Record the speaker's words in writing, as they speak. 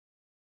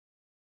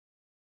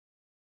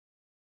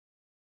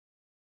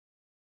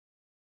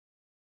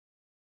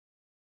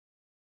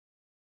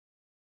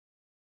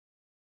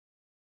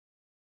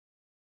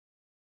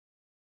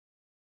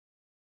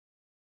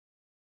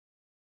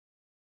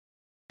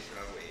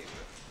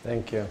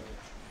Thank you.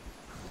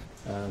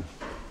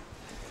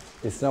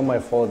 It's not my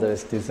fault that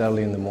it's this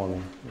early in the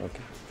morning.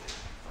 Okay.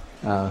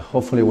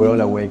 Hopefully we're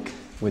all awake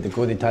with a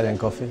good Italian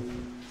coffee.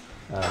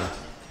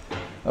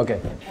 Okay.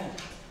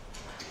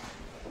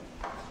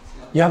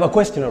 You have a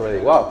question already?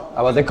 Wow.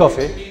 About the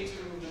coffee?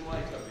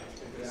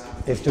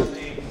 It's too.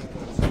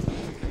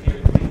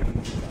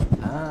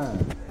 Ah.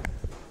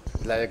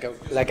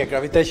 Like a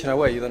gravitational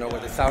wave. You don't know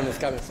where the sound is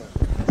coming from.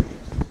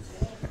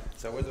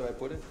 So where do I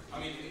put it?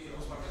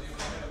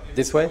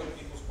 This way?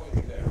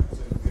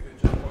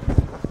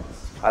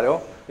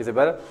 Hello? Is it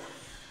better?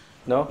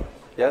 No?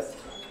 Yes?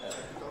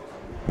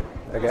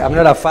 Okay, I'm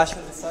not a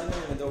fashion designer,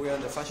 even though we're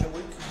in the fashion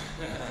week.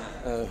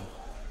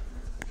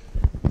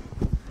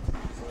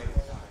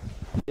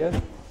 Yeah?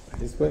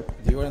 This way?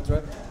 Do you want to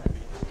try?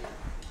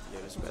 Yeah,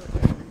 it's better.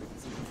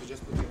 If you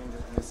just put it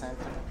in the center.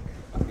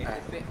 In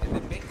the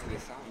back, the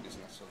sound is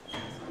not so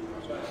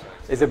good.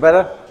 Is it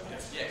better?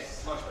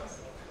 Yes.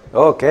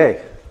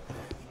 Okay.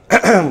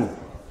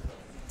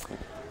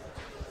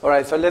 All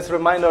right, so let's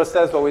remind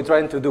ourselves what we're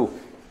trying to do.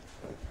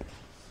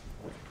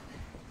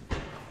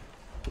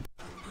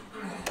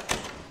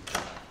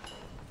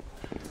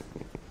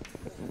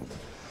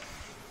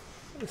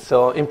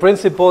 So in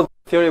principle,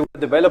 the theory we're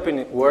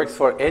developing works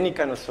for any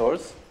kind of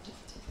source.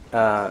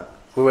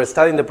 We were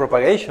studying the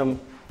propagation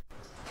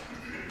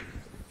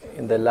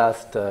in the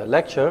last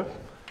lecture.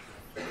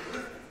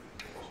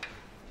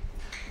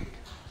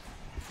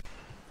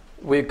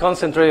 We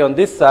concentrate on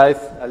this side,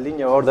 a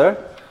linear order,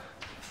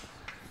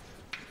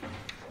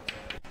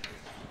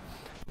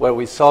 where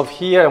we solve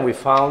here and we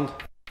found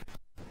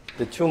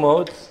the two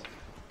modes.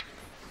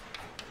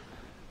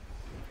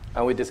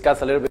 And we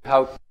discussed a little bit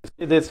how to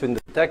see this with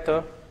the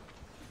detector.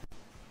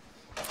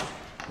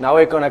 Now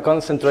we're going to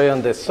concentrate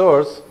on the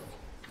source.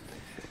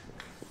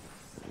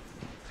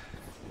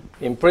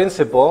 In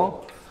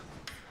principle,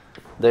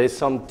 there is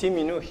some T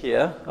mu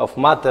here of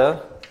matter.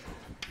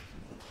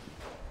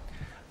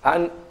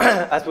 And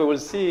as we will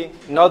see,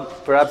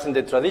 not perhaps in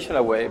the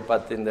traditional way,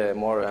 but in the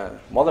more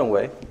modern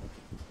way,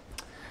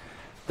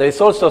 there is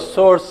also a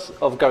source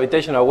of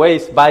gravitational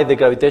waves by the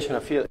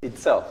gravitational field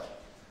itself.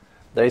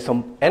 There is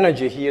some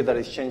energy here that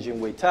is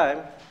changing with time,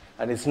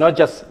 and it's not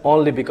just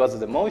only because of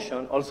the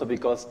motion, also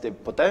because the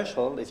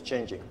potential is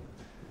changing.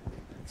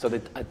 So the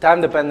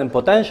time-dependent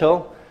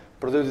potential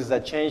produces a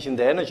change in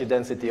the energy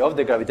density of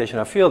the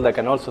gravitational field that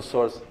can also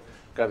source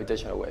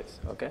gravitational waves.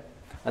 Okay?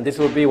 And this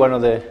will be one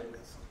of the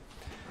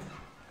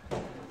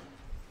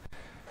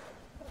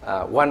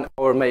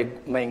our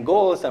main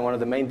goals, and one of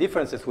the main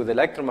differences with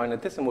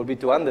electromagnetism will be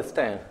to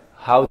understand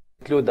how to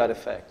include that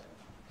effect.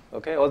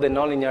 Okay, all the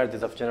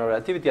nonlinearities of general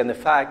relativity and the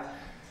fact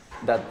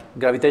that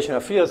gravitational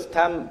fields,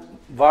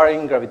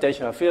 time-varying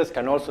gravitational fields,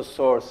 can also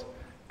source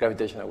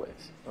gravitational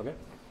waves. Okay.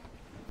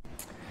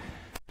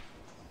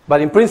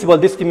 But in principle,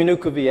 this T mu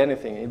could be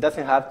anything. It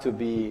doesn't have to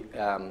be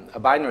a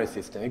binary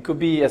system. It could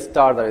be a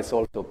star that is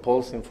also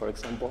pulsing, for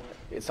example.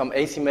 It's some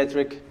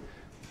asymmetric,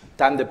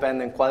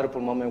 time-dependent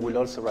quadrupole moment will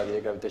also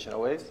radiate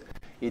gravitational waves.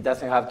 It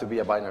doesn't have to be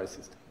a binary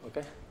system.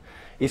 Okay.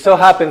 It so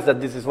happens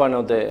that this is one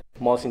of the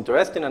most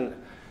interesting and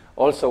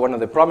also one of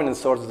the prominent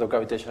sources of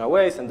gravitational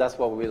waves, and that's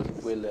what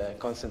we'll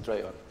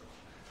concentrate on.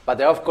 But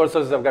there are, of course,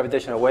 sources of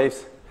gravitational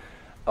waves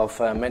of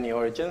many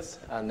origins,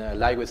 and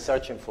like we're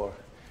searching for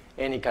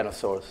any kind of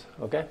source.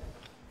 Okay?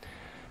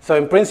 So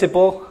in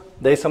principle,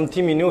 there is some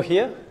T mu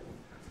here,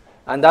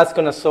 and that's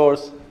going to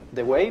source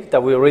the wave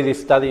that we already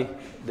studied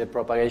the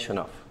propagation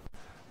of.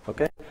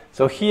 Okay?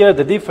 So here,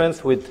 the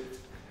difference with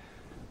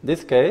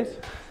this case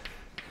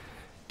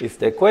is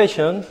the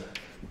equation.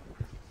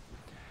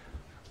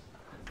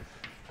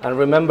 And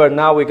remember,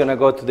 now we're going to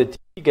go to the T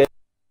gauge.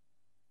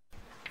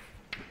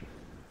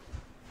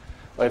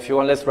 Or if you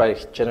want, let's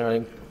write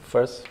generally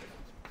first.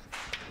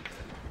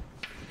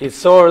 Its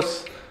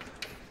source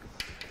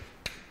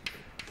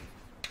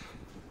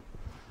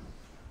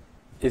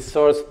is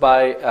sourced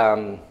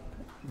by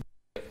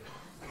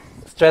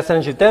stress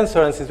energy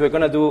tensor. And since we're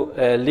going to do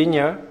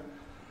linear,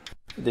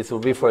 this will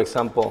be, for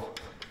example,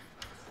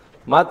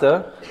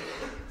 matter.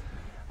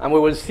 And we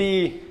will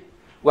see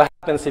what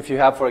happens if you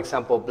have, for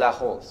example, black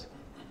holes.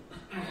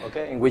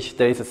 Okay, in which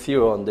there is a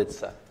zero on this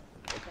side.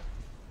 Okay.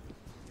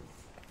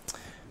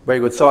 Very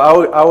good. So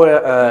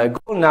our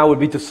goal now would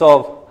be to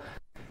solve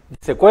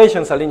these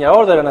equations in linear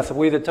order, and as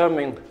we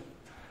determined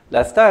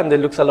last time, they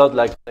looks a lot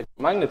like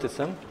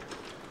electromagnetism.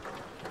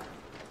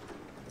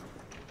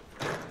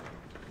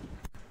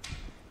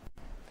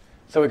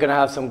 So we're going to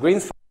have some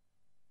Green's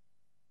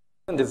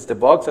function. This is the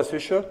box, as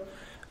usual.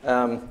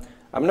 I'm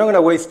not going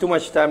to waste too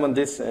much time on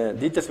these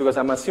details because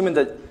I'm assuming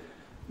that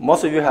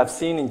most of you have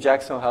seen in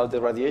Jackson how the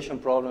radiation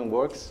problem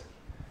works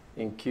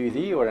in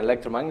QED or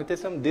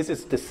electromagnetism. This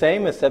is the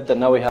same, except that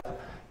now we have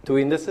two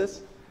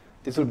indices.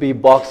 This will be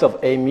box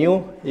of A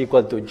mu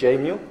equal to J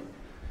mu.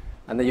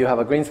 And then you have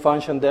a Green's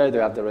function there. You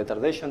have the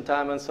retardation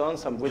time and so on.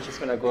 So we're just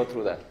going to go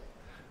through that.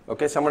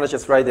 Okay, so I'm going to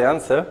just write the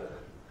answer.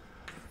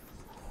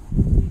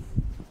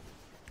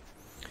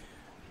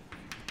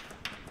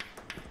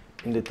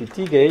 In the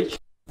TT gauge,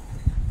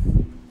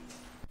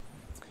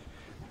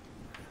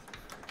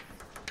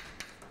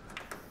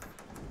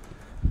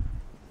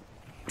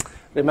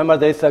 Remember,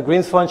 there's a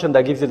Green's function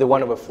that gives you the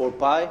 1 over 4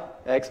 pi,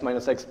 x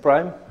minus x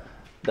prime.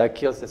 That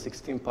kills the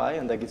 16 pi,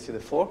 and that gives you the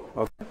 4.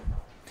 Okay.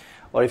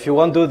 Or if you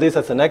want to do this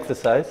as an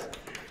exercise,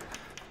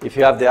 if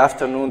you have the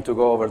afternoon to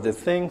go over these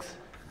things,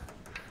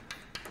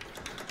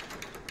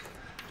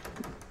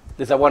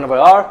 this is a 1 over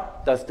r.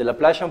 That's the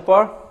Laplacian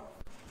part.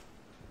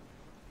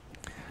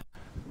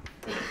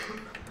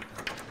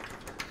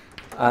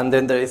 And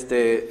then there is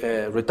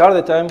the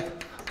retarded time.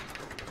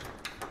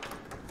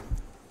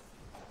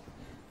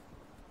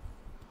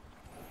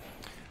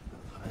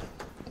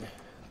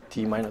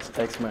 T minus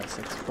x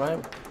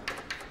prime.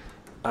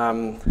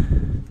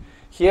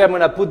 Here I'm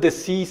going to put the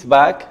c's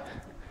back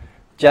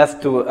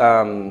just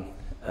to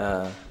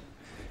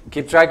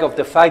keep track of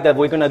the fact that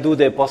we're going to do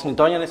the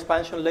post-Newtonian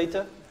expansion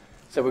later.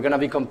 So we're going to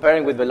be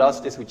comparing with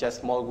velocities which are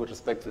small with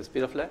respect to the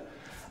speed of light.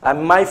 I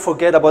might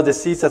forget about the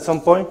c's at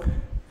some point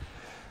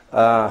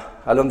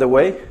along the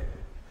way.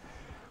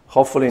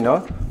 Hopefully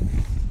not.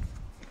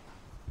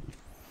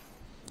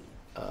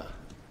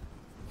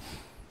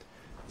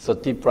 So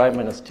t prime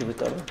minus t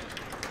retarded.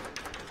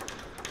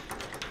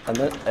 And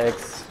then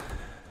x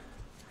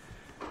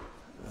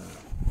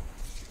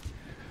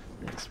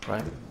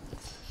prime.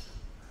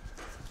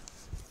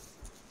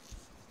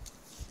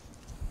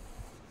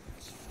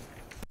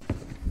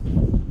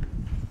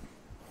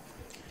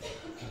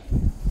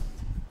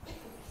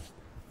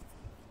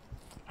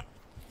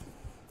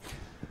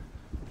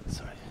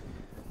 Sorry.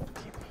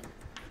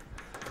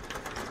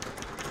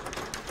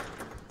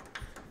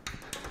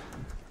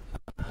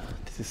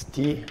 This is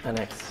t and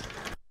x.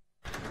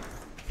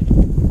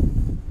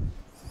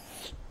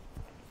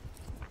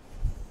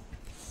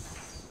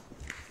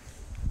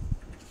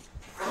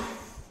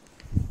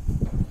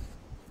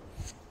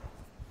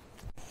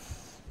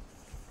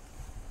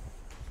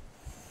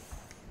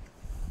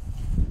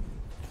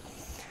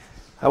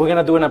 We're going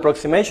to do an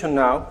approximation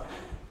now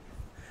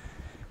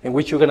in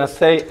which you're going to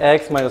say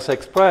x minus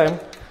x prime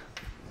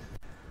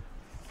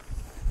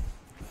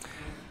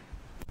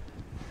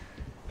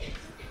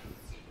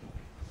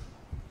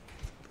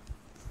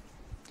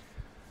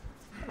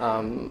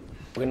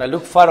we're going to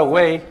look far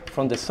away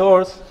from the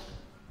source.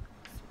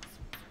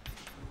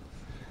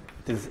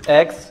 This is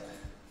x.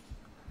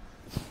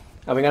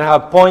 And we're going to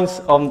have points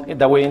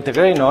that we're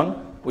integrating on,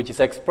 which is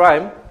x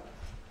prime.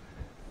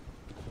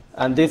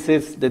 And this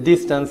is the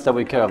distance that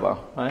we care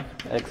about, right?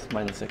 X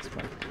minus x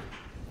prime.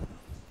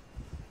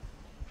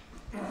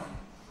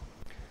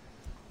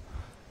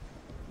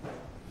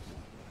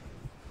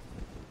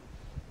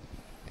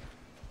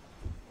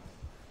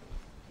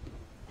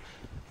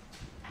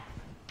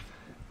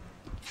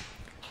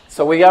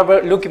 So we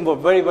are looking for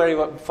very, very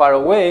far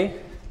away.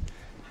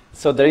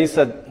 So there is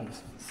a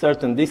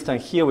certain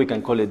distance here. We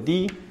can call it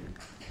d.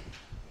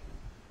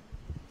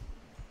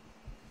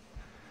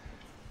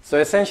 So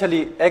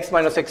essentially, x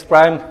minus x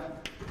prime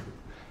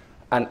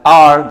and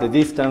r, the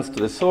distance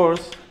to the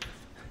source,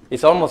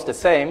 is almost the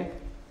same,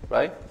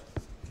 right?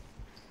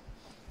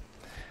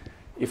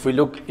 If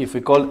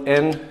we call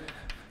n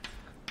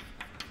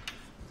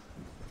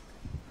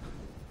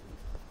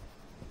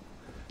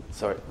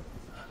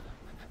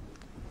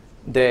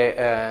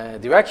the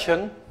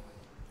direction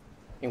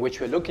in which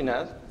we're looking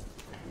at,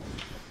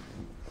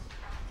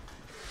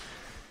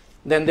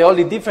 then the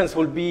only difference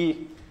will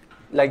be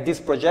like this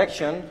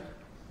projection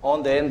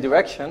on the n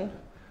direction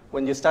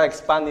when you start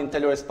expanding,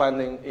 Taylor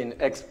expanding in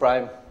x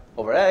prime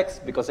over x,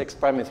 because x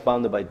prime is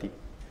bounded by d.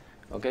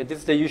 Okay, this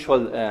is the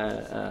usual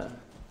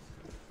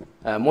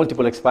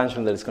multiple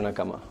expansion that is going to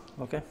come out.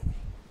 Okay,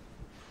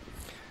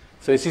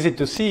 so it's easy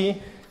to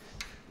see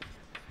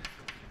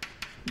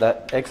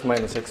that x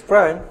minus x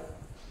prime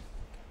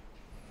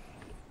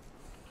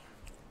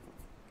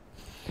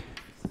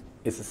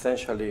is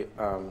essentially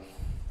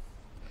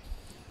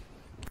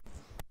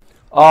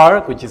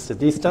r, which is the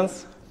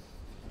distance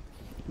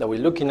that we're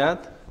looking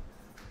at.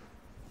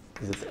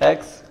 This is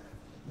x,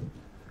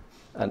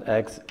 and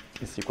x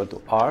is equal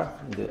to r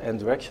in the n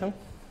direction,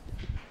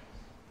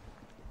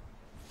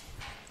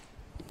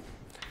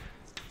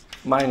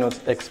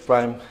 minus x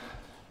prime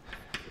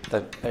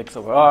then x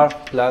over r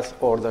plus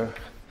order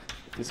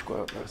t square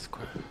over r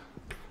square.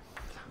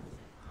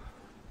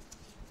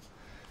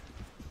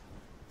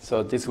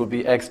 So this will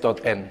be x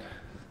dot n.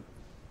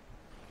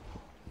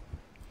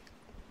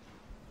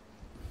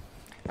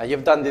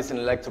 You've done this in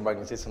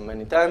electromagnetism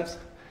many times.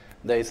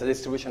 There is a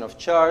distribution of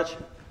charge.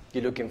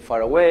 You're looking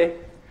far away,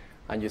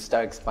 and you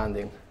start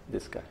expanding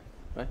this guy,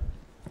 right?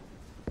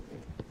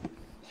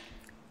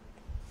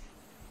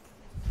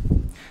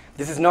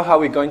 This is not how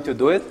we're going to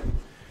do it.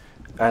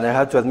 And I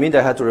have to admit,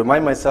 I had to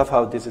remind myself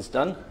how this is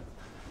done,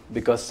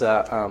 because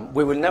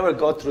we will never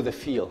go through the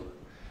field.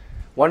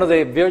 One of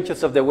the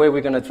virtues of the way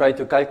we're going to try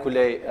to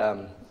calculate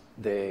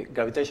the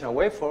gravitational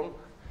waveform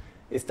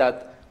is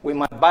that we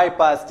might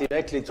bypass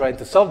directly trying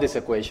to solve these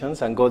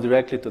equations and go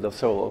directly to the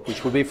observable,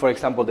 which would be, for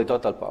example, the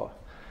total power.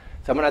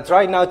 So I'm going to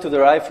try now to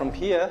derive from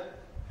here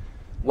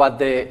what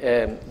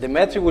the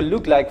metric will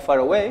look like far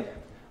away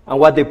and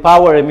what the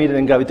power emitted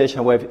in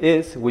gravitational wave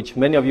is, which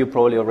many of you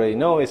probably already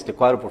know is the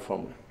quadrupole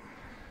formula.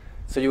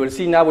 So you will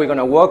see now we're going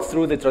to walk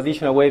through the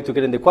traditional way to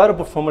getting the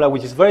quadrupole formula,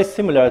 which is very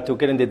similar to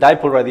getting the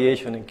dipole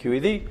radiation in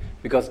QED,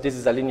 because this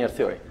is a linear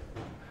theory.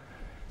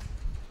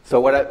 So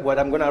what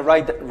I'm going to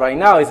write right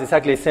now is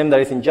exactly the same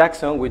that is in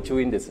Jackson with two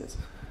indices.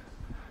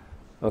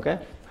 Okay?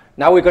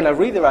 Now we're going to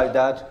rewrite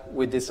that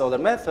with these other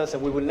methods,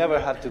 and we will never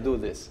have to do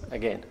this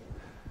again.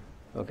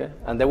 Okay?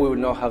 And then we will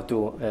know how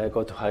to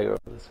go to higher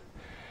orders.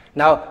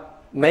 Now,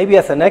 maybe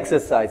as an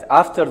exercise,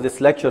 after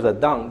these lectures are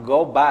done,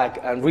 go back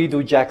and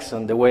redo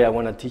Jackson the way I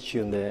want to teach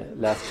you in the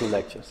last two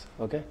lectures.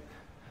 Okay?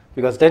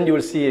 Because then you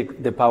will see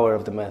the power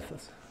of the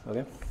methods.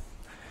 Okay?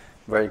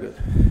 Very good.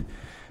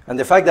 And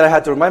the fact that I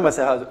had to remind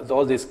myself how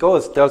all this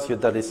goes tells you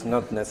that it's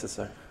not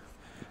necessary.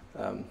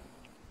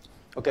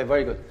 Okay,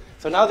 very good.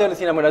 So now the only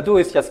thing I'm going to do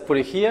is just put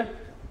it here.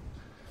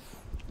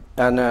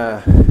 And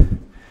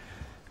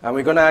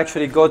we're going to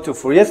actually go to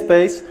Fourier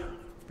space,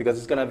 because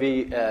it's going to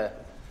be...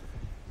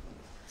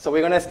 so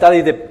we're going to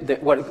study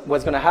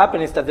what's going to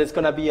happen is that there's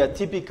going to be a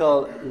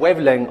typical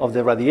wavelength of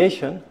the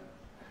radiation.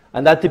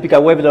 And that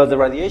typical wavelength of the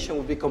radiation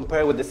will be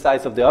compared with the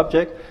size of the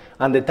object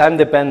and the time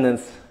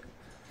dependence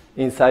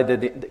inside that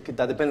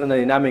depends on the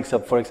dynamics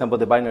of, for example,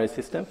 the binary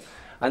system.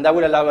 And that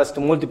will allow us to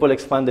multiple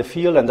expand the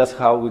field, and that's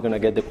how we're going to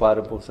get the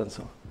quadruples and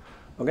so on.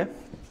 Okay?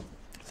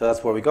 So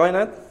that's where we're going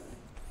at.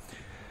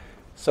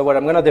 So what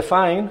I'm going to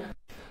define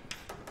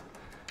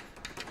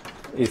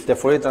is the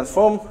Fourier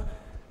transform.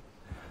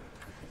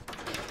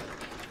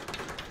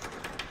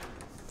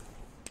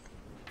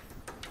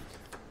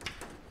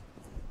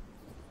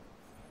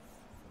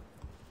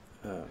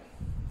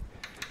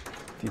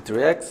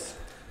 D3x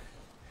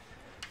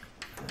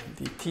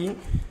dt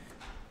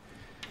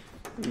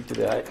e to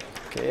the I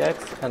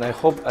kx, and I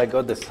hope I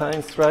got the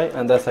signs right,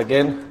 and that's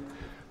again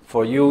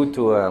for you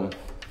to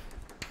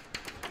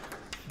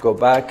go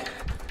back,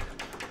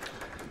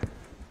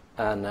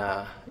 and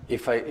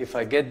if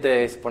I get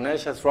the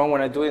exponentials wrong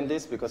when I'm doing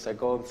this, because I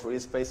go through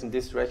space in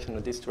this direction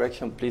or this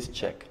direction, please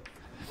check.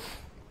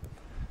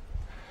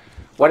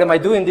 Why am I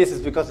doing this is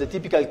because the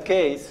typical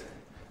case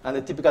and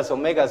the typical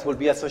omegas will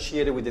be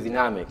associated with the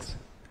dynamics,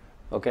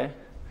 okay?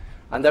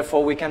 And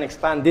therefore, we can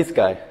expand this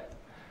guy.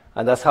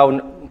 And that's how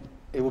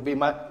it will be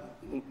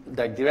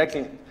like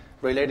directly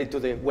related to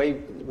the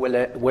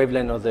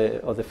wavelength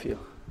of the field.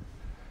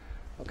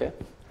 Okay?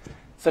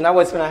 So now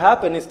what's going to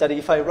happen is that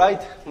if I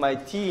write my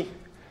t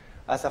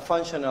as a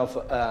function of,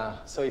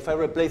 so if I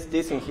replace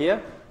this in here,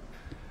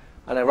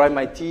 and I write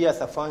my t as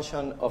a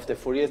function of the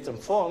Fourier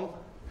transform,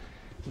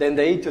 then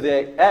the e to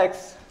the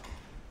x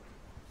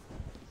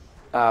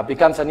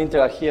becomes an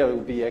integral here, it will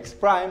be x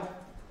prime,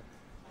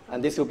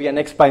 and this will be an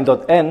x prime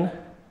dot n,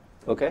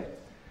 okay?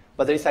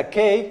 But there is a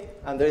k,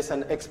 and there is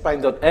an x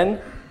prime dot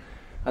n,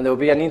 and there will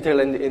be an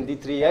integral in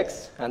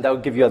d3x, and that will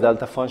give you a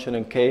delta function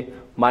in k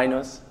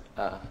minus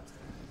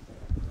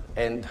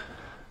n,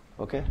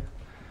 okay?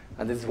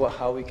 And this is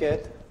how we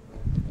get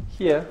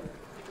here.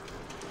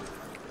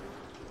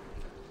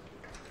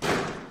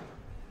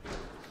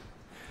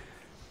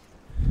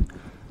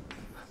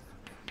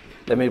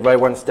 Let me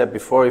write one step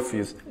before if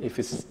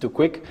it's too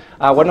quick.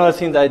 One other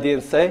thing that I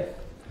didn't say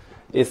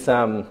is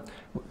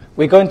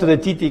we go into the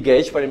TT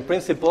gauge, but in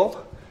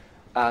principle,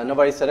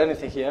 nobody said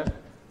anything here.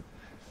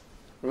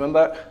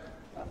 Remember,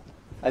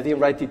 I didn't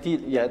write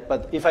TT yet,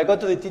 but if I go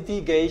to the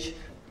TT gauge,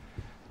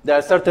 there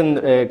are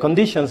certain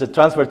conditions, the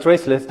transfer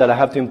traceless, that I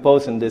have to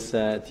impose in this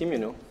T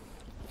mu.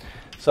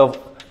 So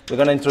we're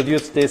going to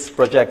introduce this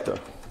projector.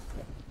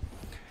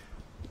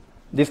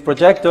 This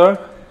projector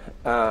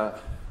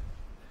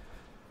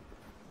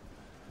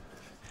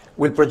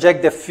will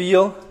project the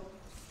field.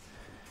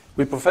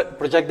 We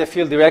project the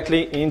field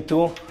directly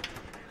into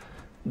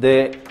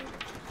the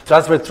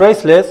transfer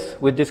traceless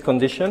with this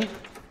condition.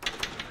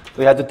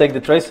 We had to take the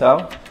trace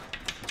out.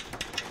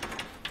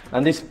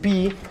 And this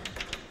P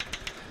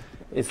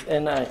is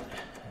Ni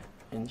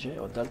in J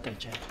or delta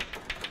J.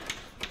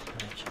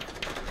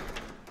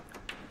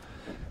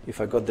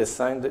 If I got this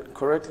signed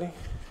correctly.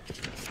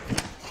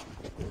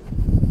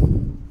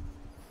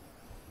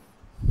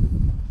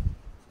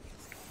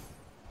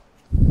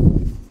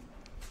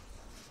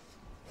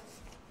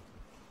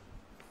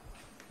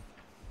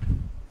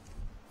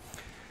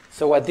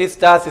 So what this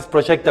does is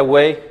project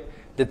away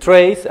the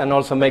trace and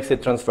also makes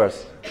it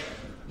transverse.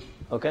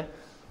 Okay?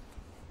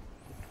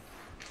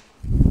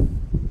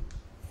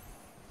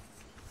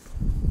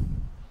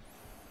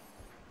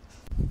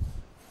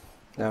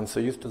 Now I'm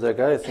so used to that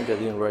guy, I think I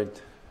didn't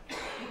write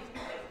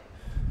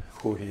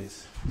who he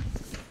is.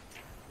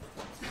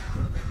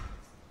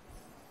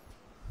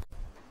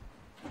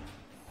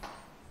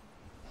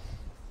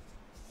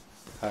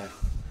 Hi.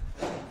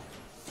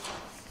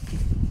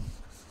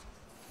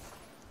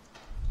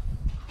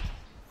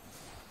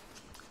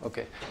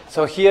 Okay,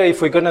 so here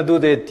if we're going to do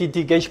the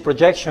TT gauge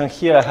projection,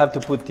 here I have to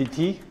put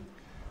TT,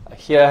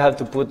 here I have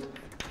to put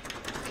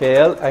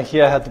KL, and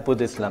here I have to put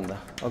this lambda,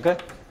 okay?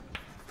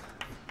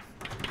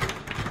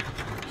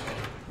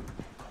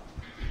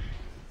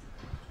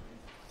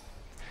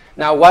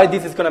 Now why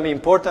this is going to be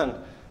important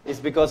is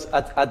because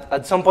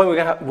at some point we're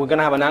going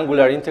to have an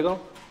angular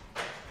integral,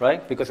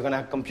 right? Because we're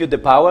going to compute the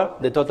power,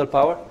 the total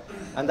power.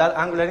 And that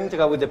angular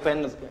integral will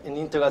depend in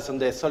integrals on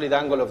the solid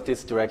angle of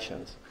these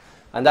directions.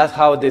 And that's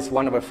how this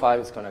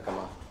 1/5 is going to come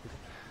out.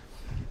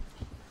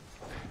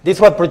 This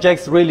is what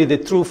projects really the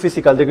true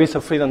physical degrees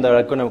of freedom that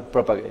are going to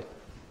propagate.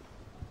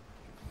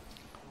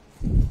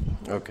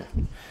 Okay.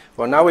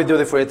 Well, now we do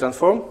the Fourier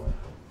transform.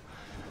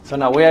 So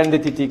now we are in the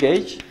TT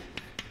gauge.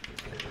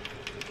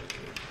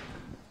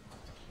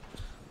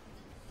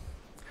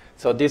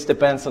 So this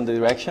depends on the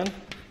direction.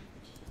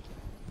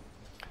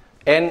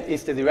 N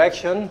is the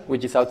direction,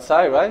 which is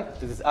outside, right?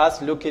 This is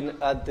us looking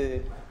at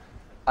the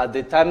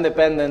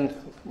time-dependent,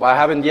 well, I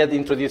haven't yet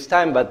introduced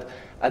time, but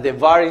at the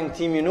varying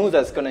T mu nu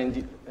that's going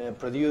to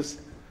produce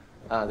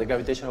the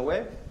gravitational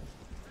wave.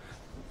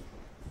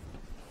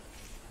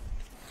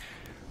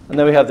 And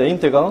then we have the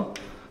integral.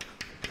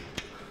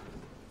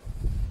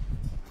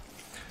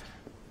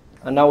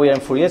 And now we are in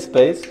Fourier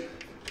space.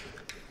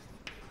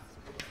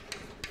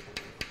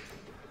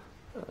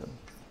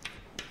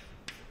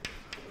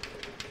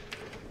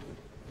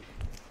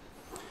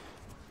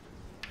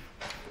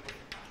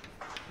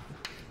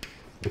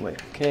 Wait,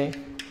 okay.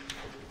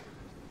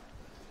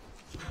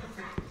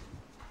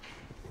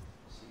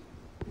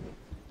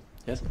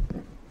 Yes?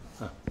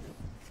 Ah.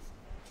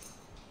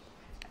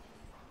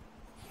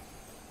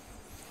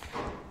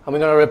 And we're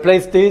going to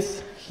replace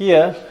this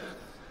here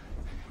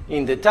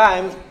in the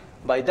time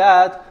by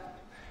that.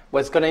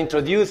 What's going to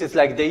introduce is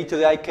like the e to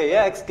the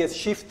ikx gets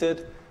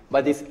shifted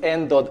by this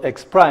n dot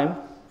x prime,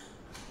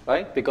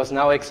 right? Because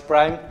now x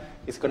prime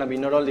is going to be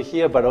not only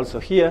here, but also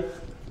here.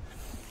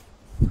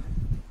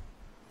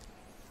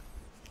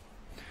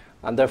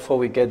 And therefore,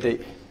 we get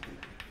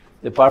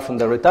the part from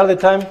the retarded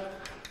time,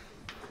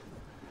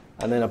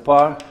 and then a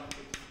part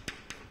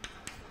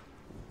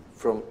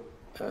from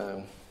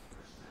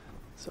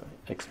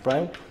x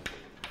prime.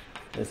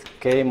 It's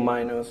k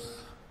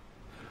minus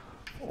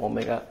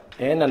omega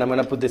n, and I'm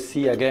going to put the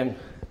c again.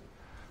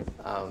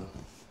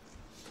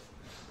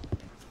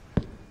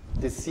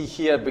 The c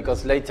here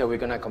because later we're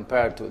going to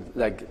compare to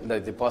like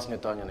the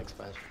post-Newtonian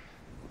expansion.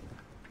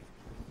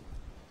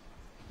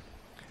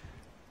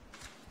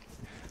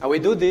 And we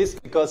do this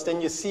because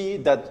then you see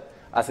that,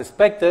 as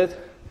expected,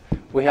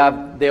 we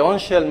have the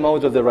on-shell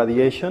mode of the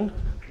radiation,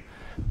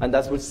 and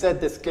that will set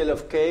the scale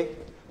of k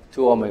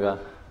to omega.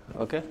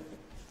 Okay?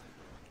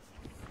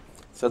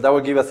 So that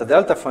will give us a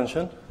delta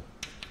function.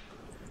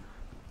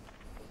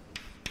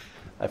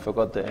 I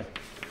forgot the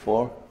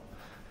 4.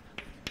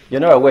 You're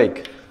not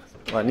awake.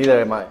 Well,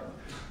 neither am I.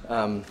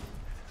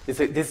 This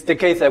is the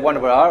case at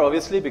 1/r,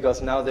 obviously,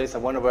 because now there's a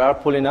 1/r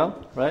pulling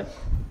out, right?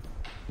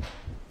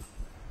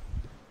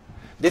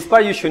 This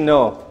part you should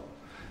know.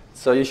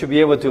 So you should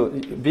be able to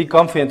be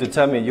confident to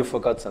tell me you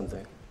forgot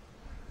something.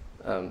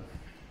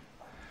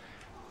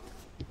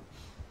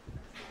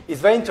 It's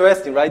very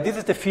interesting, right? This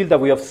is the field that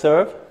we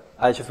observe.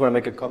 I just want to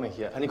make a comment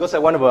here. And it goes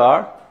at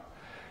 1/r.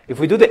 If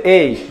we do the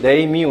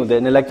A mu,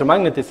 the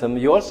electromagnetism,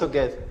 you also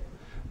get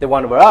the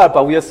 1/r,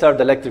 but we observe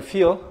the electric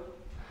field,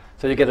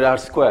 so you get an r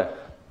squared.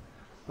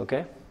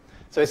 Okay?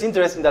 So it's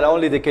interesting that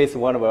only the case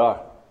of 1/r,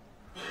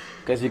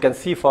 because you can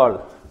see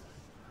farther.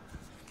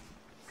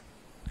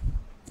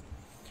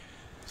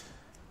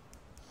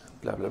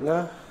 Blah, blah,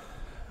 blah.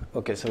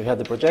 Okay, so we have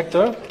the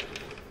projector.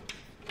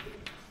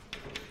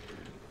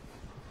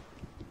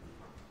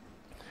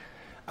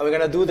 And we're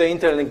going to do the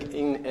integral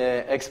in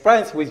x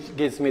primes, which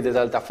gives me the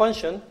delta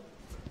function.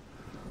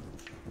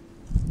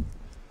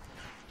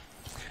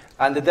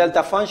 And the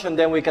delta function,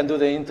 then we can do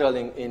the integral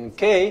in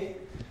k,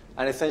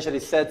 and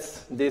essentially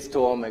sets this to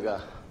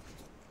omega.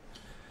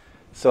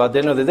 So at the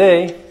end of the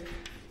day,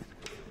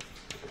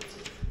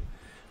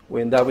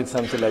 we end up with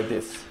something like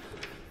this.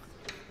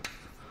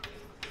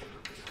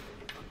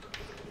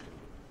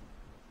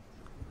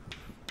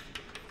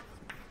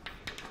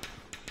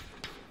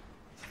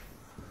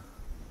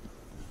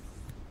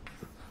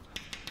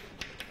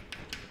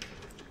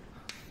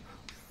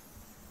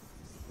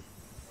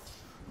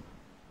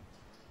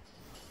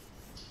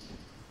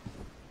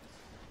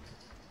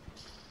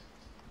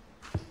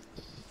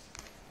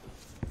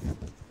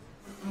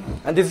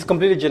 And this is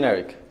completely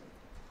generic.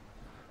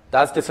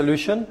 That's the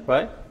solution,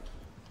 right?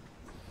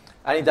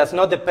 And it does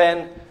not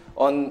depend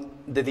on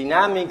the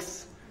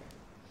dynamics.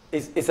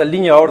 It's a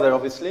linear order,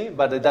 obviously,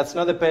 but it does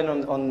not depend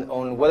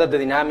on whether the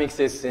dynamics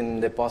is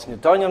in the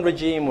post-Newtonian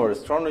regime or a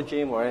strong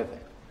regime or anything.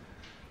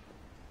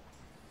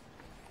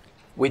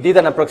 We did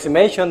an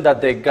approximation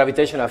that the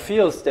gravitational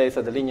field stays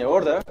at the linear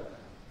order,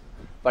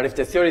 but if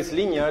the theory is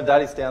linear,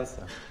 that is the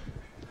answer.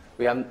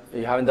 You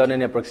haven't done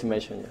any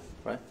approximation yet,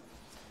 right?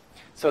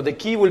 So the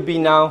key will be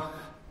now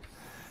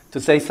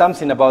to say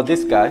something about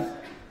this guy,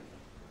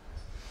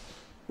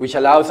 which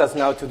allows us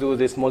now to do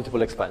this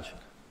multiple expansion.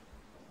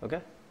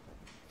 Okay?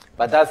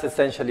 But that's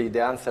essentially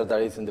the answer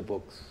that is in the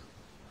books,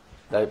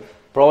 that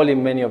probably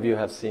many of you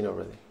have seen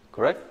already.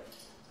 Correct?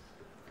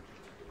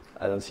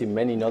 I don't see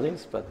many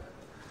noddings, but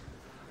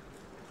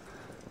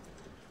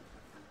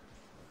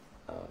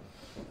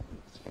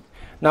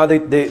now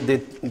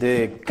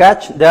the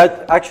catch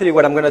that actually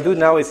what I'm going to do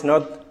now is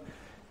not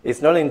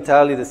It's not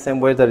entirely the same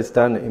way that it's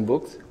done in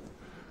books.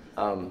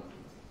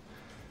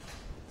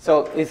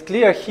 So it's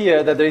clear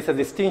here that there is a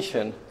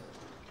distinction.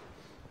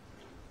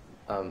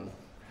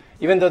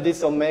 Even though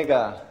this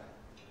omega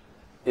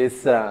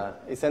is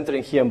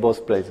entering here in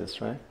both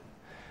places, right?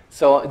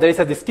 So there is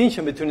a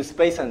distinction between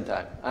space and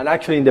time. And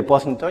actually in the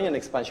post-Newtonian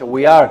expansion,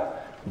 we are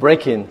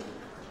breaking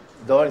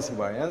those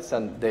invariants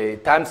and the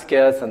time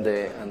scales and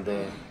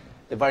the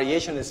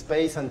variation in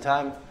space and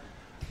time.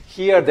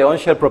 Here, the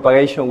on-shell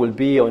propagation will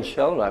be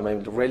on-shell. I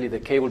mean, really,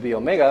 the k will be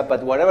omega.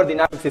 But whatever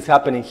dynamics is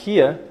happening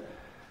here,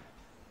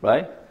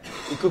 right,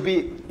 it could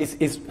be,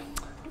 is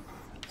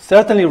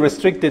certainly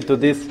restricted to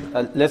this.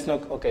 Let's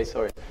not, okay,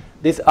 sorry.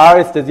 This r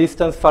is the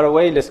distance far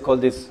away. Let's call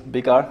this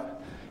big R,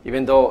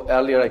 even though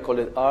earlier I called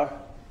it r.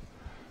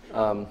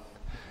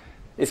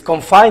 It's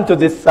confined to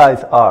this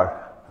size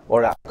r.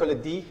 Or I call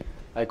it d.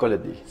 I call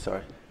it d,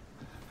 sorry.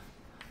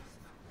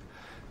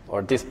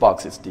 Or this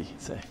box is d,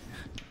 say.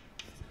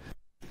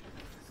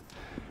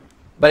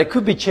 But it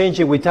could be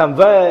changing with time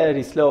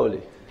very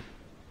slowly.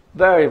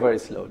 Very, very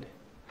slowly.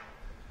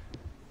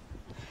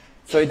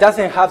 So it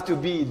doesn't have to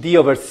be d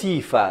over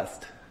c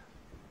fast.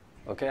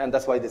 Okay, and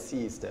that's why the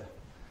c is there.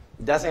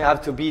 It doesn't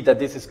have to be that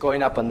this is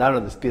going up and down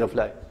at the speed of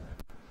light.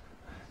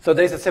 So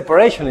there's a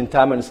separation in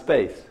time and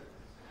space.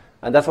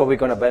 And that's what we're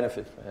going to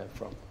benefit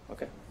from.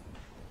 Okay.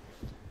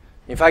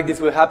 In fact,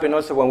 this will happen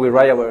also when we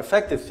write our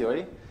effective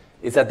theory,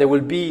 is that there will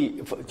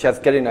be,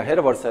 just getting ahead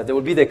of ourselves, there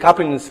will be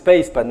decoupling in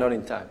space but not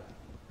in time.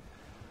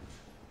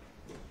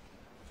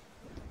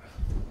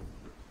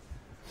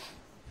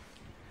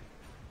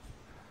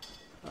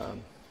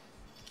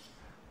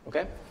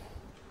 Okay?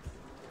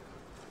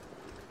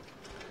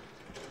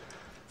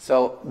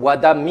 So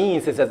what that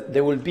means is that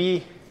there will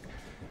be,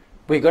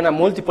 we're going to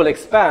multiple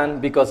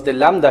expand because the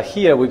lambda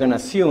here we're going to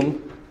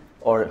assume,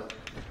 or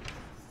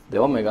the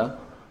omega,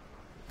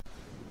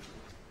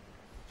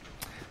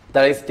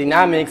 that is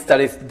dynamics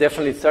that is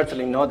definitely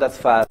certainly not as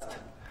fast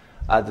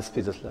at the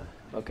speed of light.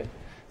 Okay?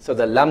 So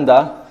the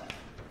lambda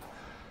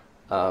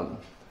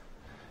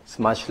is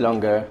much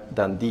longer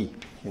than d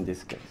in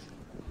this case.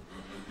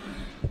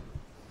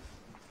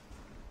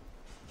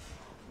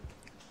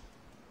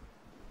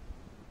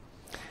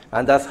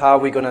 And that's how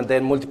we're going to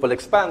then multiple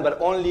expand, but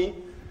only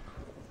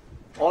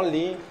on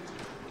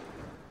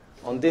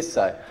this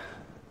side.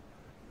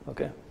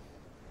 Okay?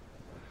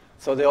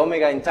 So the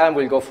omega in time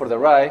will go for the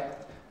right,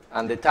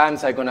 and the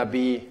times are going to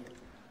be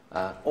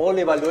all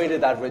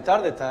evaluated at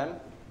retarded time.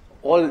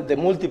 All the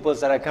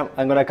multiples that are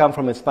going to come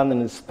from expanding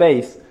in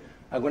space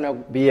are going to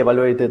be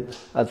evaluated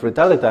at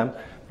retarded time,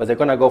 but they're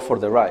going to go for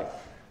the right.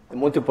 The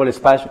multiple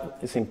expansion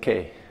is in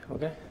k.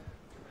 Okay?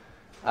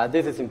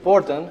 This is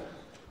important,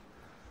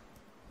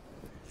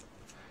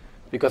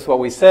 because what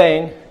we're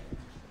saying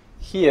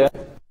here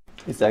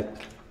is that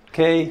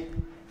k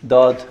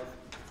dot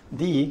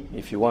d,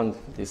 if you want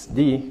this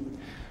d,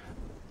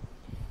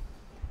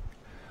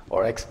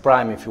 or x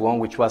prime if you want,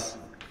 which was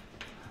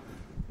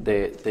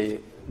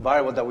the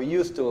variable that we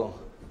used to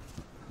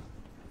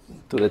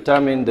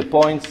determine the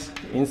points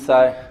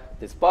inside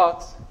this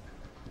box,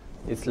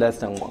 is less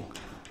than 1.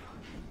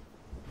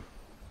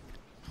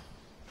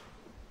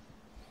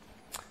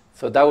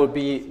 So that would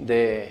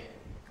be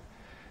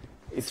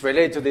it's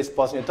related to this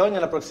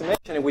post-Newtonian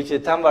approximation in which the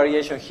time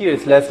variation here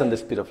is less than the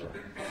speed of light.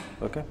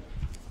 Okay?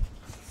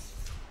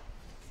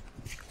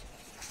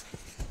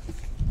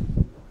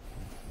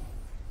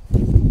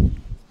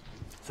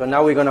 So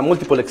now we're going to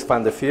multiple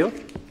expand the field.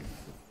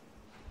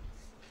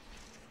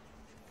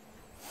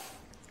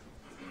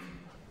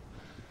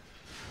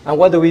 And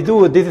what do we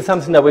do? This is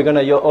something that we're going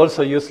to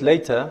also use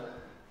later.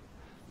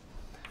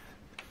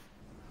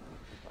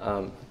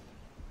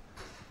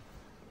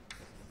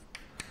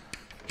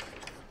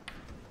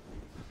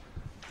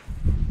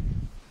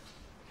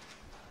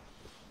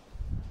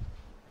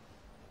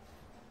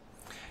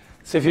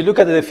 So if you look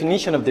at the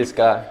definition of this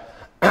guy,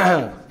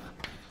 I'm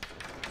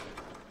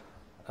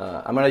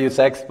going to use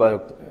x,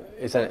 but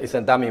it's a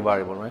dummy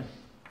variable, right?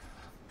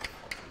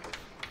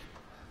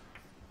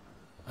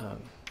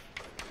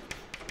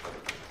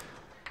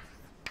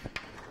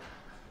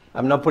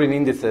 I'm not putting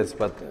indices,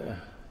 but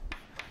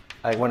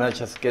I want to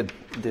just get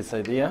this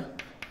idea.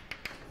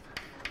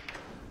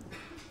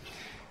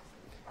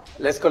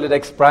 Let's call it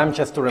x prime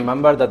just to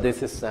remember that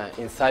this is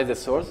inside the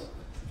source.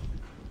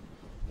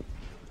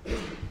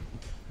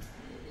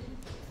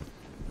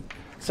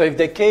 So if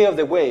the k of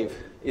the wave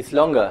is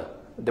longer,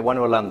 the 1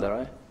 over lambda,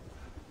 right,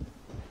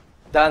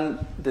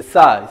 than the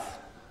size,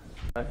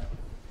 right,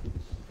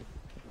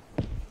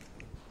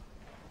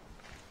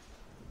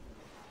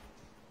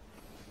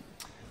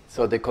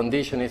 so the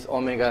condition is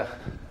omega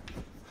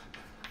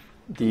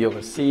d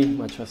over c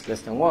much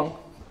less than 1,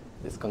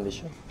 this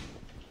condition.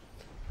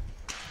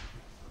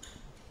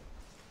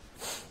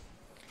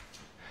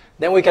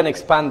 Then we can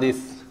expand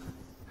this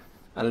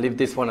and leave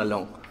this one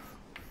alone.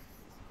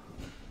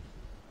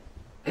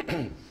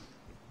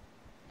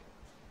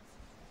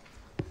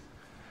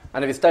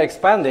 And if we start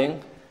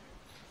expanding,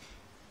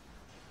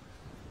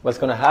 what's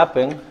going to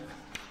happen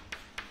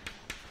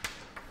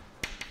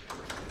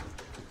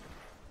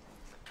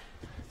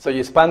So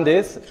you expand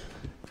this,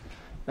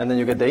 and then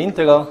you get the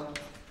integral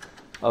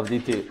of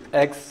dt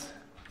x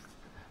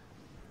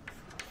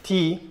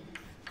t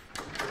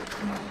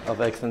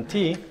of x and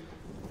t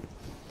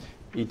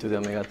e to the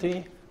omega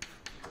t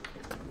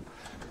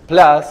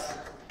plus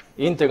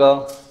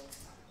integral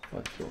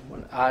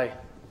I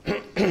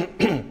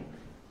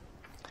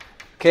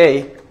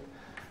k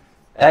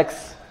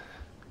x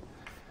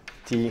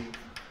t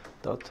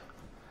dot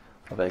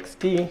of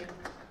xt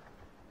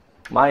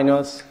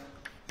minus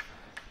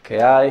ki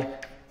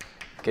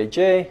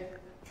kj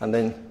and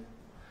then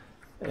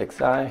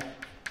xi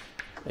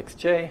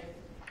xj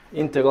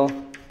integral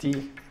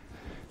t.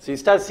 So you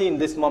start seeing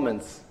these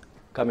moments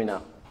coming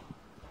out.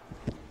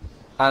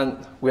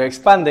 And we're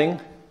expanding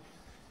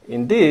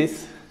in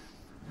this,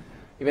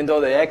 even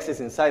though the x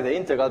is inside the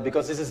integral,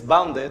 because this is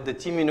bounded, the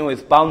t mu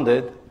is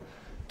bounded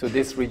to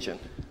this region.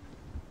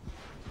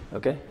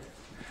 Okay?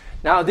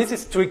 Now, this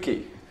is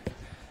tricky.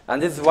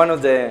 And this is one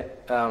of the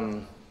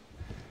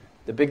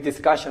big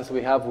discussions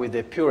we have with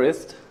the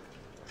purist.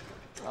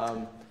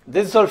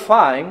 This is all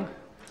fine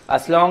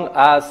as long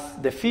as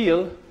the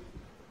field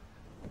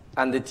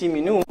and the t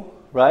mu,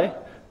 right,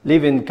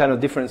 live in kind of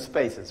different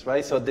spaces,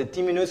 right? So the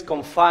t mu is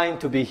confined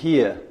to be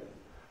here.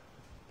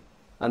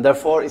 And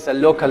therefore, it's a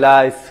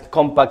localized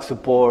compact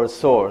support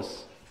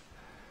source.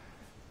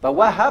 But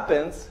what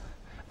happens,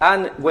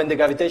 and when the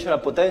gravitational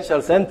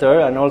potentials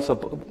enter and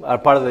also are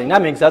part of the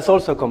dynamics, that's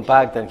also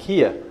compact and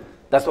here.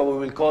 That's what we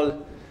will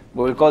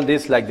call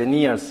this like the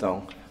near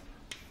zone.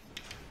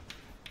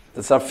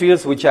 These are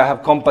fields which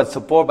have compact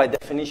support. By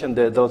definition,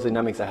 those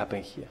dynamics that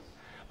happen here.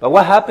 But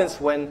what happens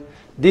when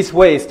these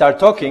waves start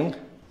talking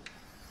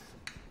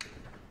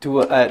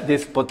to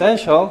this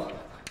potential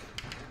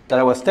that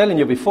I was telling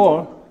you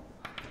before,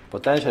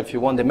 potential, if you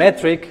want, the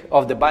metric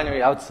of the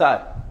binary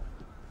outside,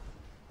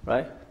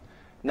 right?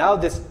 Now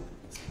this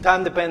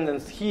time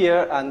dependence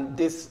here and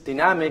this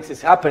dynamics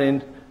is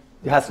happening,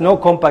 it has no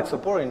compact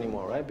support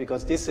anymore, right?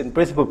 Because this in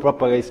principle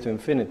propagates to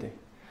infinity.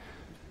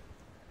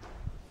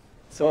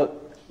 So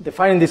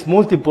defining these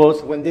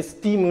multiples, when this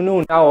t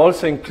mu now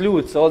also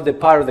includes all the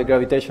part of the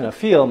gravitational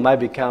field, might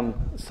become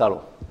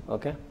subtle,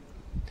 okay?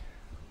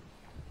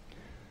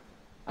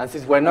 And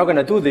since we're not going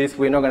to do this,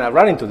 we're not going to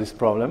run into this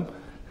problem.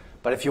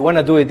 But if you want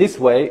to do it this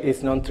way,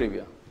 it's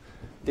non-trivial.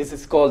 This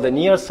is called the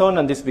near zone,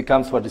 and this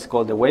becomes what is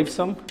called the wave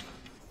zone.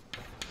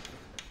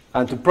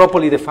 And to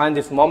properly define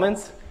these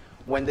moments,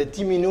 when the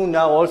t mu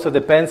now also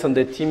depends on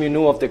the t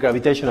mu of the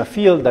gravitational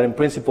field that in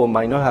principle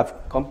might not have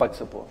compact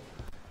support,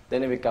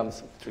 then it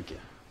becomes trickier.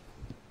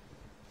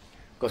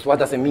 Because what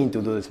does it mean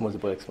to do this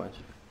multiple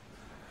expansion?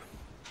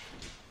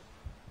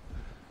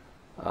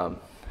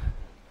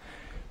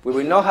 We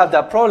will not have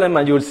that problem,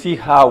 and you'll see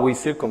how we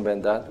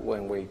circumvent that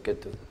when we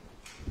get to it.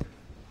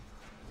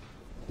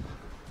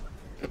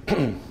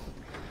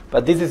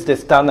 But this is the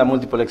standard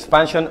multiple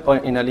expansion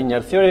in a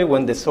linear theory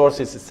when the source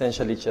is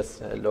essentially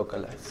just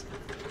localized.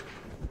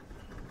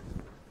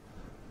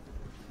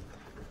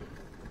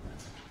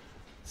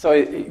 So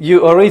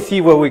you already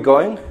see where we're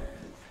going.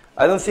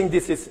 I don't think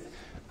this is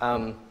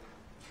how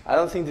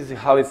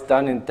it's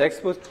done in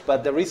textbooks,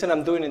 but the reason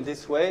I'm doing it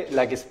this way,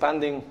 like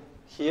expanding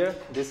here,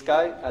 this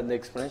guy at the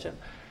exponential,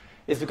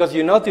 is because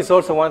you notice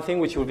also one thing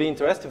which will be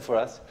interesting for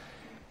us.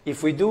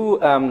 If we do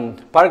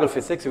particle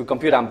physics, we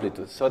compute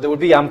amplitudes. So there will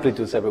be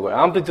amplitudes everywhere.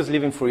 Amplitudes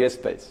live in Fourier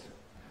space.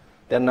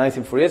 They're nice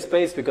in Fourier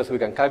space because we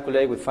can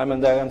calculate with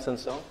Feynman diagrams and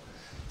so on.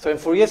 So in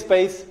Fourier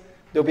space,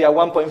 there will be a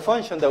one-point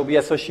function that will be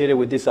associated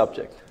with this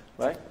object,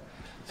 right?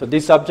 So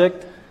this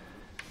object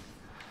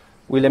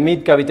will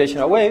emit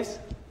gravitational waves,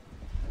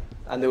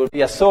 and there will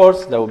be a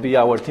source that will be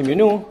our t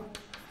mu.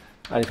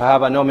 And if I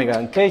have an omega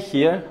and k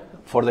here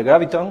for the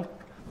graviton,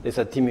 there's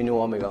a t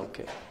mu omega and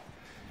k.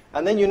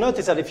 And then you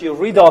notice that if you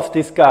read off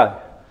this guy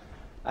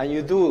and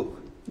you do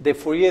the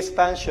Fourier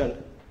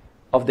expansion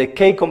of the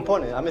k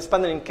component, I'm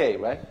expanding in k,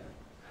 right?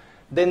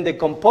 Then the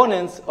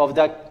components of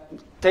that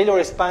Taylor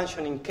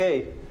expansion in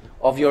k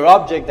of your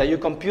object that you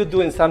compute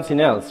doing something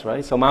else,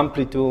 right? Some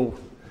amplitude,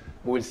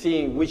 we'll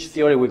see which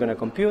theory we're going to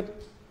compute.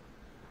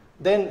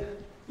 Then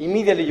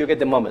immediately you get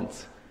the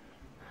moments.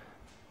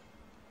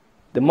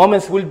 The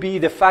moments will be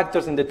the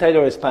factors in the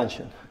Taylor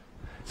expansion.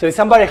 So if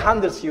somebody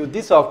handles you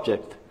this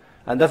object,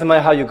 and doesn't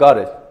matter how you got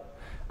it,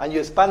 and you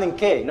expand in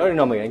k, not in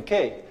omega, in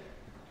k,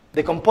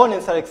 the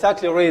components are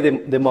exactly already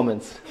the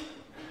moments.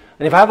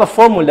 And if I have a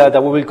formula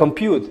that we will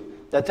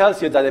compute that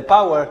tells you that the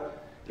power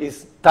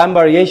is time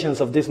variations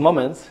of these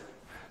moments,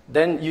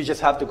 then you just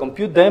have to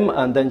compute them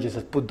and then you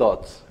just put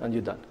dots and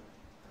you're done.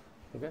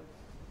 Okay?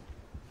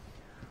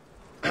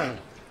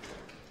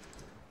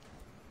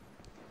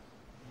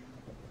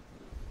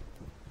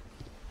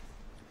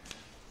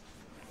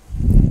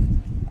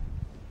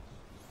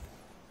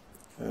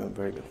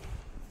 Very good.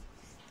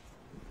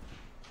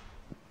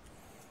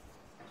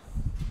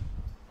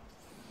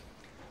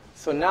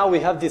 So now we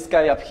have this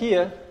guy up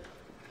here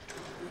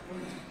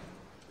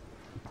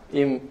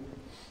in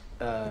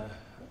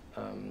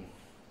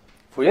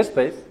Fourier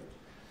space.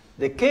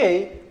 The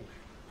k,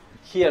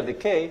 here the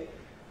k,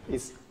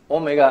 is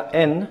omega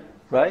n,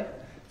 right?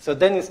 So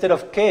then instead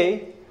of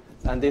k,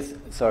 and this,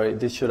 sorry,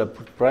 this should have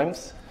put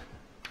primes.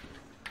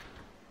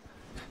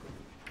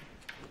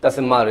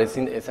 Doesn't matter, it's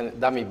a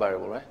dummy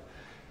variable, right?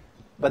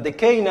 But the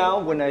k now,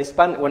 when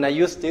I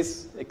use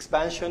this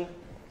expansion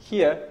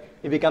here,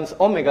 it becomes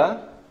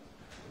omega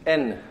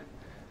n.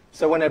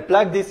 So when I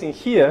plug this in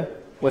here,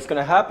 what's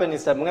going to happen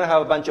is that I'm going to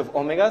have a bunch of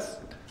omegas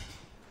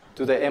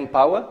to the n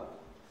power,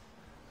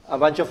 a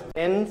bunch of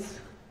n's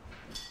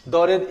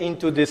dotted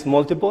into these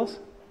multiples.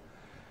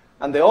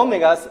 And the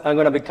omegas are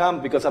going to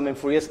become, because I'm in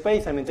Fourier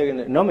space, I'm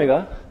integrating an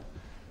omega,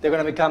 they're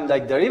going to become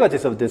like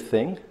derivatives of this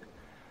thing.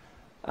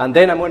 And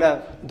then I'm going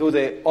to do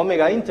the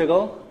omega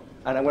integral,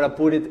 and I'm going to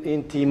put it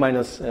in t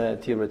minus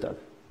t retard.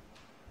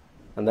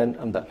 And then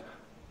I'm done.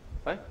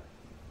 Right?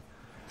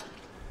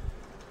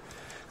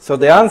 So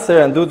the answer,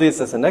 and do this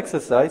as an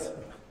exercise,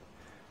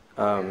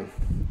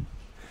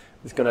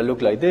 it's going to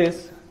look like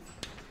this.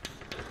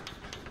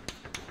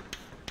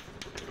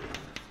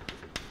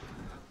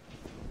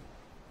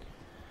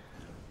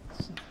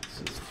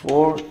 This is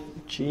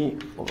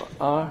 4g over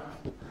r.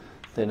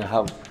 Then I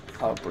have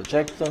our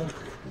projector.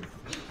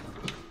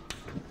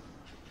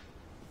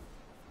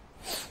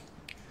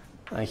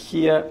 And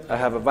here I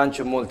have a bunch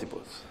of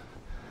multiples.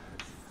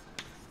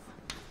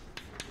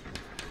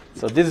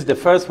 So this is the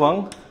first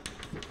one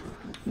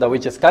that we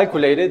just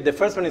calculated. The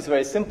first one is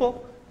very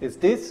simple. It's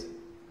this.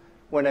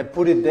 When I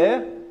put it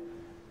there,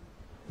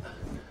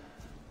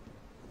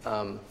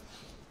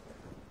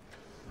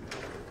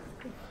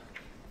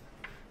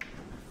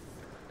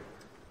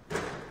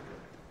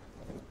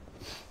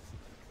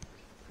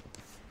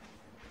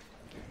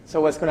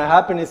 so what's going to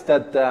happen is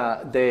that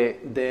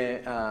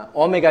the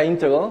omega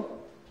integral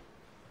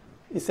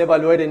is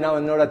evaluated now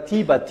not at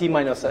t, but t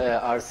minus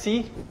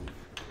rc,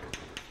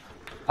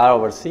 r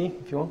over c,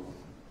 if you want.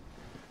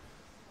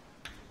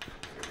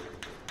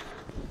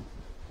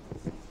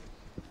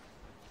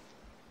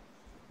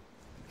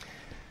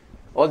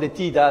 All the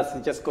t does,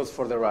 it just goes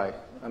for the right.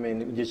 I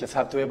mean, you just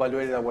have to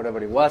evaluate it at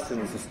whatever it was,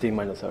 and this is t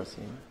minus rc.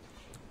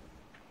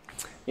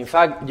 In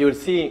fact, you'll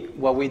see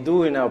what we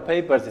do in our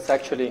papers is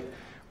actually,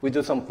 we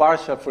do some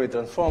partial Fourier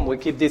transform. We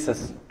keep this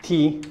as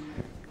t,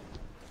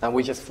 and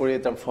we just Fourier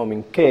transform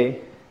in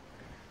k,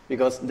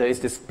 because there is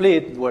the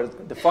split where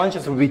the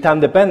functions will be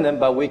time dependent,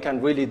 but we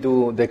can really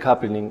do the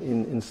coupling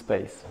in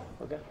space.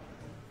 Okay?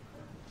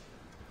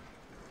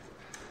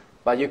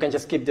 But you can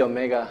just keep the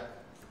omega.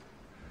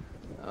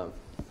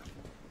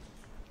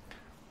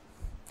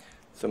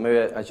 So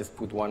maybe I just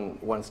put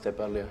one step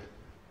earlier.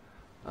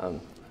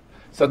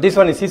 So this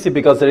one is easy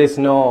because there is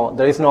no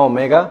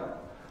omega,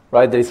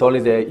 right? There is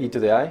only the e to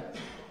the I.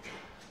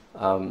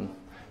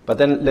 But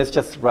then let's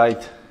just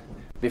write,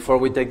 before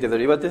we take the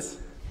derivatives,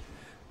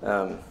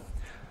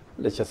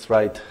 let's just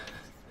write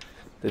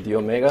the d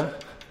omega.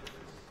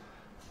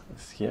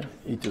 It's here,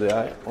 e to the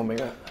I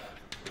omega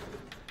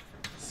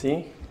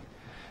c.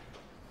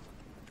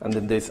 And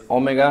then there's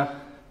omega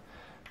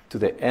to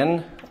the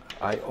n,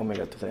 I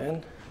omega to the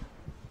n.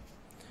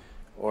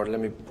 Or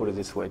let me put it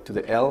this way, to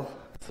the L,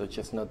 so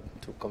just not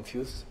to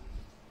confuse.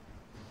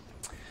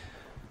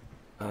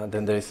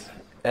 Then there is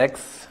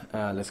x,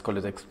 let's call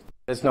it x,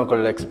 let's not call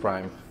it x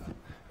prime.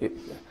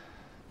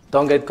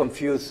 Don't get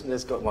confused,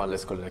 let's call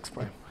it x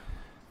prime.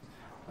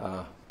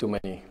 Too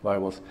many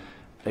variables.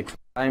 X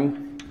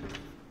prime,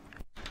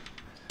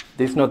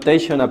 this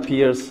notation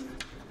appears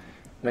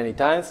many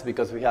times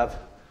because we have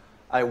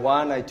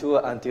I1,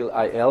 I2 until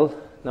IL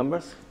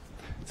numbers.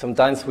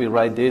 Sometimes we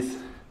write this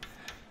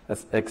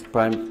as x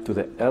prime to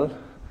the L,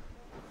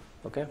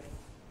 okay?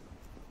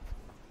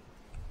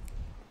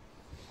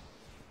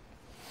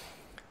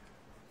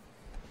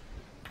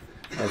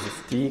 As is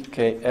t,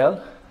 k,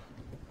 L,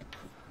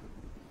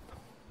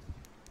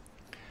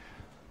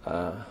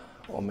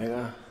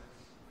 omega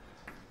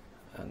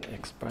and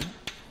x prime.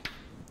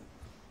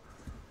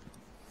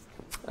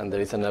 And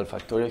there is an L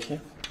factorial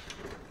here.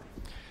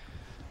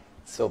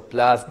 So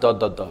plus dot,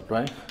 dot, dot,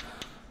 right?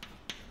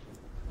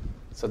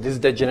 So this is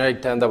the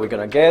generic term that we're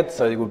going to get.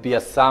 So it would be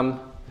a sum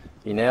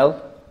in L,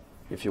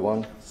 if you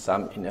want,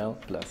 sum in L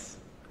plus.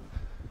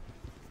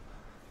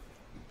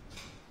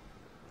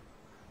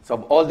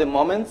 So all the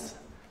moments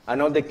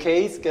and all the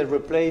k's get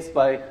replaced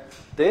by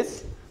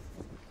this.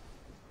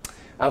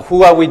 And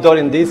who are we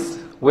dotting this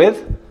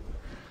with?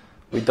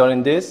 We're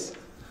dotting this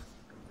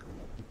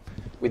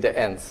with the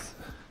n's.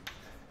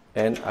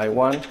 N,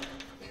 I1,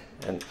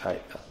 and IL.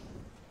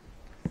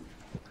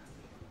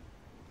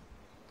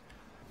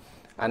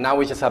 And now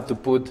we just have to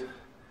put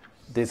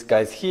these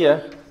guys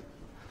here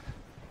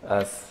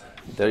as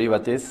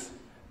derivatives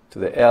to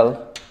the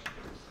L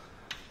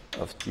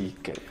of t,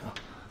 k, L.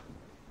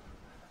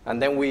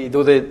 And then we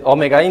do the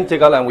omega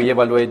integral and we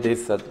evaluate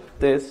this at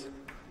this.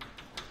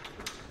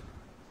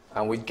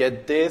 And we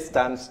get this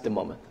times the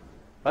moment,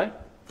 right?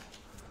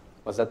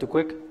 Was that too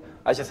quick?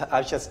 I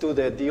just do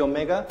the d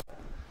omega.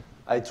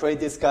 I trade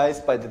these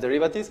guys by the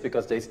derivatives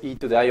because there's e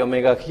to the I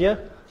omega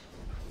here.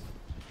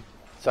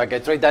 So I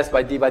can trade that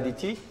by d by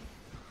dt.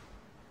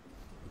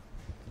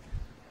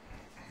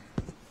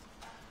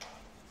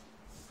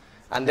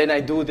 And then I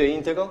do the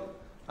integral.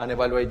 and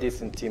evaluate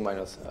this in T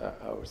minus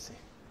over C.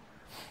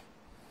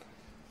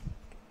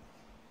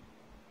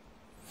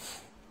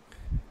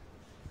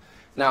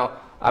 Now,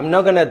 I'm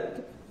not going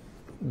to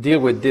deal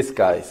with these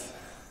guys.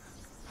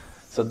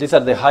 So these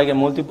are the Huygens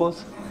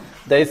multiples.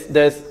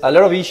 There's a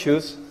lot of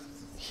issues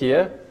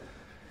here.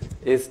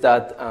 Is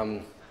that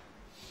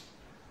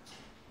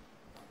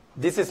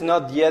this is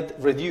not yet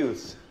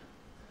reduced.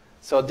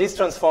 So this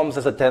transforms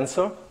as a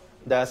tensor.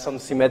 There are some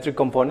symmetric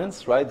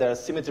components, right? There are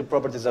symmetry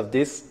properties of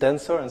this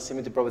tensor and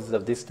symmetry properties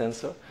of this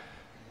tensor.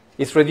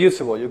 It's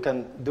reducible. You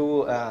can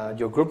do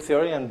your group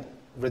theory and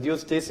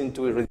reduce this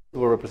into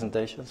irreducible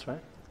representations, right?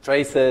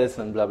 Traces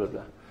and blah, blah,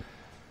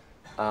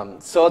 blah.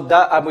 So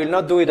that I will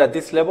not do it at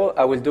this level.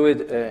 I will do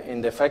it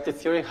in the effective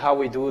theory, how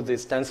we do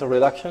this tensor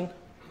reduction.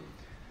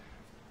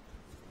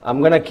 I'm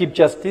going to keep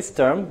just this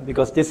term,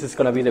 because this is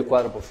going to be the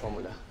quadruple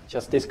formula,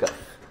 just this guy.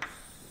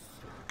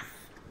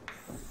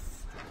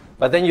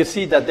 But then you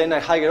see that then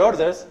at higher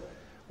orders,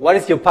 what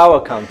is your power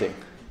counting?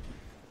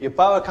 Your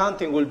power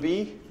counting will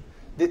be,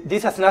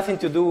 this has nothing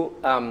to do,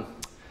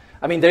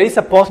 I mean, there is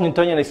a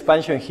post-Newtonian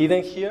expansion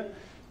hidden here,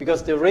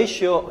 because the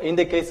ratio, in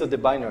the case of the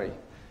binary,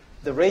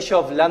 the ratio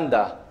of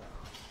lambda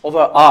over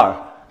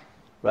R,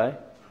 right?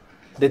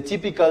 The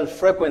typical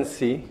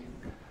frequency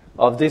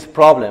of this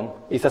problem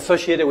is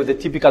associated with the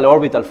typical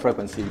orbital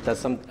frequency.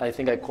 That's I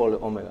think I call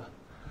it omega.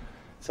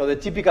 So the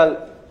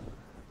typical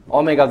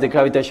omega of the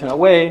gravitational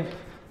wave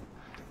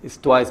is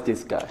twice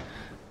this guy.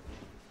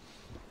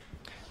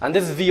 And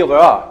this is V over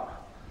R.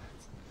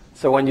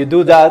 So when you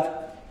do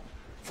that,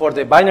 for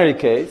the binary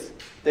case,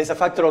 there's a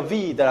factor of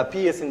V that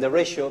appears in the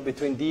ratio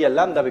between D and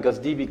lambda because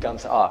D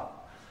becomes R.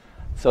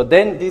 So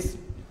then this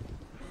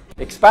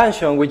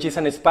expansion, which is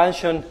an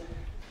expansion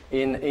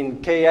in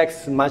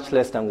kx much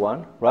less than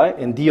 1, right,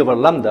 in d over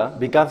lambda,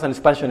 becomes an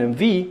expansion in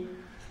V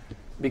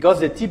because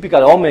the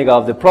typical omega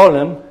of the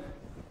problem,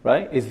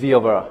 right, is V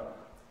over R.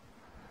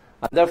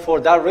 And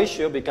therefore, that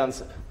ratio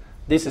becomes,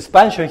 this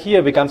expansion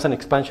here becomes an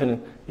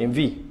expansion in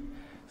V.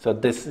 So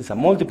this is a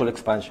multiple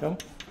expansion.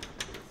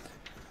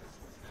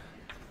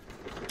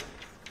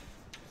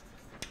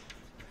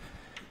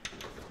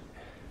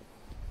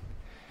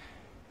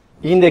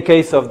 In the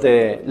case of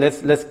the,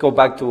 let's go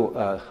back to,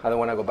 I don't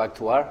want to go back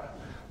to R.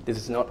 This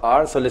is not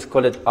R, so let's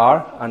call it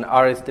R, and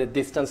R is the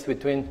distance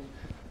between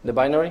the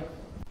binary.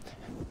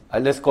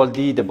 Let's call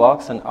D the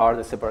box and R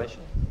the separation.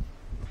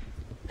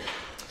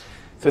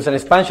 So it's an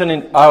expansion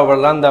in R over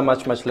lambda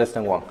much, much less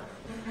than 1.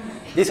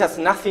 This has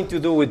nothing to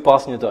do with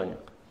post-Newtonian.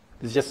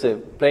 It's just a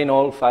plain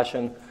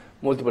old-fashioned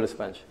multiple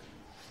expansion.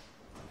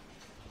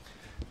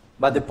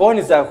 But the point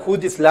is that who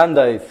this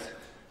lambda is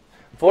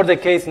for the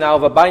case now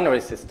of a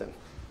binary system.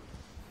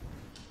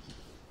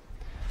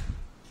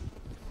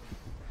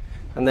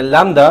 And then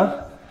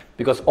lambda,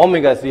 because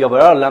omega is V over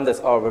R, lambda is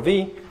R over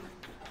V.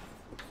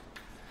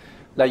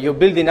 Like you're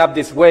building up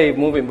this wave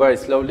moving very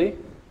slowly.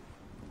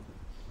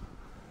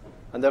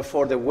 And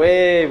therefore the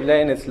wave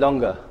length is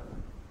longer.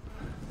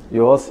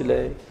 You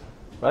oscillate,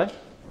 right?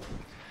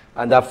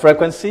 And that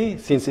frequency,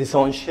 since it's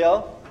on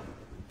shell,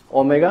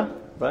 omega,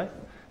 right?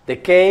 The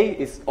K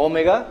is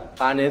omega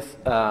and it's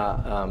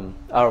R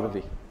over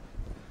V.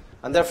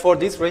 And therefore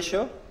this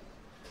ratio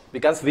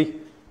becomes V.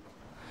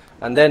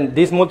 And then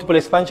this multiple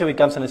expansion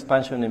becomes an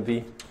expansion in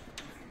V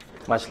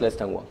much less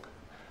than 1.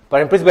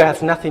 But in principle, it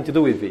has nothing to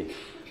do with V.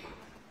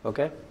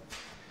 Okay?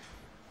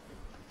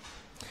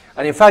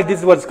 And in fact, this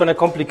is what's going to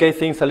complicate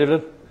things a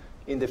little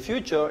in the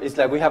future. It's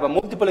like we have a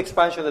multiple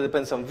expansion that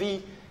depends on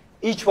V.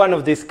 Each one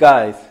of these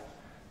guys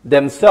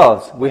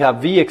themselves, we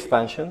have V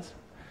expansions.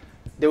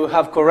 They will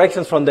have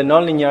corrections from the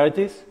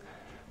nonlinearities.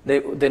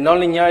 The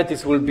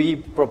nonlinearities will be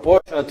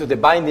proportional to the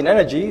binding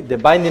energy. The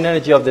binding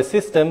energy of the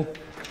system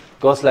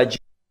goes like G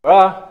over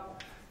R,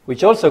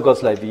 which also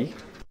goes like V.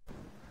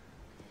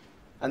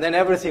 And then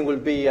everything will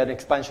be an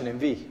expansion in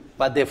V.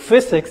 But the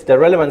physics, the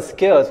relevant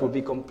scales, will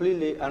be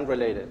completely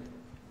unrelated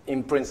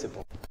in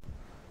principle.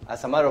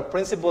 As a matter of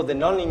principle, the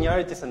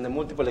nonlinearities and the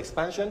multiple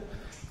expansion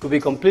could be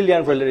completely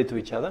unrelated to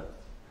each other.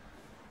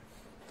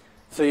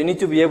 So you need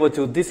to be able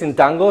to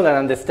disentangle and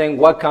understand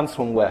what comes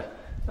from where.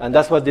 And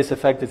that's what this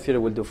effective theory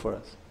will do for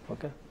us.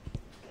 Okay?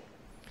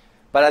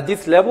 But at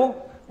this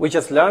level, we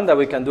just learned that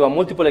we can do a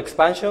multiple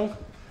expansion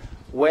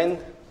when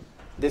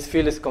this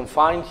field is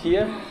confined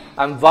here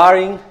and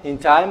varying in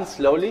time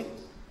slowly,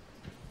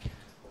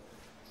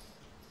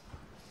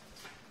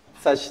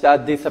 such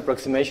that this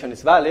approximation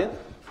is valid.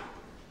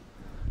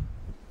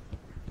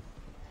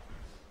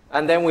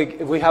 And then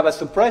we have a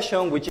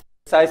suppression, which is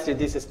precisely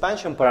this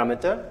expansion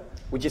parameter,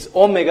 which is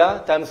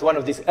omega times one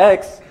of these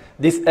x.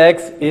 This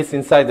x is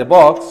inside the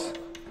box,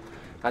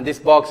 and this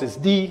box is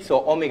d,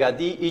 so omega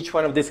d. Each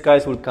one of these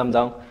guys will come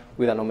down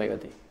with an omega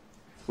d,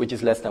 which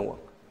is less than 1.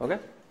 Okay?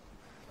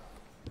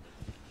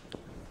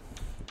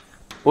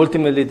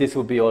 Ultimately, this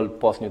will be all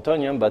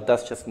post-Newtonian, but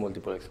that's just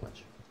multiple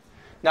expansion.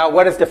 Now,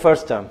 what is the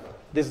first term?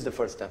 This is the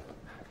first term.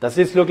 Does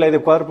this look like the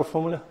quadruple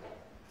formula?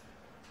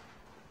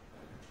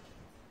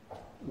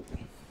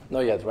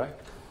 Not yet, right?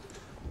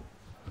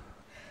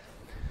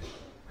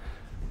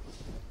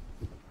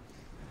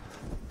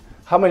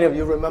 How many of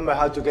you remember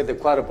how to get the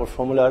quadrupole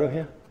formula out of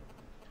here?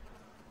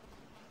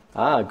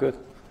 Ah, good.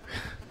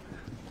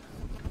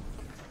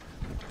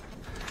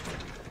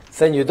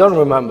 Then you don't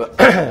remember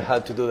how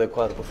to do the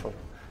quadrupole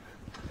formula.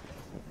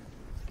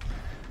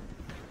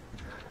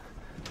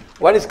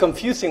 What is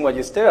confusing when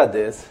you stare at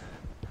this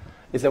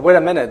is that, wait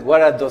a minute, what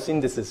are those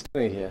indices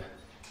doing here?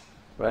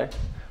 Right?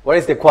 What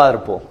is the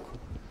quadrupole?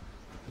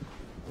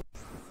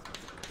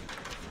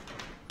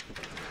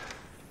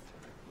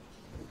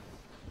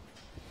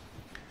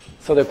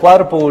 So the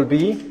quadrupole will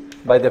be,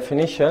 by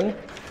definition,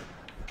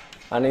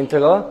 an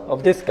integral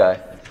of this guy.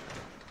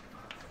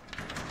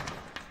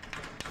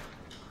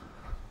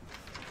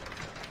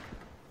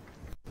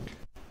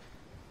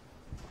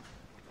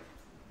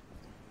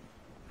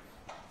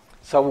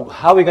 So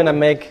how are we going to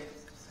make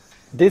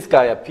this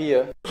guy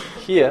appear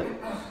here?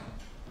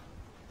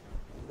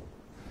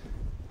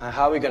 And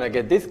how are we going to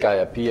get this guy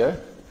appear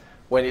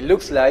when it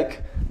looks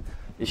like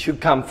it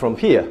should come from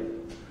here?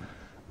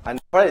 And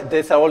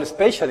these are all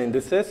spatial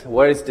indices.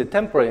 Where is the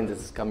temporal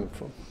indices coming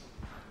from?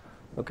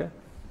 Okay.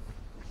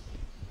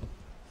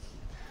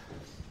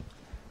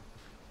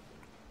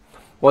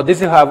 Well,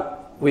 this is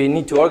how we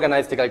need to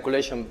organize the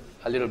calculation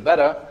a little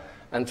better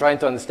and trying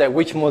to understand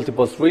which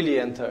multiples really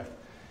enter.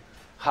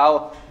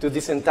 How to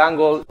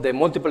disentangle the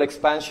multiple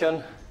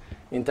expansion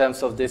in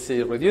terms of these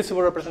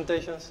reducible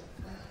representations.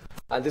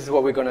 And this is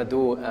what we're going to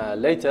do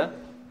later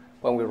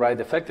when we write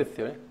the effective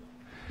theory.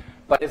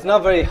 But it's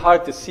not very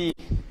hard to see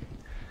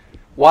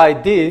why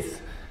this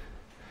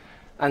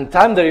and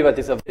time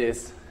derivatives of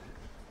this,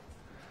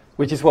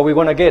 which is what we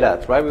want to get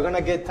at, right? We're going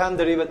to get time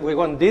derivative. We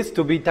want this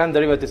to be time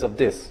derivatives of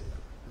this,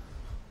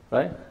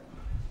 right?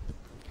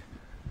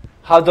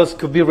 How those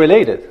could be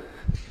related.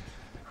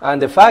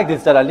 And the fact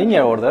is that a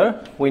linear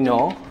order, we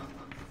know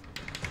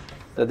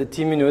that the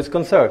T mu is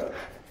conserved.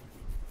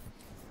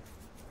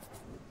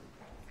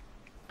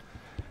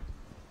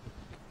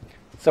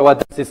 So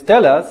what does this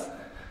tell us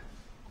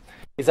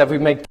is that we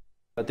make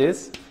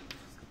derivatives,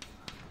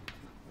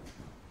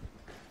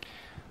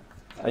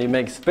 you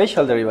make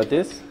spatial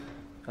derivatives,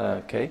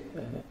 J,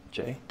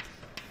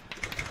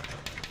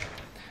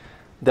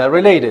 they're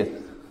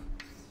related.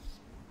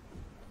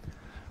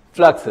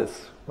 Fluxes,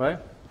 right?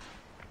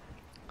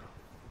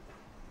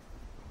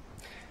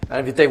 And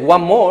if you take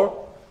one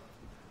more,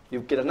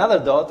 you get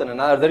another dot and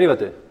another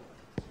derivative.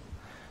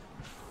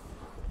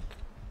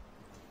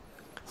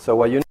 So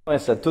what you know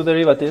is that two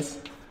derivatives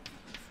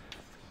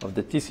of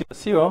the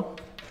T00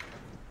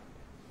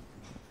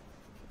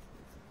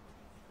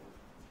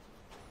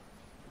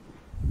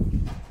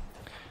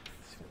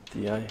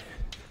 Ti J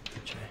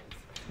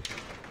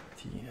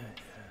Ti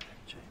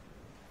J.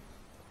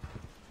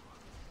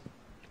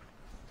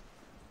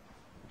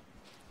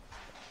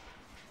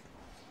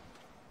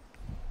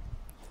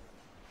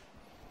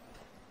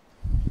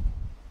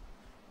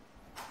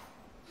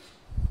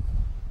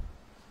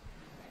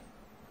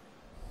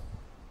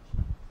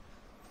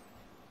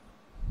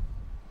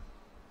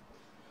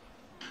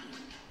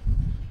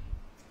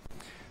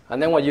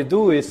 And then what you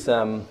do is,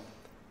 so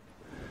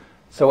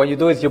what you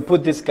do is you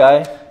put this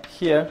guy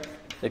here,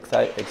 xi,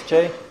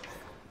 xj,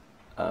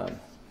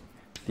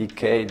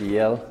 dk,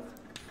 dl,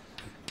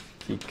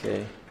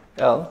 dk,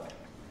 l.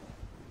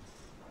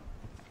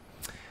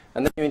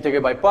 And then you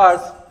integrate by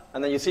parts,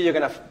 and then you see you're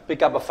going to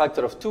pick up a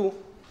factor of 2,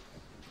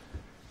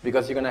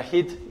 because you're going to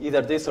hit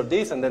either this or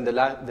this, and then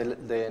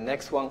the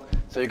next one.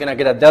 So you're going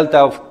to get a delta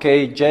of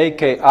kj,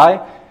 ki,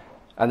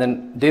 and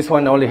then this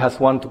one only has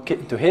one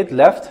to hit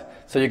left.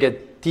 So you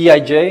get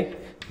Tij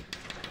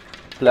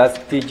plus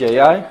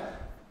Tji.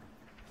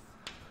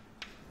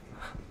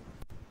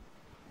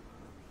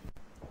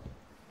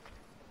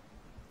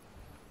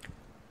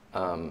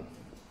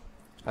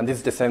 And this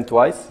is the same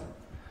twice.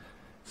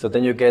 So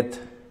then you get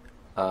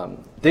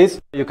this,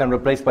 you can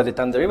replace by the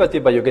time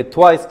derivative, but you get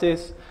twice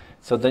this.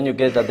 So then you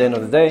get at the end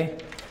of the day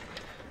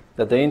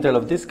that the integral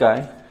of this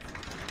guy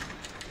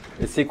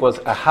is equals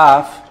a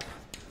half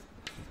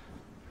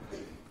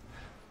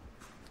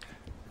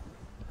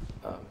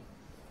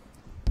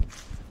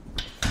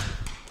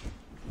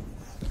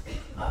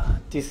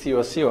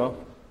T00.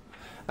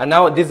 And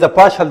now this is a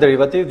partial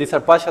derivative. These are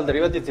partial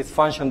derivatives. This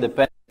function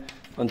depends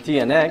on T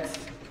and X.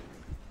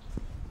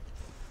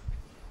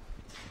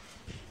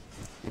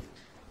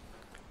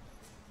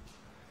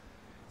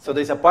 So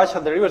there's a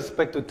partial derivative with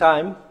respect to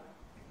time.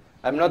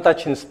 I'm not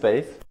touching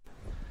space.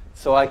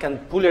 So I can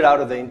pull it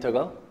out of the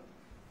integral.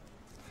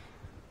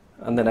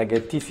 And then I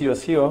get T00,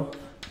 Tx,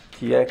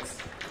 xi,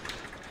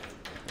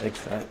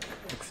 xj.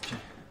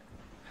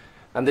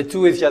 And the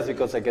 2 is just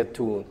because I get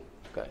 2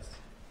 guys.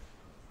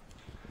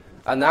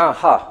 And now,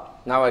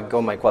 now I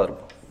got my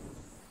quadrupole.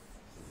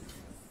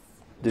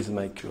 This is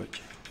my QJ.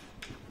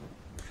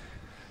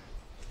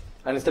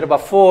 And instead of a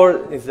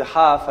 4, it's a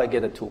half, I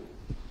get a 2.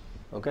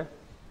 Okay?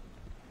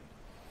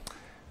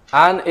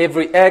 And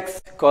every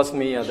x costs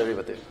me a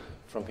derivative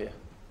from here.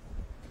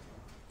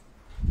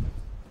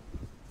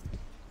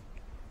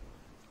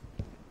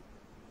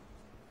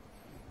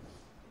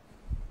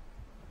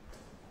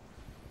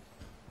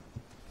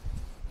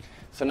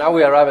 So now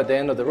we arrive at the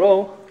end of the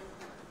row.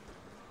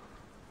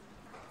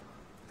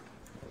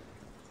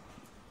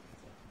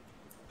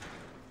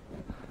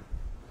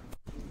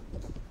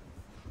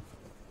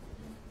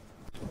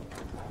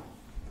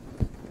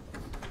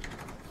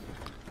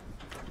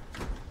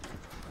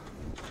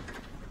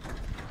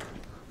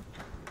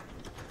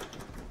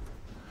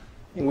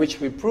 In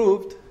which we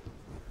proved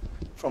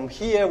from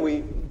here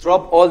we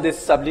drop all these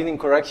subleading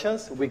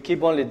corrections. We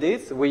keep only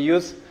this. We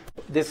use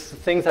these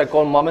things are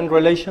called moment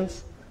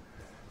relations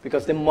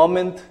because the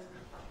moment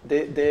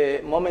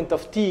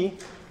of t,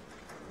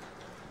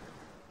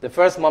 the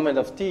first moment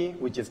of t,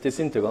 which is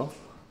this integral,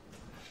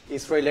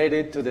 is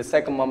related to the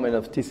second moment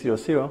of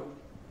t00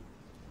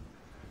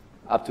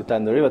 up to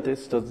time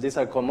derivatives. So these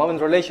are called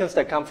moment relations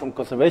that come from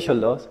conservation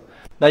laws.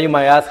 Now you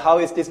might ask, how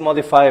is this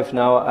modified if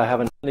now I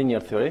have a linear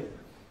theory?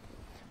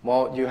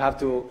 Well, you have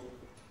to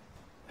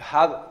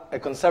have a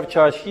conserved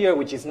charge here,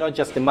 which is not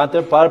just the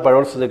matter part, but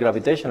also the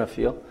gravitational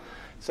field.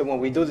 So when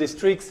we do these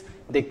tricks,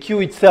 the Q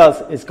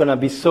itself is going to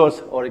be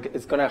sourced, or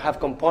it's going to have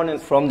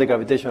components from the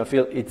gravitational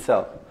field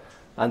itself.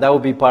 And that will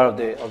be part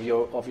of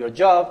your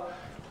job,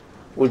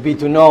 will be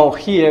to know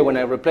here, when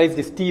I replace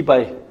this T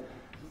by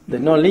the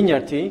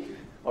nonlinear T,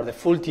 or the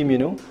full T mu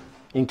nu,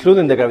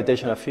 including the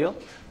gravitational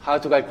field, how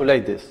to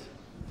calculate this.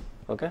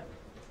 Okay?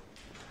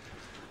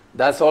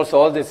 That's also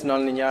all these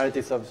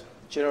nonlinearities of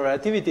general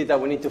relativity that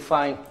we need to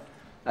find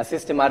a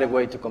systematic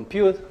way to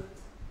compute.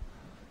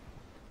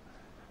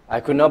 I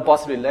could not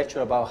possibly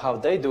lecture about how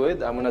they do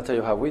it. I'm going to tell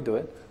you how we do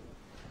it.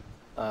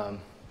 But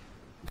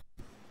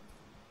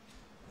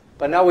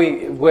now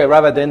we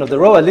arrive at the end of the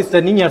row. At least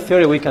the linear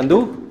theory we can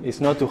do. It's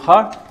not too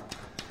hard.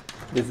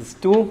 This is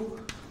 2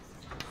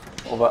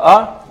 over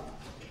R.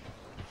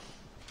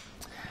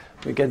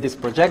 We get this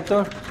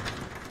projector.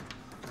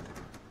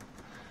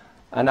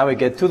 And now we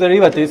get 2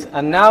 derivatives.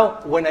 And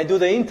now when I do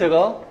the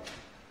integral,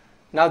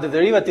 now the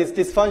derivatives,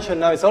 this function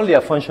now is only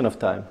a function of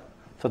time.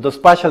 So those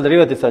partial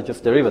derivatives are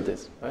just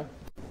derivatives, right?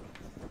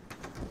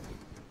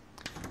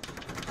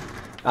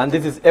 And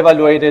this is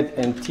evaluated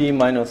in t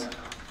minus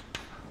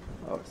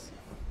hours.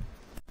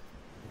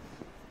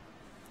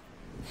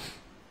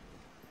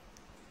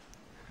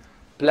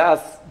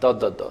 Plus dot,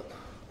 dot, dot.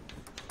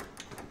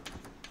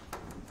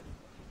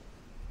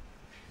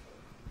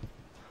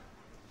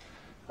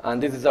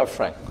 And this is our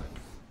friend.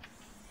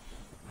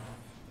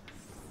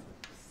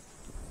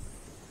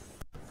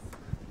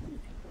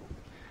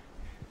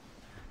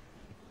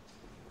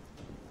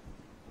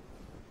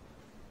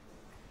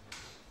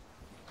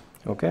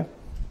 Okay.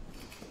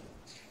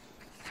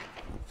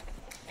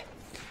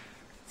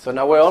 So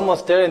now we're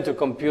almost there into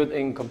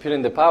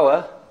computing the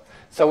power.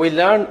 So we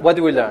learned, what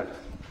do we learn?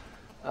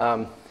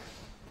 Well,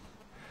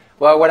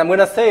 what I'm going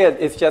to say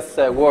is just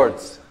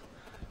words,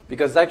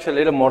 because it's actually a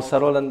little more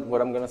subtle than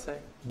what I'm going to say.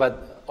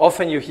 But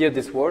often you hear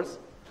these words.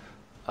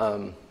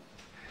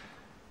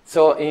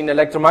 So in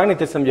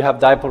electromagnetism, you have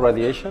dipole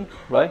radiation,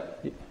 right?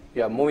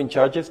 You have moving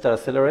charges that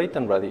accelerate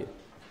and radiate.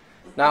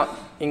 Now,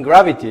 in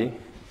gravity,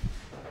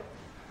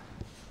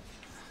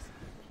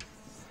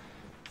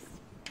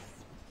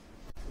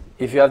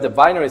 if you have the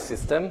binary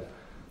system,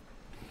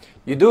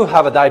 you do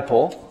have a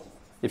dipole,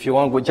 if you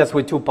want, just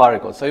with 2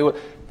 particles. So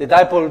the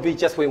dipole will be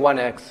just with 1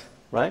 x,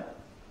 right?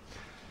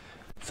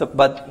 So,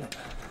 but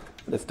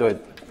let's do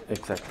it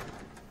exactly.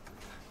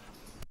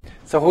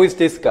 So who is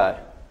this guy?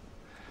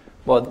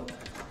 Well,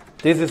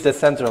 this is the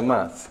center of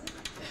mass.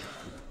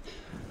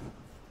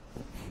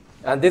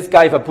 And this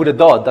guy, if I put a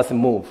dot, doesn't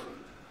move.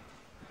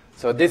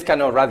 So this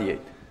cannot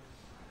radiate.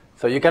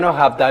 So you cannot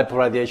have dipole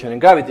radiation in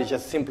gravity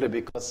just simply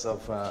because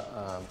of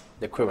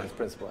the equivalence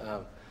principle,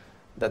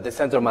 that the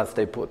center of mass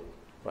stay put,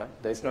 right?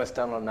 There is no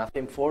external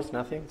nothing, force,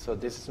 nothing, so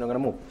this is not going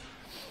to move.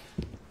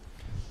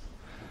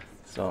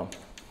 So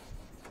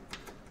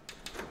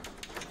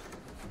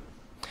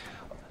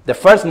the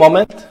first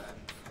moment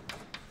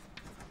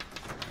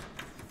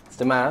is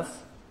the mass.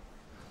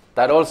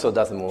 That also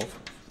doesn't move,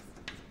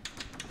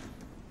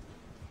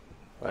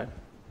 right?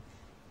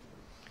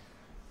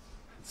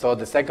 So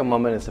the second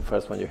moment is the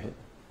first one you hit.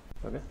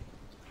 Okay?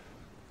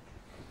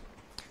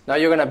 Now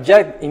you're going to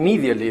object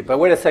immediately, but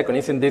wait a second,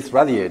 isn't this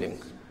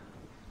radiating?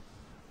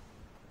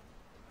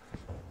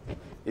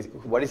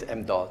 What is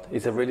m dot?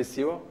 Is it really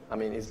 0? I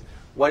mean,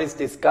 what is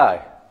this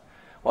guy?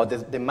 Well,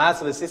 the mass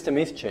of the system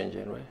is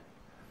changing, right?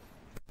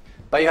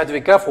 But you have to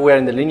be careful, we are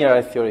in the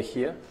linearized theory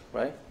here,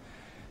 right?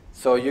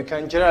 So you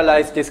can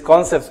generalize these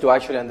concepts to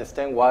actually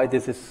understand why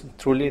this is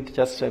truly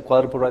just a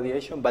quadruple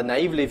radiation. But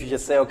naively, if you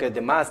just say, okay, the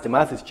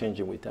mass is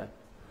changing with time.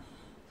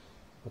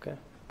 Okay?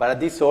 But at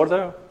this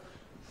order,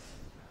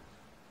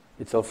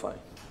 it's all fine.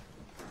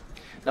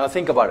 Now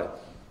think about it.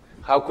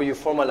 How could you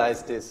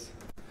formalize this?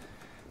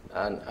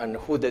 And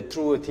who the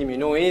true T mu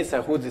nu is,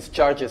 and who these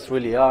charges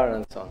really are,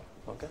 and so on.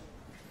 Okay?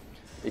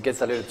 It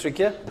gets a little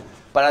trickier.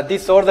 But at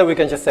this order, we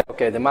can just say,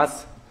 okay, the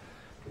mass,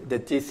 the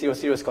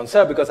T00 is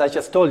conserved, because I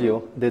just told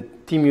you the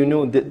T mu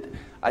nu,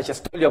 I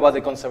just told you about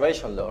the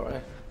conservation law,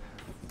 right?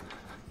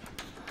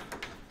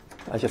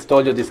 I just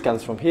told you this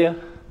comes from here,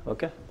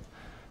 okay?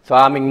 So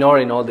I'm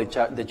ignoring all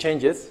the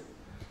changes,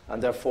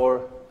 and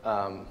therefore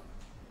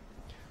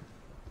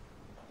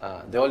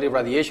the only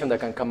radiation that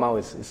can come out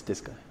is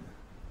this guy.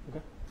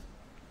 Okay?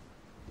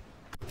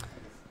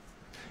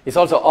 It's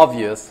also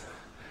obvious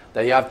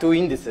that you have two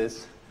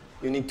indices.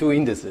 You need two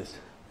indices.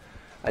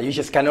 And you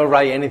just cannot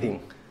write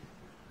anything.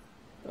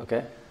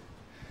 Okay?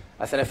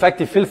 As an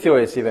effective field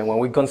theorist, even when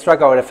we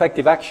construct our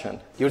effective action,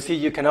 you'll see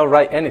you cannot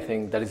write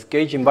anything that is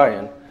gauge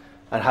invariant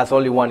and has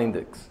only one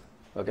index.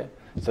 Okay?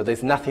 So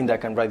there's nothing that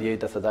can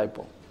radiate as a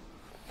dipole.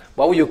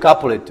 What will you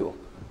couple it to?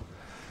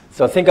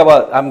 So think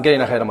about, I'm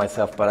getting ahead of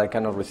myself, but I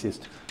cannot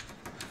resist.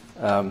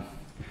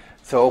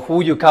 So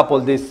who you couple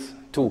this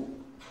to?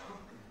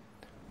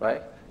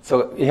 Right?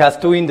 So it has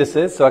two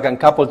indices, so I can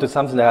couple to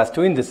something that has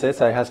two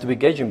indices, and it has to be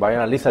gauge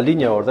invariant, at least a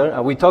linear order.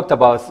 And we talked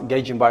about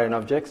gauge invariant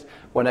objects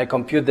when I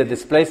compute the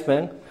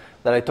displacement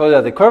that I told you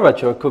that the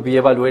curvature could be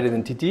evaluated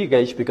in TT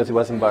gauge because it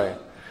was invariant.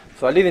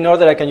 So at least in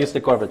order I can use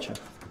the curvature.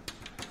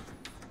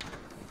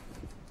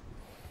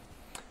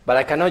 But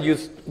I cannot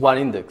use one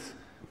index.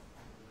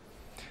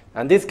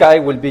 And this guy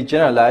will be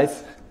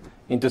generalized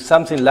into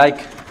something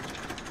like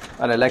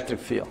an electric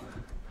field.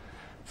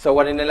 So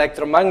what in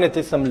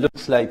electromagnetism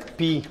looks like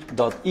P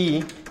dot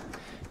E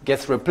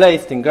gets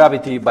replaced in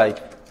gravity by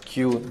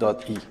Q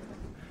dot E.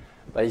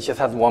 But it just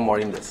has one more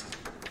index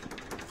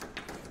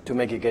to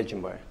make it gauge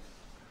invariant.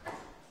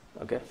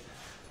 Okay?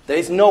 There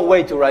is no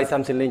way to write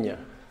something linear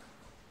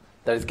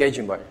that is gauge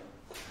invariant.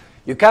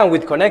 You can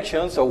with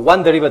connections, so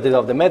one derivative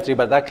of the metric,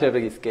 but that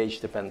clearly is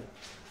gauge dependent.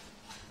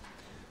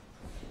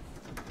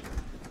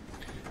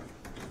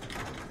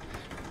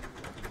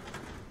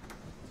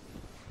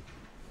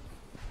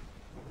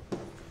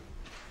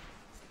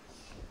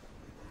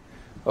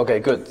 Okay,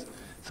 good.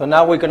 So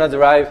now we're going to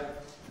derive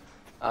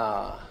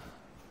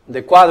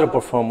the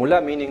quadruple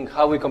formula, meaning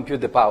how we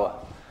compute the power,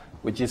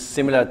 which is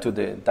similar to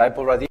the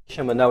dipole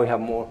radiation, but now we have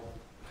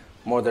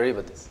more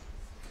derivatives.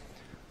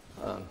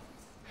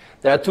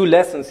 There are two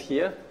lessons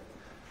here.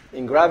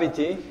 In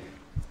gravity,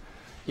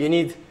 you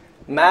need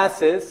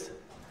masses,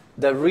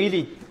 the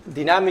really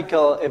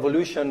dynamical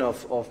evolution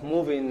of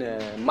moving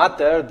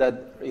matter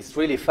that is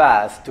really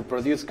fast to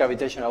produce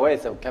gravitational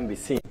waves that can be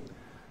seen.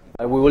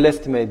 We will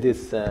estimate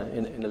this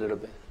in a little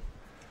bit.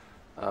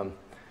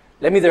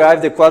 Let me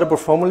derive the quadruple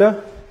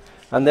formula,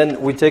 and then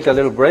we take a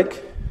little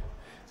break.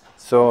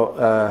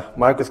 So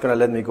Mark is going to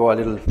let me go a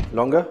little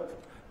longer,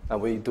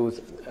 and we do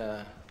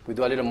a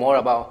little more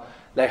about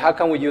like how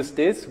can we use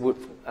this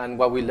and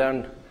what we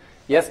learned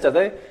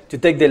yesterday to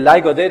take the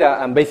LIGO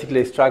data and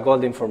basically extract all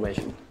the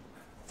information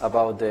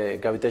about the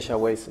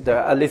gravitational waves,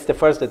 at least the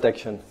first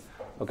detection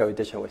of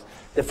gravitational waves.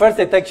 The first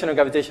detection of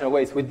gravitational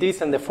waves, with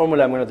this and the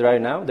formula I'm going to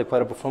derive now, the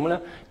quadruple formula,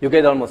 you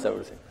get almost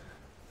everything.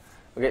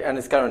 Okay, and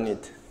it's kind of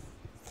neat.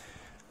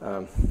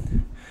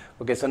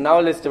 Okay, so now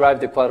let's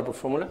derive the quadruple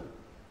formula.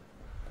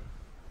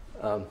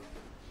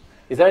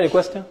 Is there any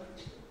question?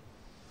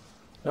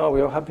 No,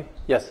 we are happy?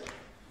 Yes?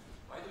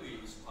 Why do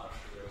we use partial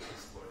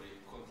derivatives for the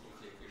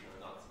continuity equation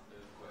and not the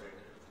covariant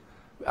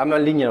derivative? I'm a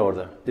linear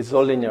order. This is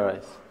all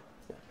linearized.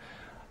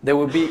 There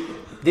will be,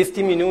 this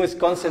T mu is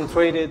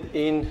concentrated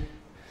in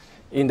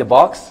the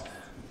box.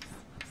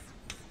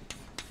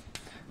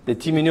 The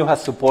T mu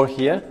has support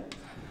here.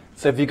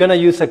 So if you're going to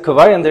use a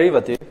covariant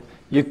derivative,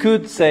 you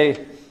could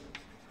say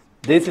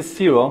this is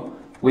 0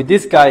 with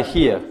this guy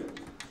here.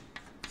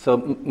 So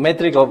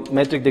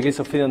metric degrees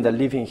of freedom that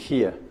live in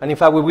here. And in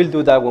fact, we will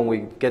do that when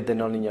we get the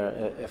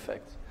nonlinear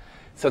effects.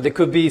 So there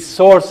could be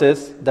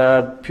sources that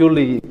are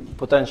purely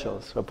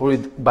potentials, or purely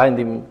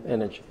binding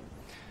energy.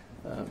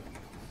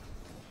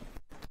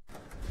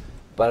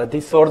 But at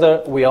this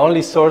order, we are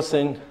only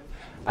sourcing,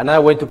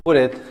 another way to put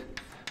it,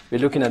 we're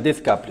looking at this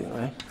coupling,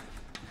 right?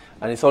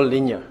 And it's all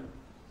linear,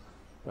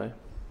 right?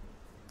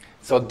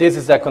 So this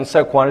is a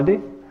conserved quantity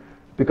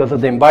because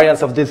of the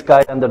invariance of this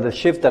guy under the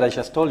shift that I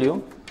just told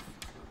you.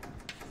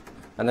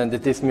 And then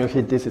this mu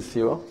hit, this is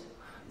 0.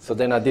 So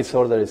then at this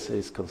order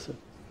is conserved.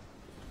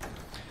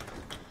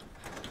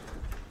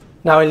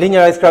 Now in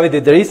linearized gravity,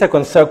 there is a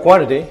conserved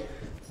quantity.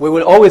 We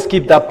will always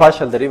keep that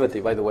partial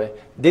derivative, by the way.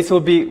 This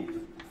will be,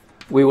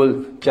 we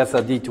will just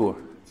a detour.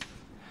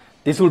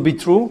 This will be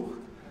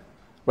true,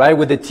 right,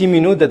 with the T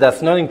mu that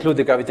does not include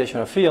the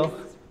gravitational field.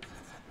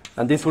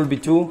 And this will be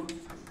true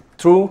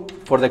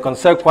for the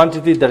conserved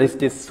quantity that is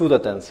this pseudo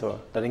tensor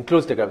that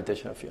includes the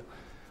gravitational field.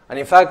 And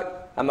in fact,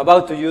 I'm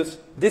about to use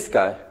this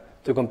guy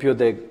to compute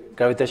the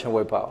gravitational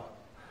wave power.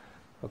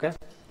 Okay?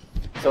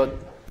 So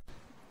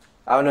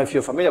I don't know if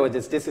you're familiar with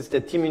this. This is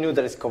the T mu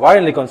that is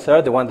covariantly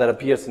conserved, the one that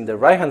appears in the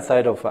right-hand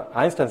side of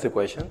Einstein's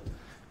equation,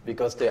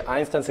 because the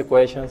Einstein's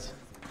equations,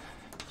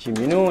 G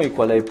mu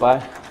equal A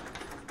pi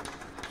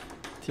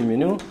T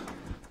mu.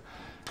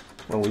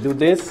 When we do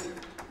this,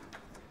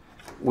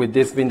 with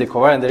this being the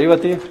covariant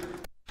derivative,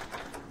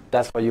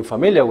 that's what you're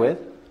familiar with,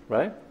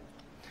 right?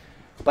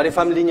 But if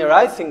I'm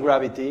linearizing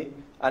gravity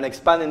and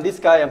expanding this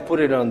guy and put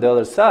it on the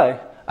other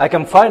side, I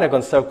can find a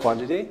conserved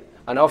quantity,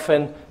 and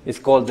often it's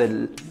called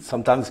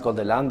sometimes it's called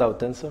the Landau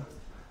tensor,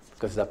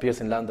 because it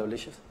appears in Landau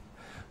leashes.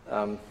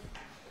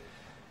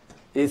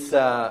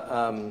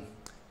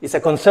 It's a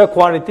conserved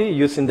quantity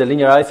using the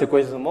linearized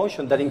equations of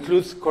motion that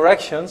includes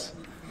corrections,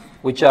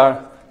 which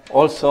are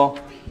also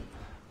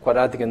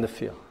quadratic in the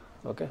field.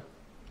 Okay?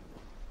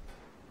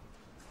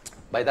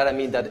 By that I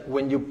mean that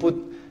when you put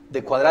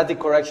the quadratic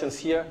corrections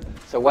here,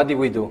 so what did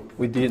we do?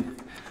 We did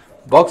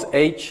box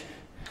H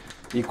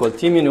equal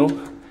T mu nu,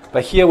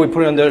 but here we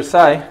put it on the other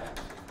side,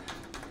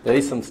 there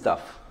is some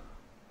stuff.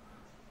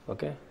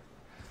 Okay?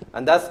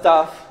 And that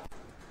stuff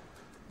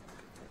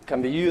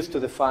can be used to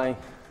define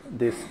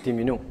this T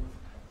mu nu,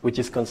 which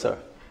is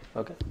conserved.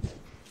 Okay?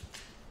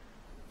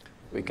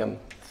 We can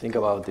think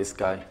about this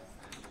guy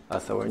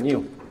as our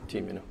new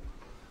T mu nu.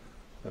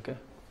 Okay?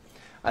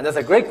 And that's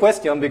a great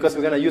question because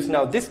we're going to use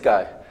now this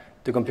guy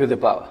to compute the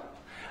power.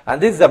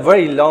 And this is a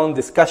very long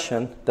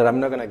discussion that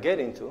I'm not going to get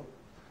into.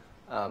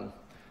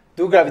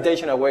 Do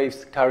gravitational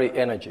waves carry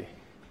energy?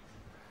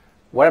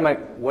 What am I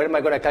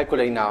going to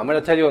calculate now? I'm going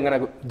to tell you I'm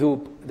going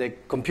to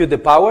compute the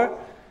power.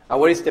 And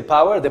what is the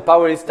power? The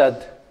power is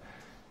that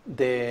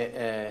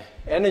the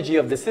energy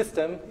of the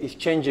system is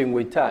changing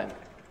with time.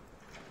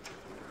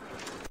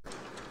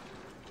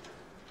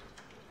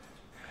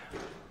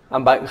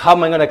 And by how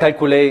am I going to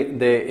calculate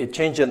the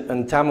change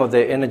in time of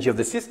the energy of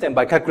the system?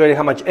 By calculating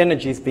how much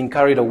energy is being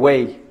carried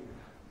away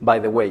by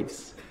the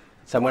waves.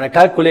 So I'm going to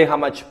calculate how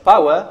much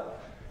power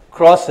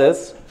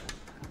crosses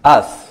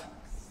us.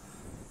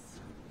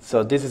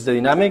 So this is the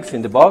dynamics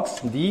in the box,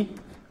 D.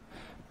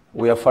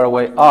 We are far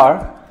away,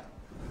 R,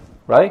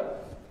 right?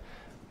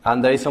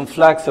 And there is some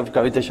flux of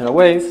gravitational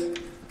waves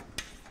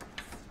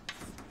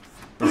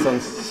on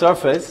some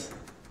surface.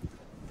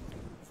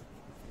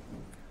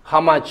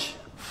 How much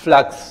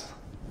flux,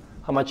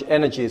 how much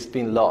energy is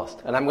being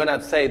lost? And I'm going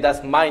to say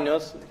that's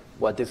minus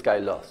what this guy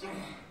lost.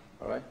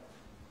 All right?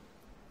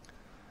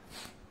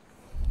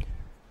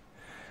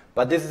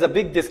 But this is a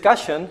big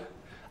discussion.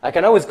 I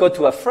can always go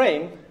to a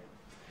frame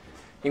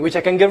in which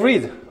I can get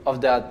rid of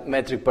that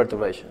metric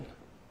perturbation.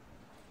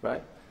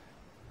 Right?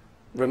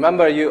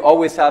 Remember, you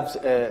always have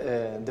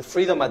the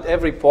freedom at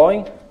every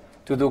point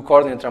to do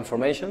coordinate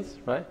transformations.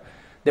 Right?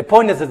 The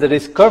point is that there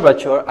is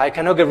curvature. I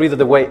cannot get rid of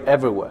the wave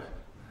everywhere.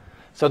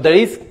 So there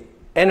is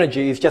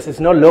energy, it's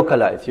not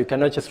localized. You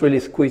cannot just really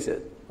squeeze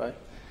it, right?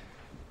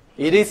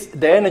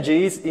 The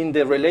energy is in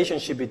the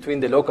relationship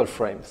between the local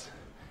frames,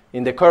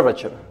 in the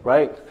curvature,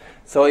 right?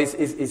 So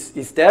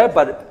it's there,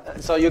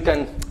 but so you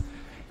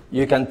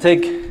can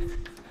take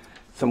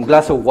some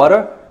glass of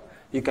water,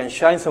 you can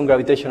shine some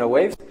gravitational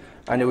waves,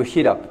 and it will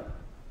heat up,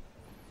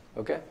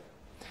 okay?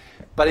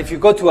 But if you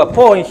go to a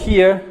point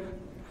here,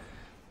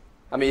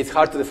 I mean, it's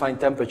hard to define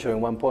temperature in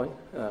one point.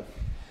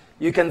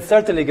 You can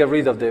certainly get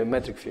rid of the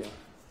metric field.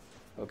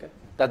 Okay?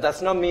 That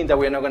does not mean that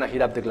we're not going to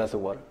heat up the glass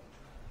of water.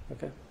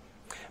 Okay?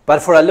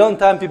 But for a long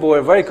time, people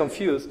were very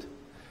confused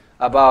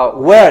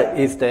about where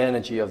is the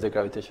energy of the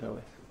gravitational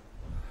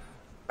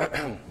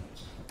wave.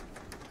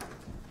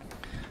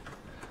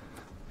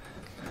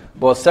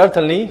 Well,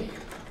 certainly,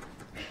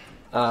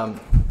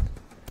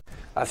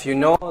 as you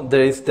know,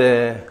 there is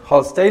the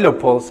Hall-Taylor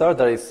pulsar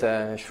that is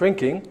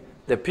shrinking,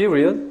 the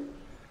period.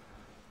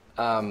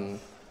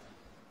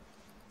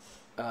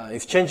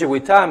 It's changing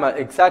with time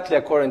exactly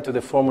according to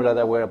the formula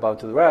that we're about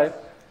to derive,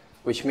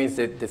 which means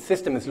that the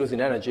system is losing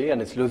energy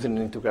and it's losing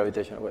into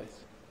gravitational waves.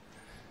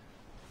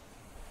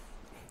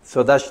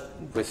 So that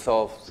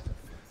resolves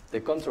the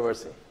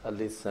controversy, at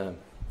least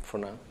for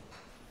now.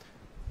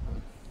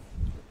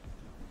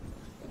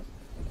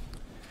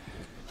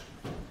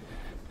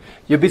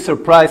 You'd be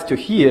surprised to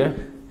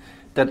hear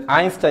that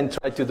Einstein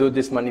tried to do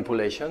these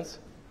manipulations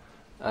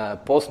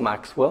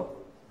post-Maxwell,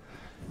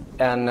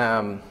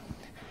 and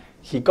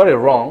he got it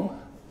wrong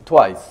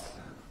twice.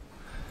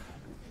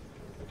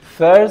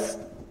 First,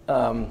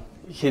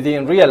 he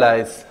didn't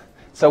realize.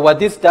 So what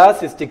this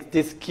does is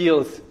this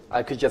kills,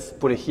 I could just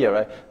put it here,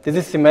 right? This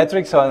is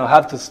symmetric, so I don't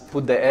have to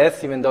put the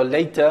S, even though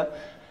later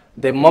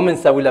the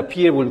moments that will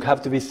appear will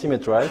have to be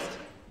symmetrized.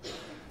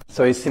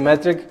 So it's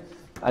symmetric,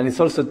 and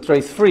it's also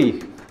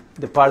trace-free,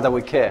 the part that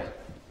we care.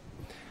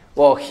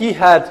 Well, he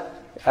had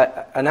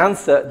an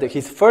answer.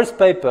 His first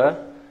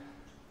paper,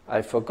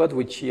 I forgot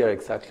which year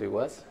exactly it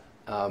was.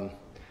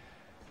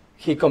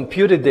 He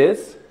computed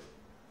this,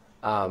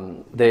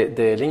 the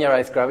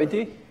linearized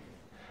gravity,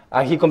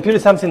 and he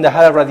computed something that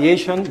had a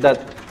radiation that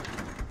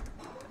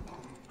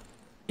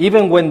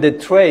even when the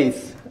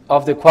trace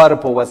of the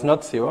quadrupole was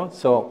not zero,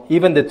 so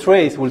even the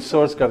trace will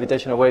source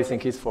gravitational waves in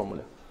his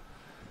formula.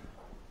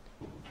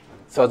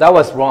 So that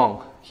was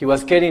wrong. He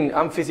was getting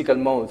unphysical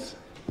modes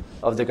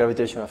of the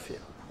gravitational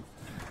field.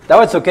 That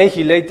was okay.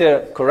 He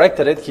later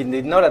corrected it. He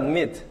did not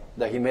admit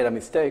that he made a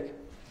mistake,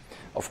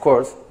 of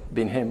course,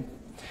 being him.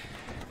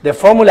 The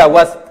formula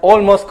was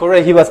almost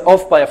correct. He was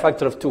off by a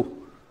factor of 2.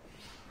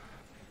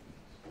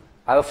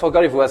 I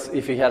forgot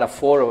if he had a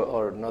 4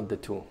 or not the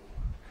 2.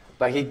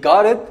 But he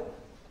got it,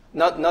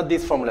 not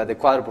this formula, the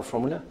quadrupole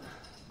formula,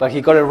 but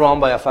he got it wrong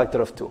by a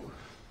factor of 2.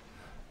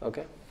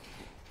 Okay?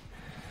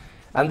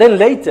 And then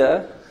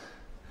later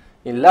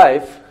in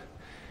life,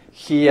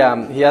 he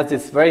has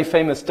this very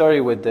famous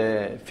story with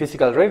the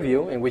Physical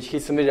Review in which he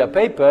submitted a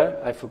paper,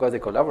 I forgot the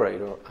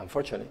collaborator,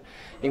 unfortunately,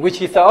 in which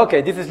he thought,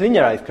 okay, this is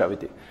linearized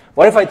gravity.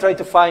 What if I try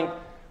to find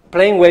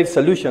plane wave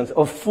solutions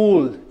of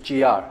full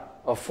GR,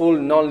 of full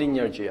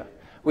nonlinear GR,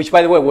 which,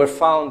 by the way, were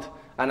found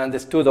and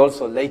understood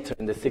also later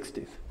in the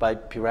 60s by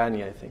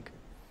Pirani, I think.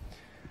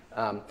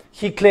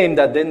 He claimed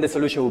that then the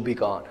solution would be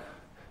gone,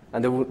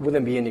 and there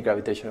wouldn't be any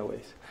gravitational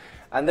waves.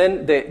 And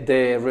then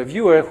the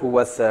reviewer, who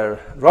was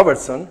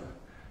Robertson,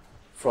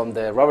 from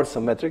the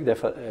Robertson metric, the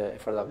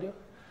FRW,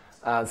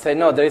 said,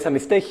 no, there is a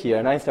mistake here.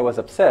 And Einstein was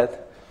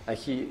upset, and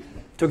he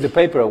took the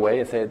paper away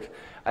and said,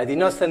 I did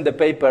not send the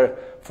paper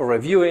for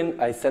reviewing,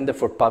 I sent it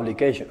for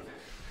publication.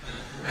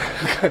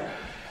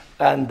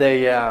 And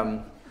they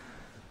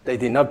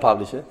did not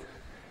publish it.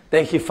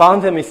 Then he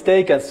found the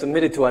mistake and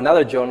submitted it to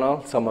another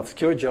journal, some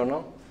obscure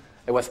journal.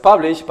 It was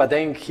published, but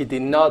then he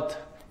did not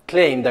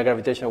claim that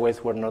gravitational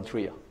waves were not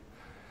real.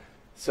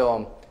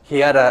 So he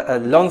had a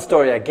long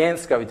story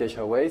against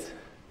gravitational waves.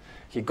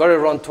 He got it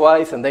wrong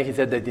twice, and then he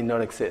said they did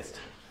not exist.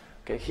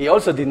 Okay? He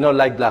also did not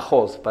like black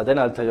holes, but then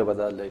I'll tell you about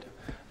that later.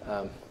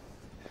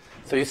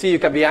 So you see, you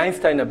can be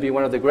Einstein and be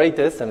one of the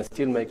greatest and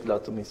still make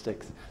lots of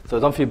mistakes. So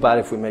don't feel bad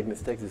if we make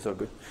mistakes, it's all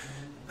good.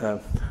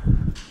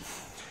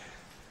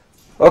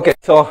 Okay,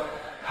 so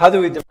how do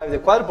we derive the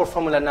quadrupole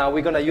formula now?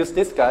 We're going to use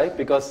this guy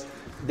because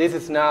this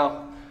is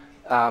now,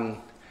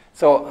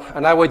 so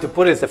another way to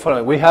put it is the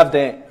following. We have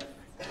the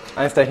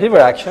Einstein-Hilbert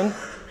action,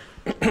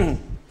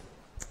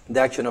 the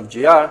action of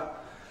GR.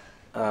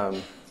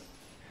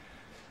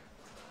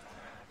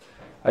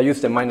 I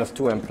used the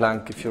 -2 in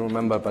Planck, if you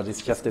remember, but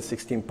it's just the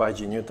 16 pi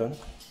g Newton.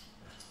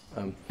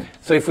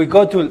 So if we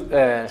go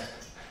to,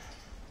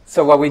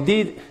 so what we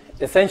did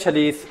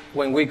essentially is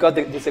when we got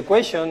this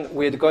equation,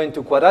 we're going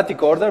to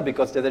quadratic order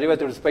because the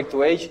derivative with respect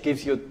to h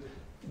gives you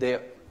the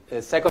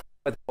second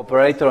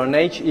operator on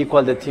h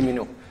equal the t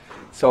mu.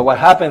 So what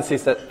happens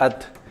is that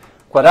at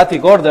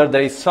quadratic order,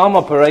 there is some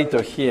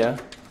operator here,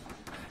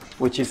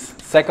 which is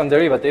second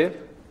derivative.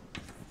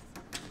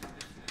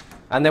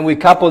 And then we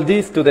couple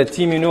this to the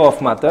t mu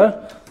of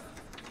matter.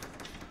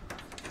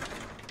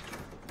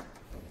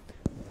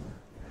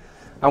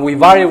 And we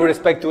vary with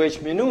respect to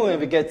h mu, and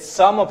we get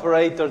some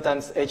operator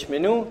times h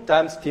mu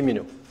times t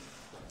mu.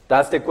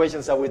 That's the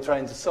equations that we're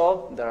trying to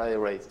solve that are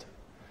erased.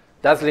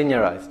 That's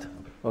linearized.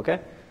 Okay?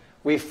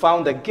 We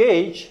found a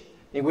gauge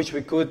in which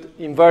we could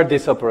invert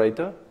this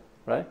operator,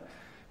 right?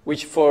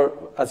 Which,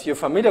 as you're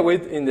familiar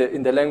with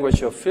in the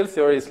language of field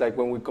theory, is like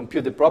when we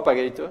compute the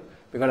propagator,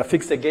 we're going to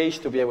fix the gauge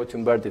to be able to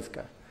invert this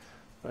guy.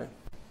 Right?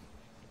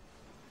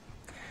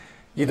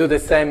 You do the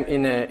same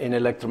in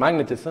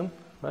electromagnetism,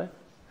 right?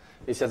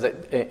 It's just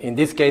that in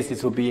this case,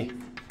 this will be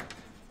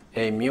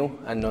a mu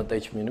and not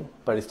h mu,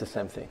 but it's the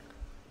same thing.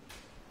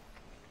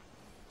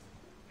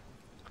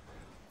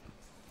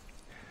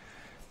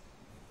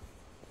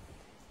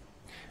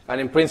 And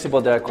in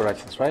principle, there are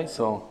corrections, right?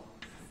 So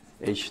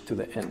h to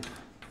the n.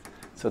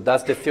 So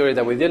that's the theory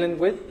that we're dealing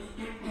with.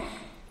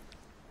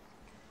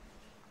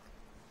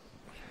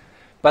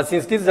 But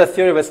since this is a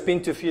theory of a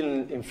spin to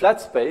field in flat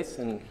space,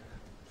 and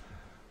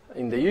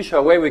in the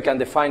usual way, we can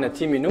define a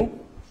t mu,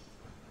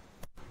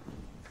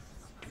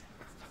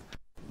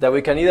 that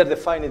we can either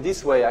define it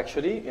this way,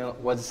 actually,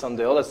 what's on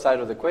the other side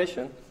of the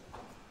equation.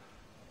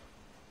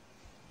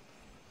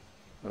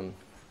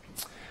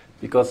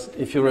 Because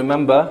if you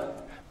remember,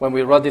 when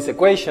we wrote this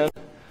equation,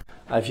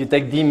 if you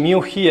take d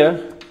mu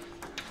here,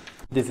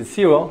 this is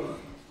 0,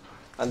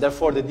 and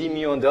therefore the d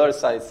mu on the other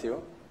side is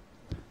 0.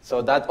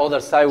 So that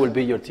other side will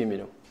be your t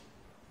mu.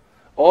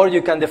 Or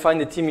you can define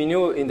the t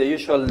mu in the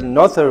usual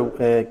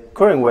Noether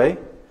current way.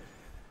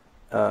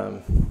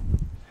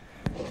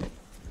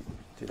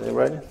 Did I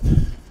write it?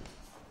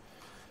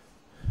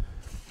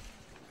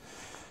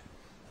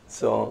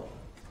 So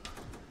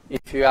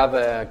if you have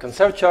a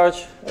conserved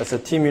charge as a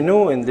t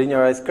mu in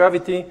linearized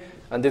gravity,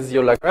 and this is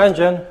your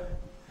Lagrangian,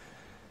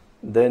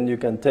 then you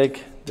can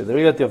take the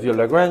derivative of your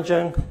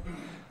Lagrangian with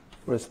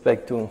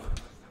respect to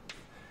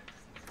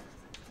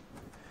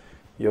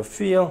your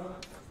field.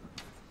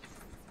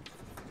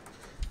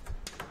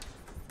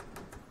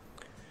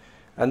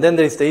 And then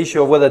there is the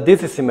issue of whether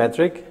this is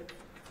symmetric.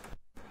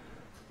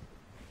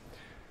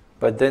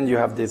 But then you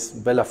have this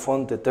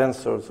Belafonte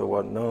tensors or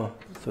what? No.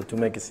 So to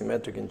make it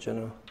symmetric in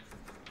general.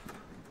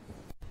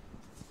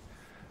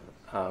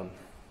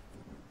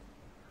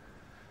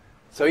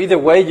 So either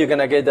way, you're going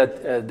to get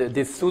that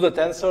this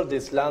pseudo-tensor,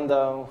 this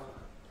lambda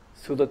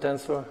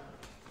pseudo-tensor,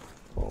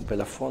 or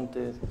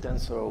Belafonte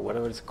tensor, or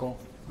whatever it's called,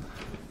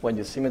 when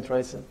you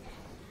symmetrize it.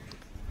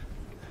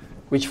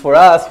 Which for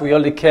us, we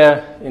only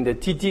care in the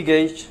TT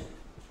gauge.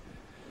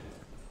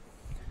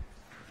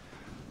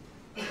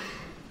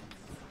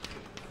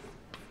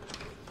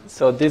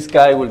 So this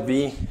guy will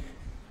be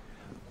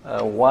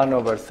 1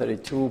 over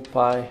 32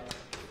 pi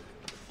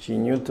g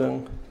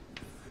Newton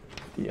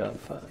d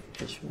alpha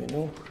h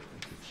mu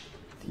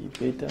d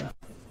beta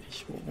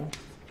h mu.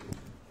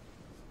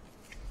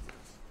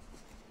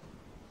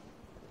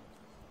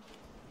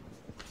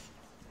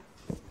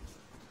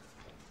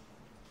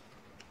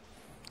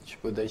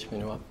 put the H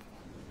mu up.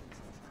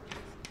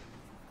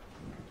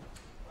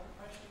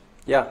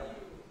 Yeah.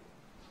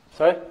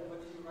 Sorry?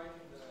 What did you write in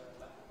the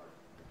left part?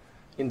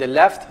 In the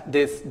left,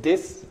 this. No,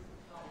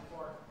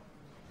 before.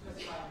 Just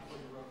before you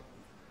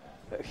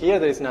wrote. Here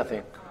there is nothing.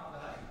 On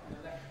the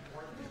left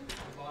board, on the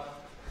bottom,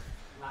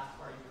 last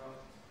part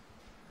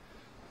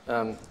you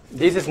wrote.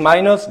 This is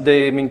minus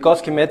the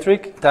Minkowski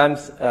metric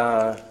times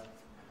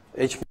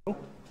H mu.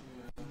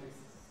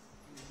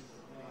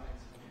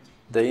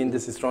 The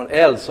index is wrong.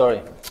 L,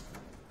 sorry.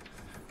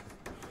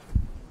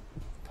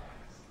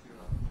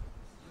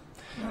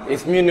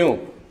 It's mu nu.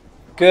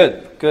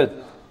 Good,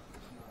 good.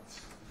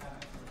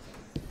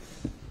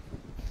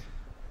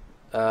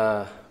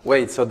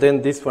 Wait, so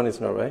then this one is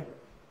not right.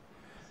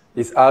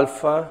 It's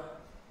alpha.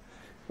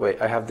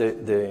 Wait, I have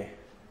the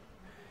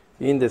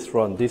index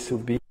wrong. This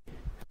would be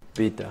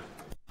beta.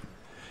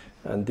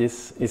 And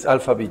this is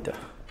alpha beta.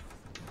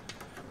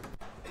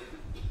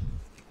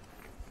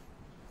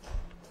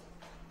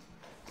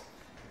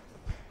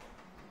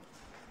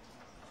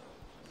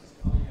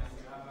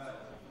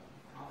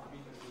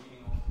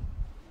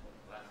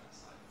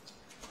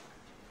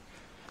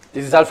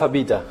 This is alpha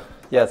beta,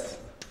 yes.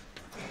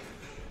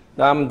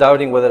 Now I'm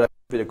doubting whether I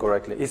did it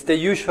correctly. It's the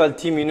usual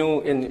T mu nu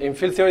in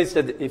field theory. Is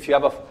that if you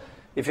have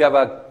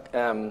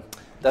a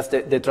that's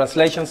the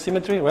translation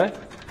symmetry, right?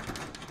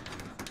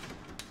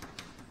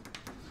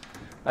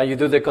 And you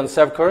do the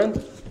conserved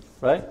current,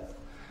 right?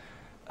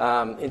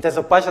 In terms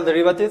of partial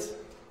derivatives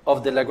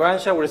of the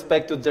Lagrangian with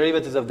respect to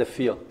derivatives of the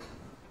field,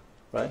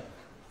 right?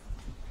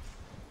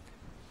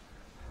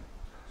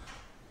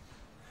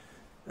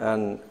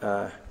 And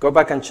go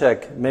back and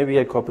check. Maybe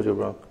I copied it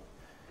wrong.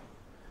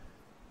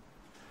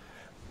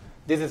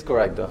 This is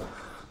correct, though.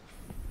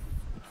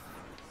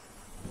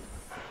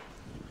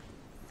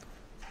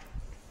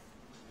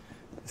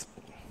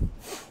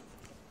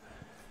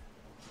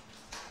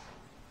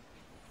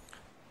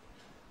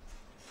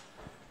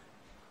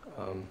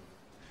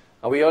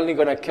 Are we only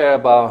going to care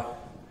about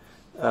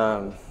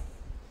in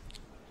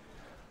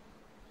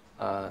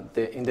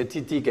the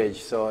TT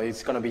gauge? So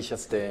it's going to be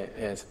just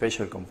the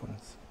spatial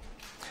components.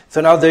 So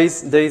now there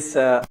is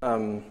the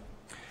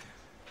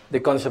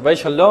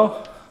conservation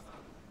law.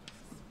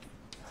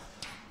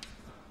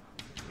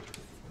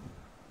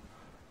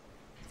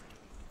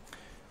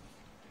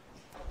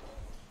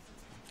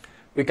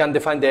 We can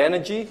define the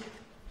energy.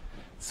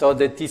 So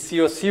the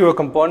T00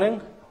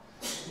 component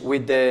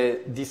with the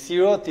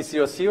D0,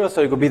 T00,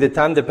 so it could be the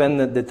time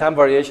dependent, the time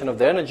variation of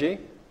the energy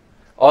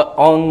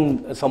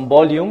on some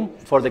volume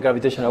for the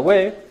gravitational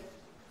wave.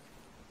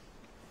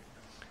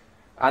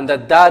 And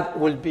that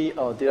will be,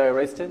 oh, did I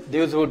erase it?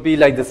 This will be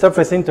like the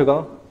surface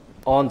integral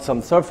on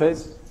some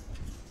surface.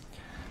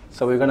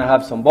 So we're going to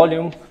have some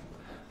volume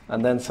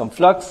and then some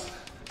flux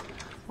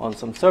on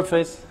some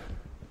surface.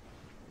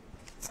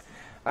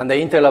 And the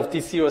integral of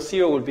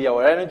T00 will be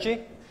our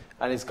energy,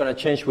 and it's going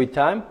to change with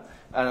time.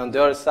 And on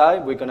the other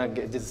side, we're going to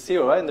get this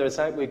 0, right? On the other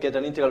side, we get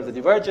an integral of the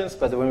divergence,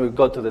 but when we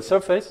go to the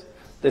surface,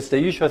 that's the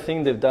usual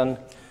thing they've done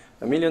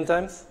a million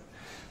times.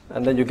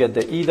 And then you get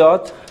the E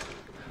dot.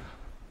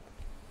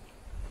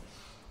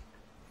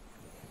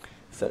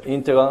 It's an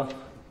integral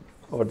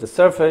over the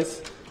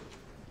surface.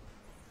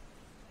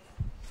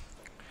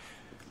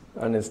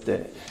 And it's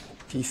the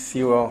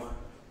T0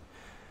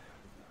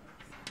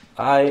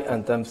 I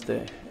and times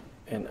the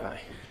Ni.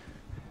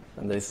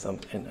 And there is some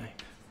Ni.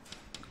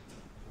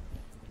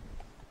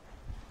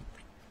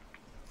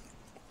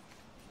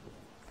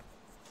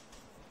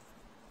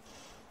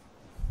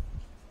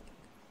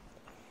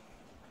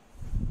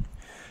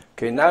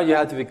 Okay, now you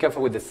have to be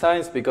careful with the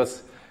signs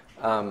because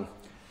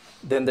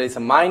then there is a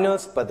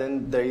minus, but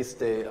then there is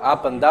the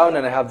up and down,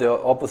 and I have the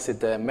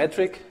opposite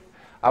metric.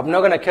 I'm not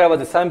going to care about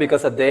the sign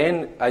because at the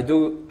end, I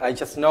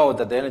just know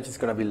that the energy is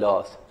going to be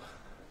lost.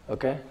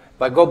 Okay?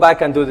 But go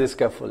back and do this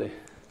carefully.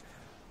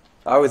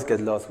 I always get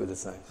lost with the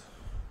signs.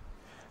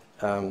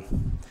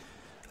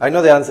 I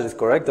know the answer is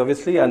correct,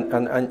 obviously,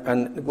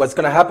 and what's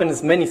going to happen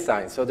is many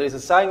signs. So there is a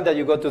sign that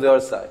you go to the other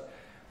side.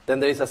 Then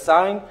there is a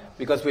sign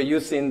because we're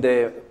using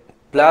the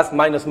plus,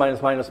 minus,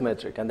 minus, minus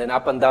metric, and then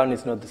up and down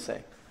is not the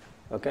same.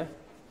 Okay?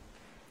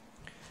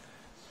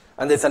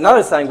 And there's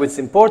another sign which is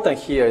important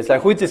here. It's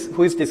like, who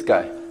is this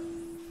guy?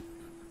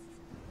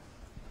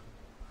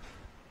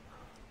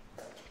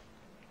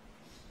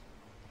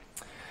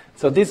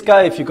 So this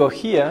guy, if you go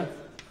here,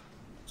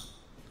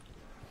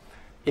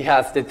 it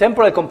has the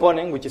temporal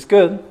component, which is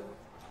good,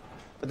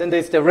 but then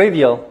there's the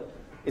radial.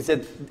 It's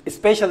a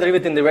spatial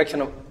derivative in the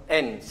direction of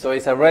n, so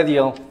it's a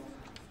radial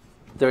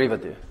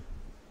derivative.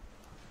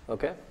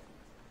 Okay?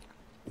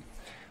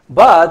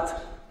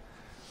 But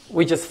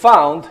we just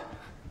found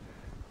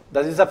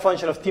that it's a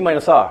function of t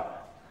minus r.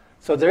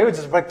 So derivatives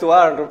with respect to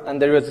r and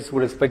derivatives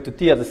with respect to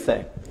t are the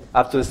same,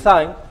 up to the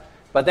sign.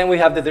 But then we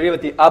have the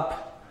derivative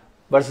up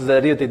versus the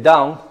derivative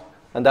down,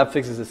 and that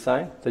fixes the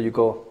sign. So you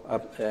go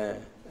up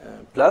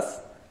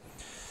plus.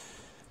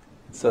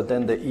 So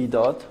then the E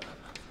dot,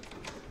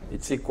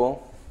 it's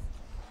equal.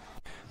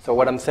 So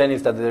what I'm saying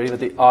is that the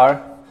derivative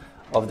r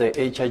of the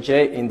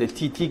Hij in the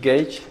TT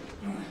gauge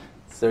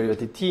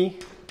derivative t.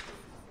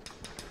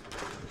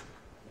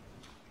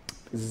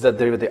 This is a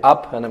derivative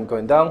up, and I'm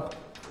going down.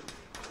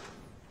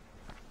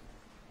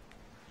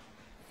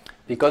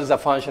 Because it's a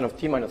function of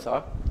t minus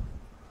r.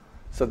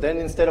 So then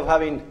instead of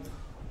having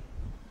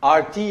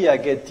rt, I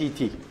get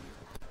tt,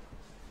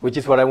 which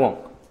is what I want.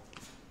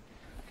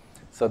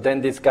 So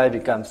then this guy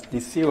becomes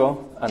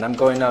d0, and I'm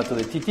going now to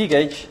the tt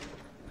gauge.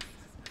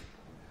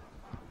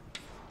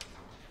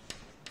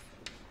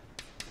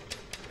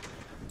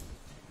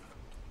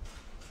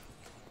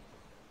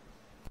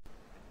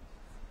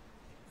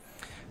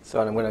 So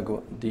I'm going to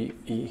go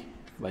dE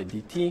by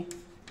dt.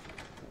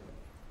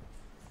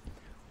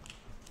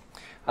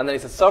 And there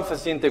is a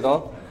surface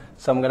integral,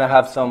 so I'm going to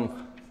have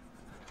some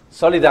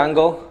solid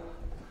angle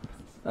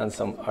and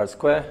some r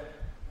squared.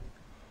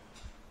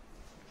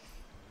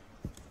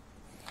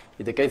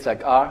 In the case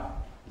like r,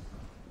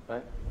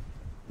 right?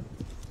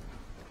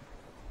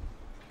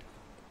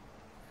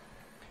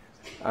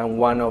 And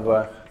 1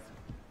 over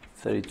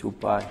 32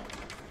 pi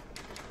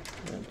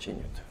g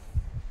Newton.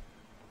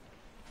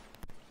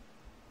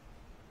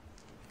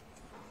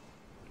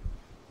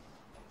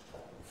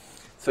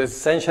 So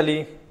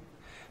essentially,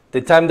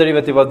 the time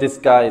derivative of this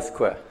guy is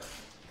square.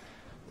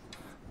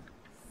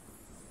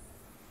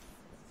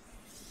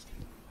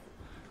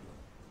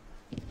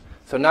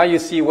 So now you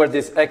see where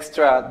this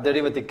extra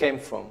derivative came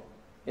from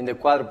in the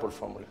quadruple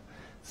formula.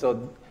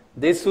 So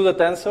this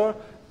pseudo-tensor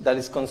that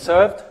is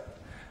conserved,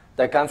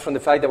 that comes from the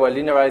fact that we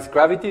linearized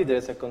gravity,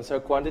 there's a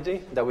conserved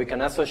quantity that we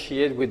can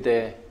associate with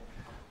the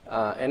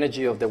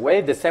energy of the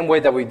wave, the same way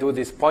that we do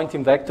this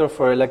Poynting vector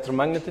for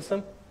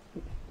electromagnetism.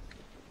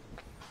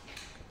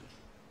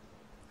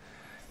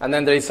 And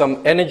then there is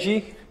some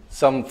energy,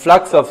 some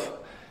flux of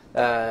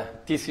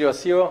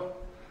T00,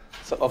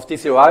 of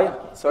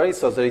T0I, sorry.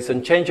 So there is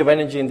some change of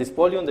energy in this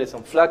volume. There is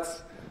some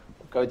flux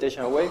of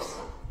gravitational waves.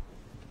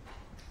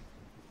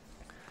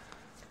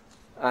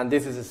 And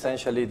this is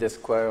essentially the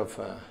square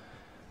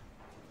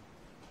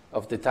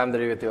of the time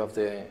derivative of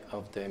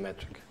the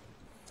metric.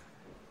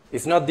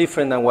 It's not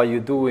different than what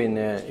you do in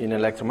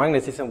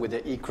electromagnetism with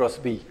the E cross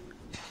B,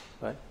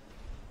 right?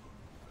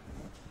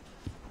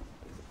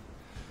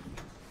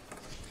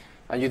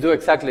 And you do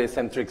exactly the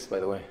same tricks, by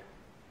the way.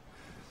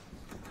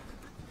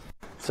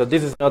 So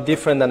this is not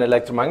different than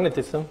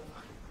electromagnetism.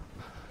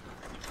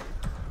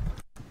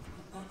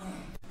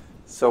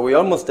 So we're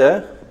almost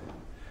there,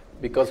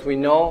 because we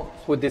know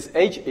who this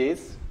H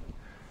is,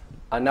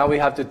 and now we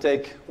have to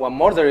take one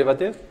more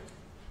derivative.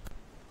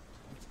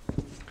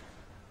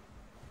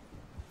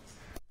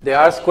 The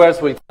R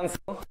squares will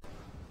cancel.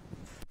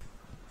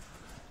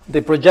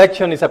 The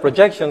projection is a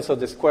projection, so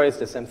the square is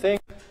the same thing.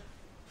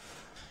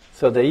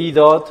 So the E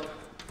dot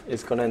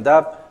is going to end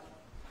up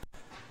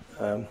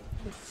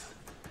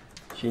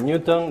G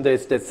Newton.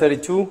 There's the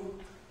 32.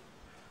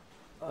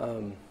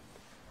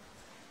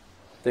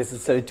 There's the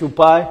 32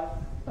 pi,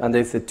 and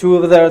there's a 2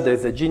 over there.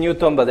 There's a G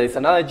Newton, but there's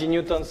another G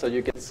Newton, so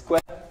you get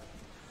square.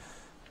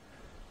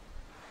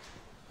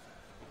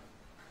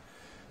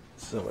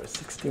 So we're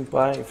 16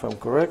 pi, if I'm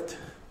correct.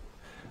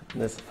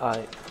 And there's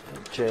I,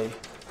 J,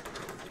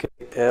 K,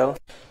 L.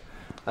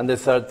 And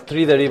these are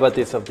 3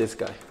 derivatives of this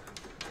guy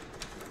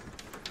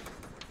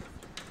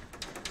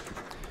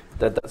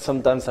that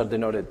sometimes are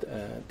denoted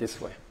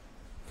this way.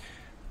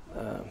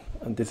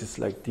 And this is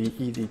like dE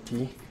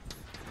dt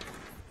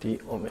d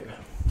omega.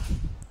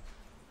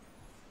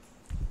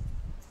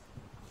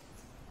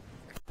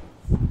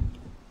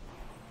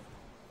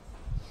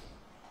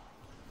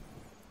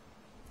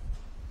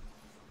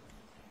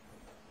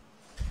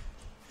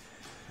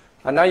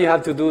 And now you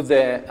have to do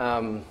the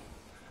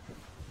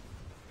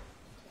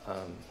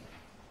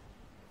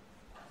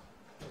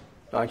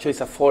actually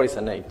it's a 4, it's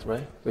an 8,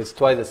 right? It's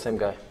twice the same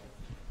guy.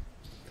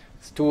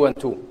 It's 2 and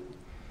 2.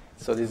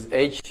 So this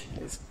H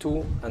is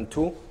 2 and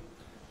 2.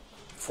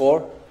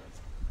 4,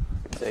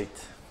 it's 8.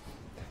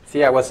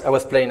 See, I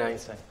was playing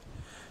Einstein.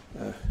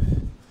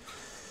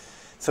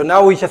 So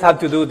now we just have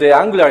to do the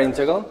angular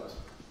integral.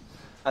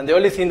 And the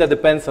only thing that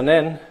depends on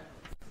n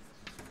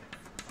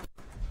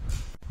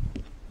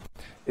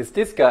is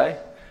this guy.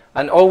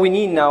 And all we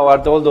need now are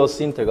all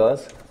those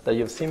integrals that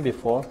you've seen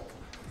before.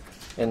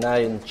 And I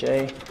and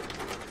j,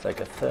 it's like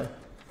a third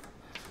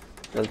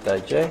delta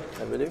j,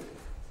 I believe.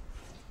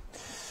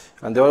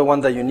 And the other one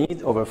that you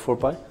need over 4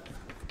 pi.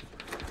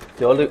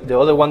 The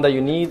other one that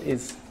you need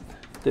is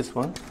this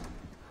one.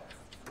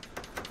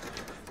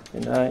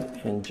 And I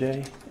and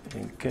j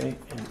and k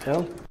and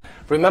l.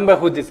 Remember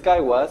who this guy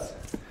was.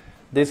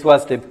 This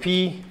was the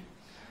p,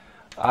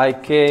 I,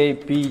 k,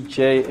 p,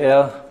 j,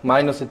 l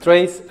minus a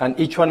trace. And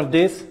each one of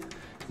these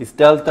is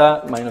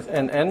delta minus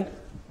nn.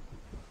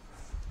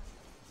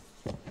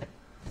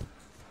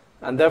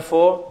 And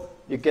therefore,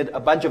 you get a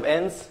bunch of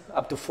n's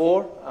up to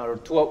 4,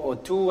 or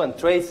 2 and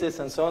traces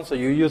and so on. So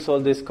you use all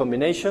these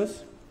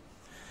combinations.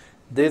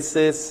 This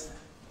is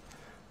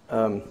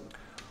 1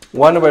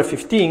 over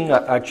 15,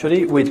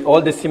 actually, with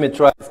all the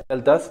symmetrized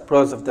deltas,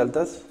 products of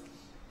deltas.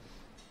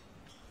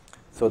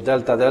 So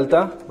delta,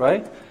 delta,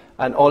 right?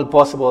 And all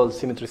possible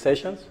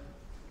symmetrizations.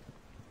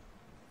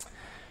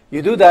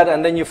 You do that,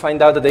 and then you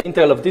find out that the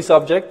integral of this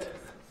object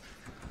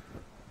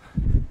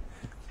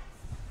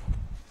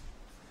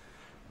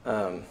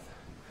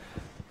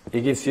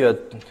it gives you a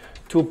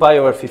 2 pi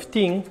over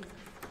 15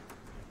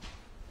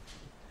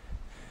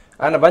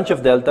 and a bunch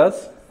of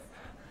deltas.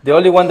 The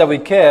only one that we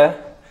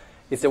care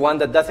is the one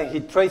that doesn't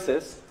hit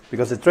traces,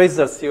 because the traces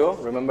are 0.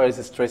 Remember,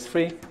 it's trace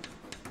free,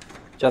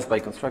 just by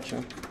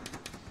construction.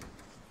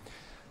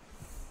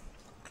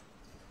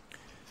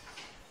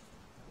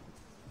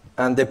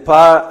 And the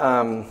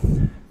par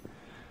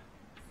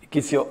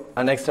gives you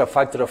an extra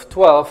factor of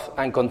 12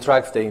 and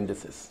contracts the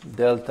indices,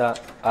 delta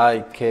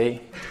I, k,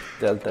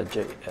 delta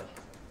j, l.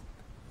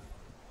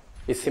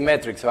 It's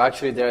symmetric, so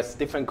actually there's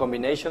different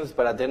combinations,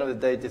 but at the end of the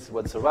day, this is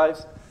what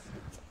survives.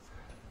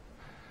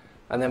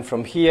 And then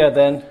from here,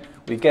 then,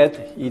 we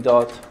get E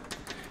dot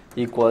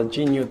equal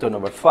G Newton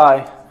over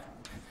phi,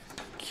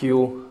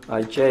 Q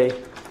ij,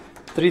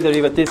 3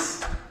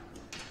 derivatives,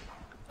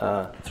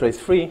 trace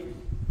free,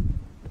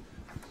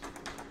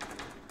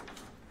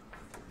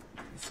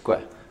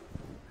 square.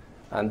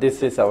 And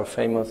this is our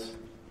famous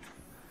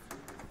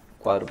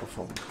quadruple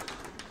formula.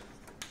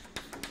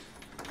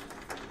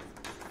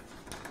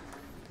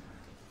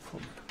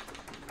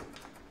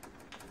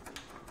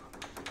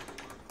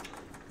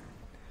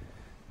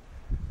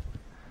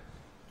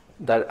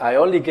 That I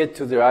only get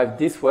to derive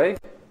this way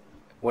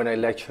when I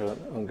lecture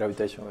on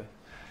gravitational waves.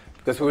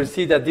 Because we will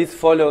see that this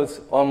follows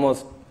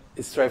almost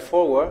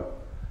straightforward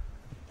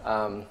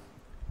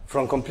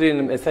from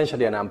completing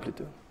essentially an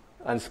amplitude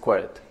and square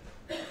it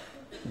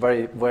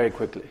very, very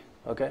quickly.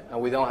 Okay?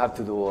 And we don't have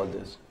to do all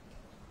this.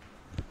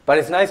 But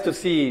it's nice to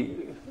see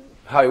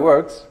how it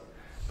works,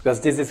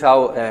 because this is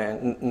how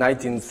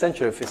 19th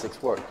century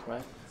physics works,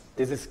 right?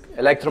 This is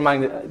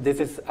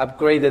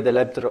upgraded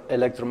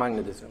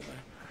electromagnetism, right?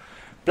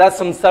 Plus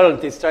some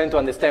subtleties trying to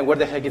understand where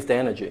the heck is the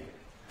energy.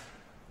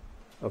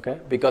 Okay?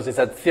 Because it's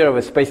at zero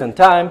of space and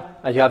time,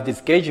 and you have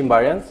this gauge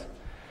invariance.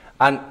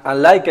 And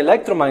unlike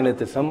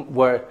electromagnetism,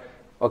 where,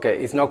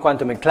 okay, it's not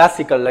quantum, in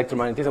classical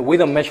electromagnetism, we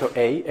don't measure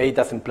A. A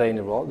doesn't play any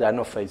role. There are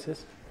no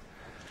phases.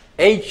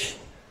 H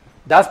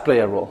does play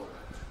a role,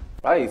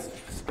 right? It's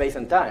space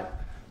and time,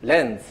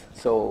 length.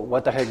 So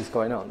what the heck is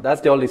going on? That's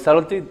the only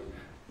subtlety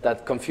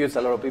that confused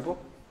a lot of people.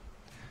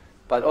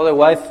 But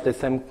otherwise, the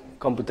same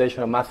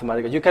computational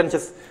mathematical. You can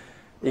just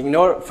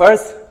ignore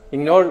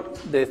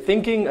the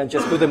thinking and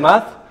just do the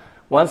math.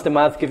 Once the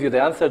math gives you the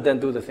answer,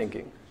 then do the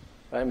thinking.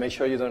 Right? Make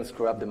sure you don't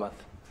screw up the math.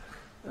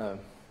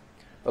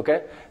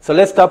 Okay? So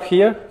let's stop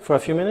here for a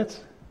few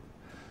minutes.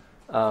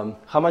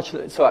 How much?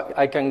 So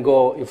I can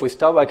go, if we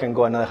stop, I can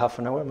go another half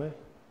an hour maybe?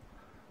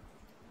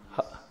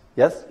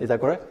 Yes? Is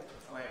that correct?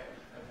 Oh, yeah.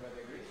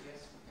 Everybody agrees?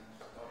 Yes, we can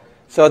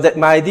stop it. So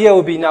my idea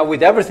would be now,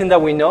 with everything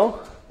that we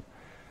know,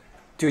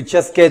 to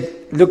just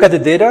look at the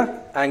data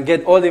and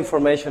get all the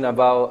information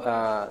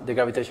about the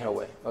gravitational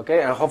wave.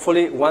 Okay? And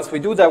hopefully, once we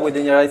do that with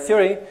linearized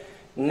theory,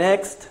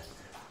 next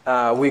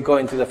we go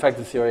into the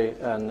factor theory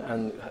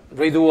and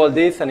redo all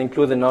this and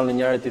include the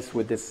nonlinearities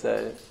with this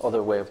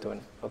other way of doing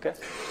it. Okay?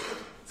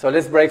 So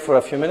let's break for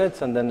a few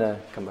minutes and then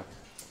come back.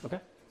 Okay?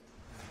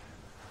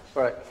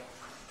 All right.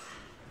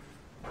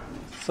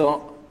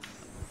 So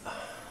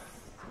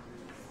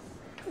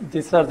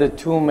these are the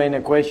two main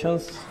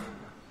equations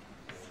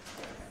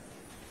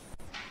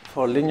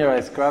for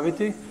linearized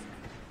gravity,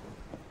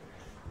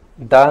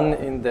 done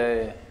in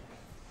the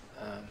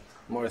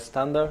more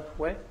standard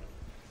way.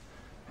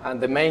 And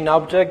the main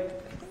object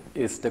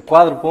is the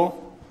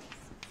quadruple,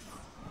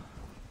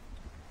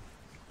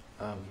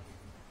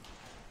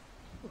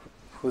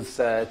 whose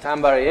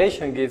time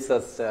variation gives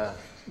us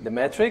the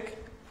metric,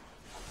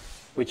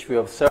 which we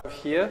observe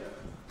here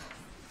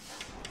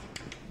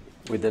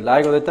with the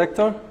LIGO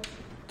detector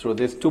through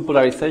these two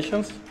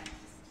polarizations.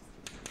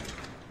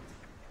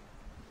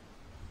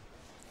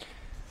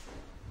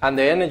 And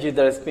the energy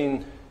that has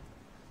been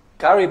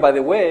carried by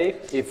the wave,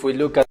 if we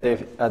look at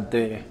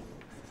the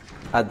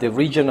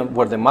region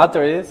where the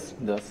matter is,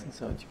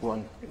 so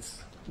one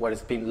is what is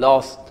being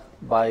lost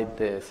by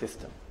the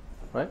system,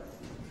 right?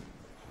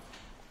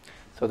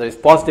 So there is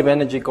positive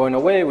energy going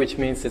away, which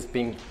means it's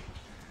being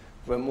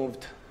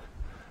removed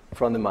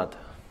from the matter.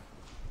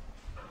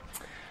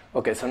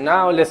 Okay, so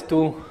now let's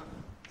do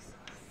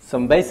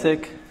some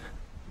basic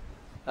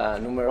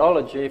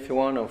numerology, if you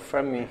want, or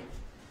Fermi.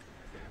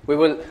 We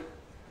will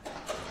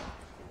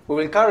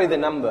carry the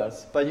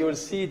numbers, but you will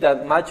see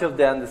that much of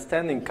the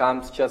understanding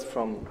comes just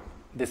from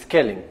the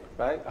scaling,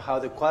 right? How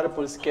the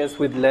quadruple scales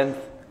with length.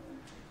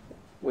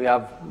 We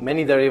have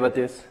many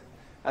derivatives.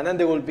 And then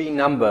there will be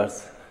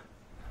numbers,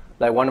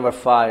 like 1 over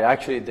 5.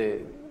 Actually,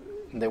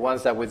 the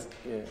ones that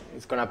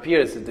it's going to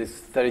appear is this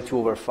 32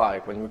 over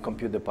 5 when we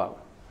compute the power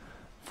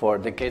for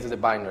the case of the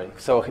binary.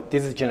 So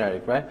this is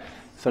generic, right?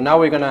 So now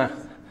we're going to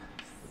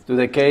do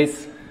the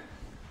case,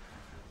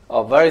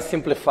 a very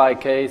simplified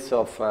case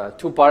of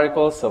two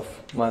particles of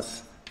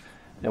mass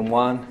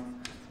m1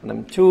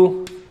 and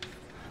m2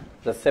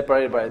 that's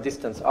separated by a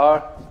distance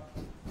r.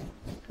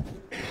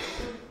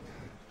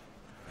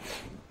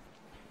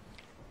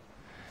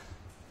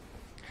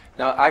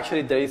 Now,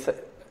 actually, there is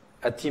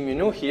a T mu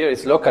nu here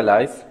is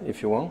localized,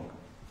 if you want.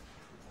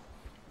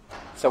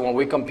 So when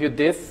we compute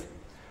this,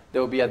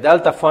 there will be a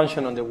delta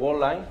function on the wall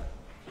line.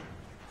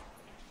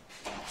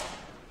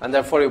 And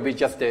therefore, it will be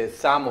just the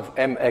sum of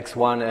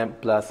mx1 m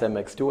plus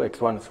mx2.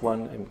 x1 is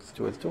 1,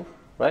 mx2 is 2.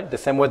 Right? The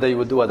same way that you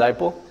would do a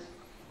dipole.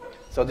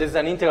 So this is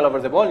an integral over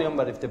the volume,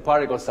 but if the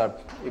particles are,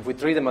 if we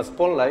treat them as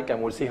pawn-like,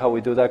 and we'll see how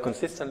we do that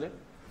consistently,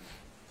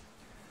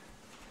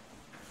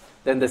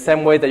 then the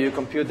same way that you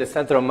compute the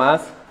center of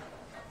mass,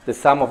 the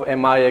sum of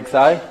mi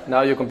xi,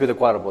 now you compute the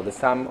quadrupole, the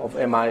sum of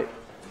mi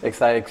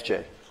xi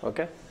xj.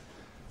 Okay?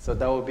 So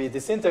that will be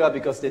this integral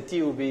because the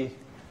t will be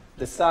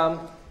the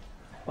sum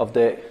of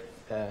the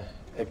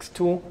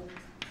x2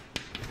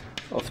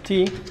 of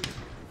t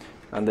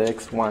and the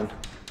x1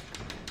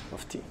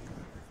 of t.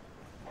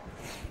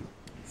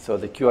 So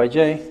the qij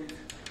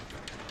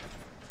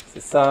is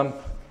the sum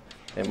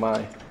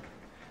mi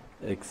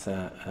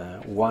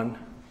x1.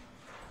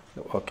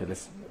 Okay,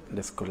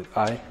 let's call it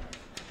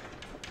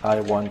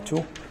I1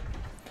 2.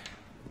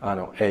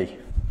 No, A.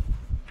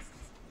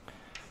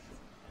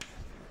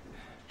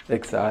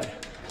 Xi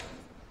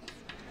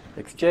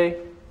xj.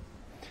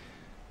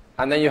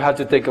 And then you have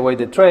to take away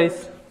the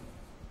trace.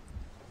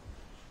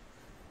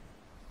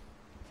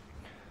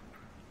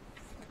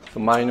 So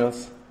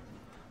minus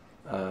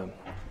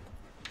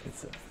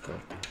it's a 30.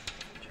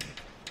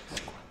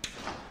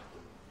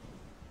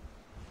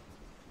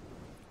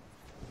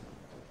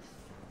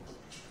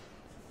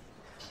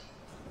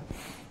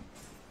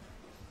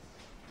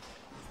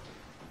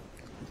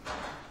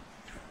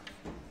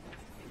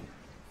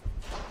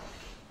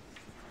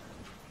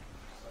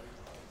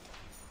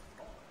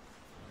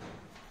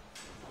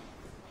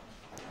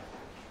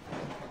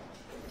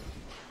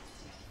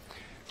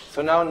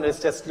 So now let's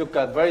just look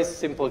at a very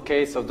simple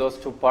case of those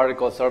two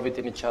particles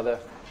orbiting each other.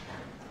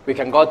 We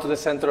can go to the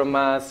center of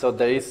mass, so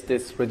there is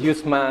this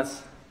reduced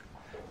mass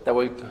that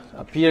will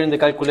appear in the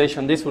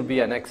calculation. This will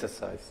be an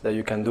exercise that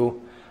you can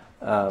do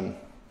in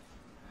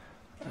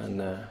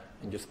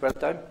your spare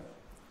time.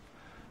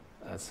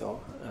 It's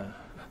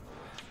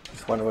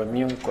 1 over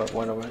mu equal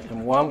 1 over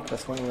m1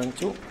 plus 1 over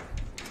m2.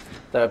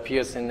 That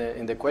appears in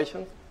the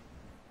equation.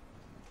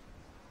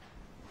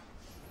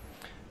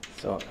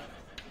 So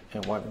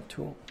m1 and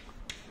 2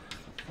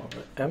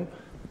 over m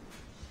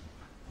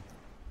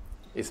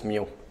is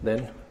mu.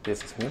 Then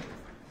this is mu.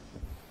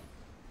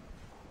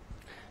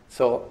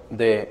 So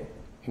the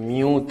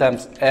mu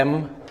times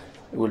m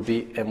will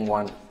be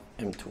m1,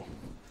 m2.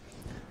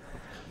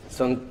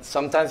 So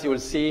sometimes you will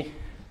see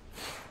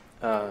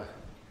that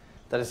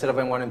instead of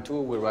m1,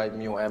 m2, we write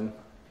mu m,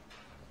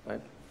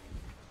 right?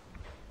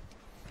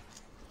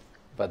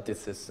 But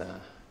this is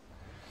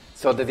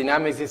so the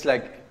dynamics is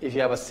like if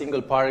you have a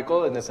single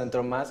particle in the center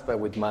of mass, but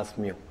with mass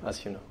mu,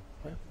 as you know.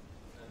 Right?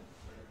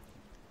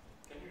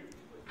 Can you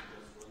repeat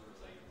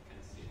what you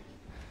just wrote,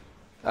 because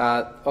I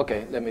can't see it?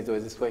 Okay, let me do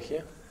it this way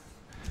here.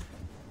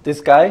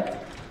 This guy,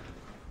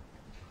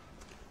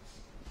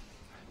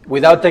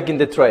 without taking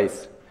the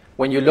trace,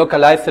 when you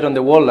localize it on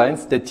the wall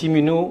lines, the T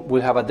mu nu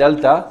will have a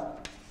delta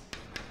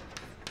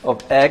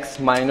of x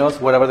minus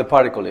whatever the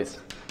particle is,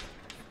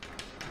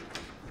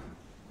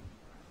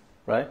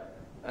 right?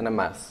 And a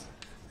mass.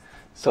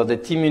 So the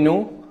T mu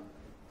nu,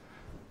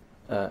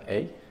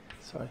 the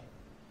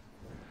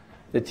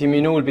T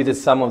mu nu will be the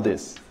sum of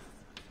this.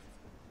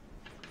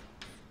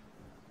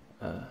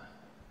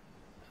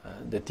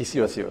 The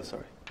T00,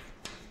 sorry.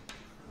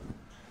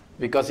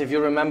 Because if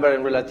you remember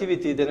in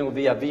relativity, then it will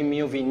be a V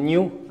mu, V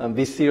nu, and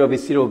V0,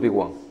 V0 will be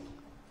 1.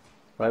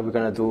 Right? We're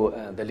going to do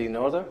the leading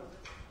order.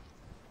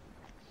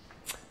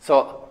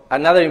 So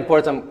another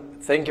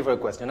important, thank you for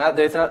the question.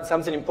 There's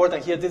something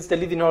important here. This is the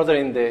leading order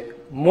in the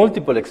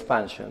multiple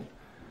expansion.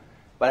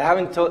 But I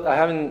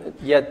haven't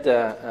yet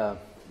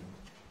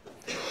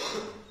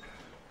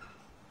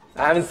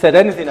I haven't said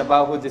anything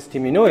about who this T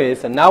mu nu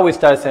is, and now we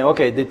start saying,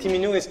 okay, the T mu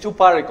nu is two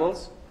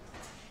particles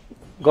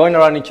going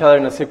around each other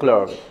in a circular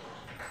orbit.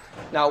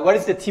 Now, what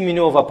is the T mu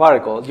nu of a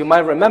particle? You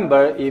might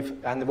remember,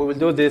 and we will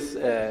do this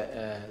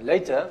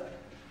later,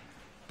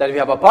 that if you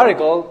have a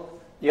particle,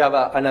 you have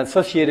an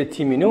associated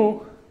T mu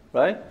nu,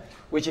 right?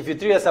 Which if you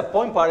treat as a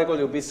point particle,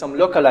 it will be some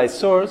localized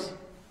source,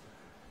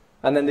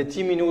 and then the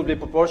T mu nu will be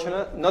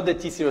proportional, not the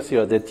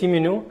T00, the T mu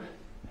nu,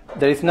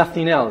 there is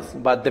nothing else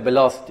but the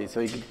velocity. So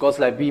it goes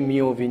like V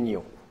mu, V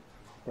nu,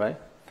 right?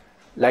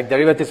 Like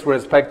derivatives with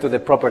respect to the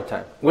proper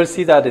time. We'll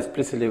see that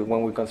explicitly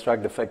when we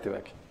construct the effective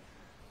action.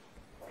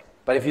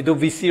 But if you do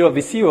V0,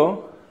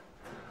 V0,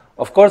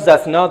 of course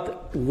that's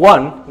not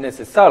 1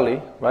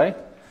 necessarily, right?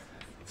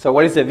 So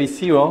what is the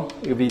V0?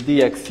 It will be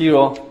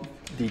dx0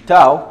 d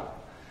tau,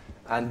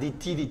 and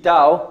dt d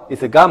tau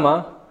is a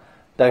gamma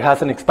that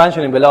has an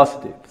expansion in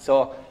velocity.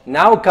 So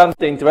now comes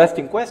the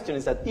interesting question,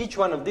 is that each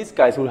one of these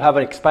guys will have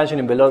an expansion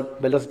in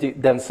velocity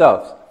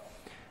themselves.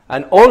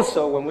 And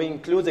also, when we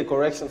include the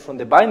corrections from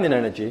the binding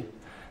energy,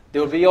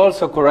 there will be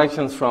also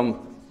corrections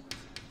from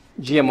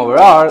Gm over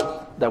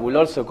R that will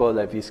also go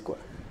like V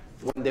squared.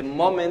 When the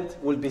moment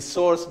will be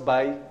sourced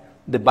by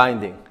the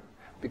binding,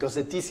 because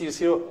the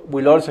T00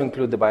 will also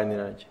include the binding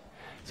energy.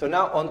 So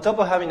now, on top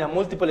of having a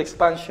multiple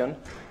expansion,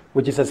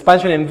 which is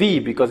expansion in V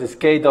because it's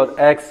k dot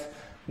x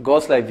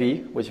goes like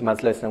V, which is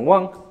much less than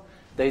 1,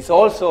 there is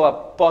also a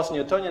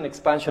post-Newtonian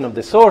expansion of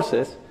the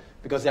sources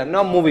because they are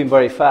not moving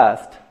very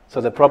fast,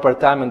 so the proper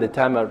time and the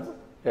time are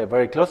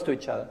very close to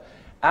each other,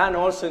 and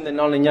also in the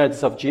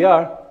nonlinearities of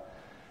GR,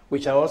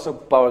 which are also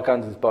power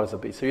counted powers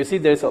of B. So you see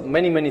there's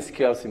many, many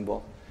scales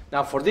involved.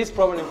 Now for this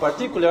problem in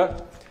particular,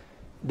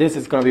 this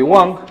is going to be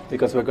 1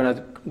 because we're going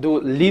to do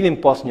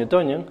leading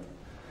post-Newtonian,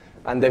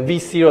 and the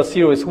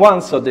V00 is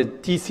 1, so the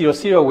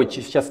T00, which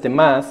is just the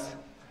mass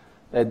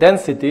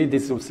density,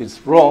 this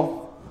is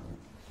rho,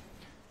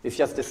 is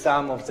just the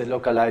sum of the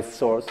localized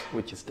source,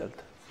 which is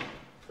delta.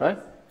 Right?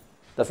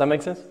 Does that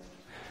make sense?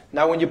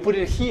 Now when you put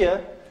it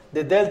here,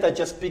 the delta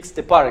just picks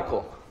the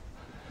particle.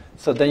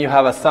 So then you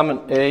have a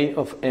sum A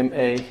of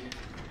MA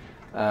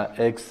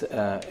x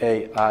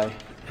AI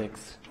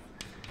x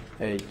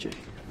AJ.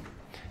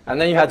 And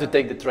then you have to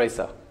take the trace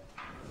out.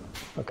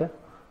 Okay?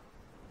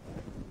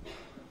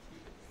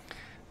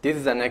 This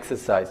is an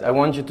exercise. I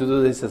want you to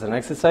do this as an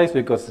exercise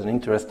because it's an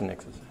interesting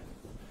exercise.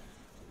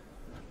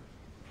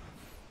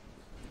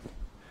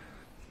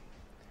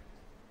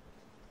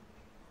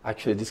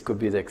 Actually, this could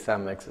be the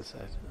exam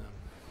exercise.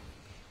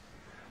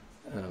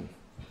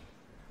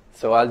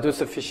 So I'll do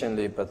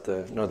sufficiently, but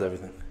not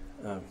everything.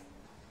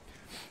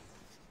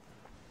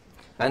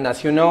 And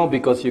as you know,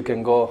 because you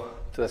can go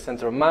to the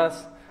center of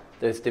mass,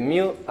 there's the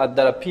mu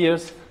that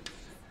appears,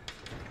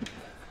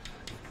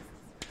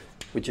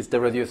 which is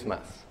the reduced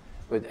mass,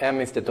 with m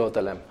is the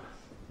total m.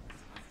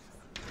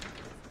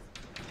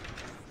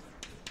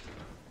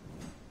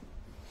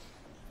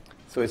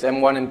 So it's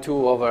m1 m2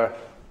 over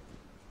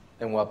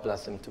m1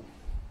 plus m2.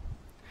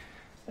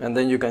 And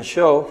then you can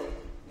show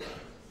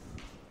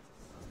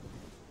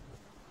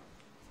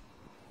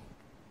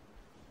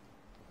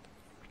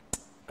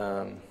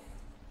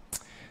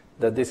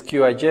that this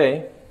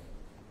Qij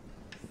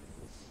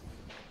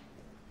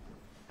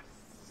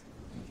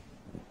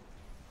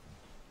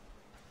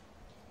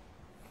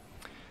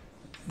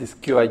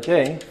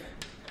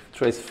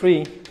trace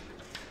free,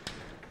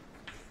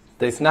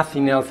 there's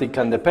nothing else it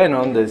can depend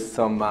on. There's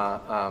some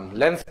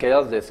length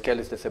scale. The scale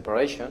is the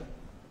separation,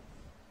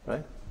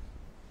 right?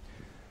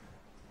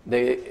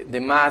 The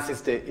mass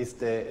is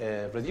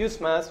the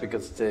reduced mass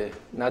because it's the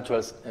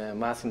natural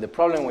mass in the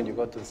problem when you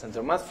go to the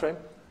center mass frame.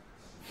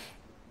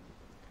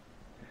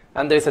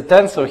 And there's a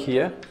tensor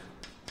here.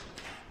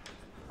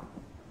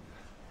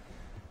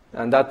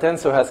 And that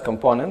tensor has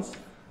components.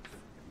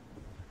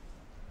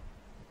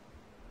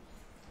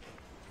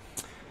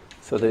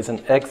 So there's an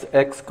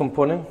XX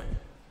component.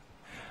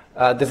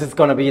 This is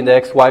going to be in the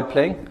XY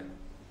plane.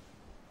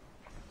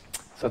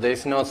 So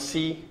there's no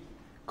C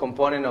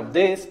component of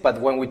this, but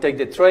when we take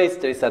the trace,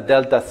 there's a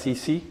delta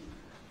CC,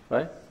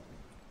 right?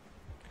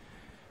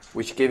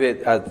 Which give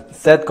it a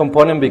Z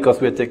component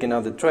because we're taking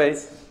out the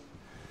trace.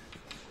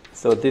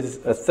 So this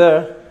is a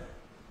third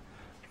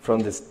from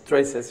these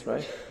traces,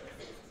 right?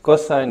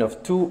 Cosine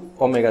of 2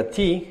 omega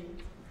t,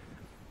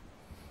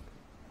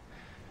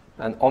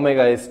 and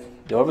omega is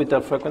the orbital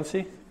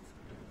frequency.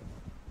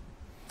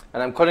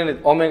 And I'm calling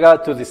it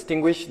omega to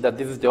distinguish that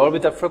this is the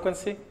orbital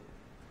frequency,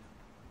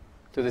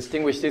 to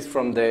distinguish this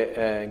from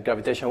the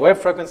gravitational wave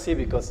frequency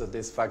because of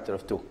this factor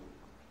of 2.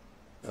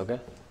 Okay?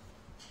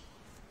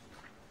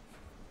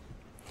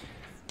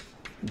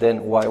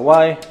 Then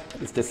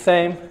YY is the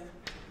same,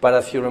 but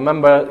as you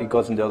remember, it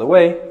goes in the other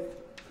way.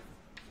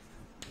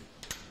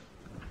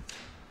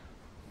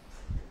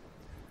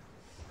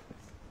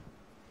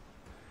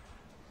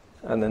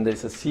 And then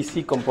there's a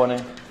CC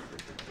component.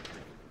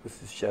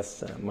 This is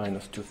just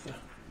minus 2/3.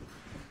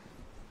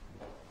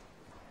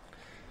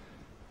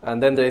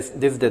 And then this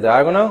is the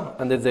diagonal,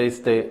 and then there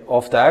is the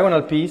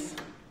off-diagonal piece,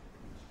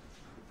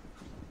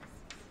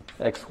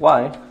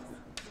 XY,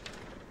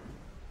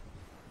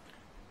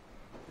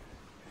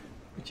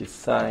 which is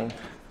sine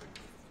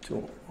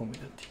 2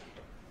 omega t.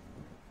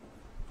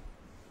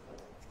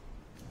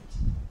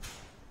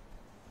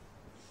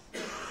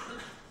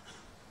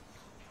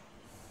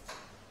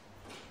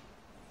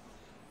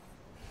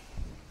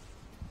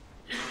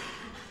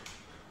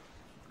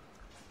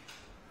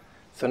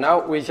 So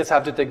now we just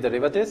have to take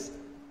derivatives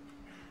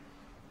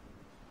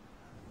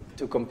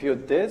to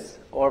compute this,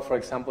 or for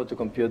example, to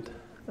compute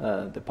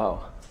the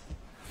power.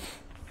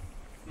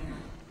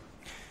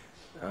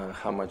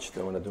 How much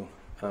do I want to do?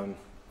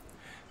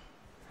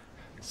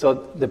 So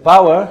the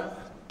power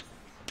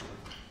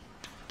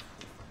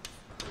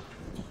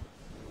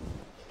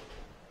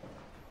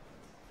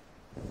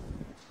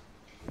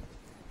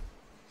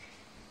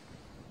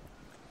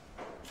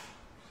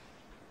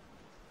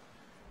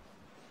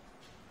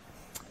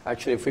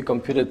actually, if we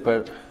compute it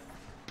per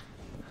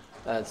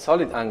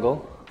solid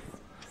angle,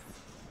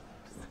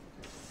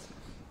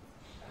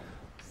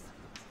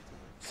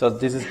 so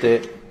this is the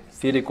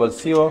theta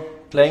equals 0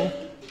 plane.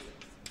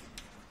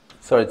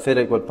 Sorry,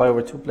 theta equals pi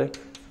over 2 plane.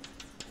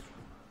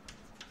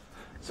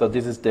 So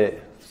this is the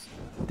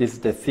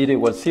theta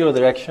equals 0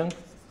 direction.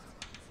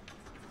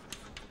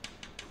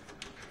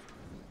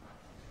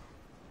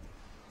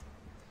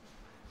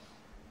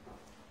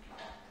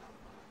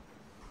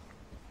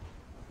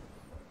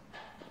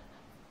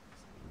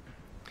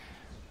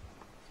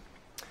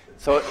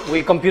 So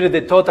we computed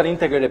the total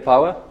integrated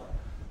power,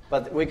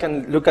 but we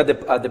can look at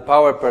the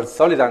power per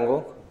solid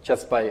angle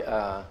just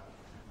by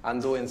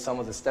undoing some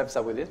of the steps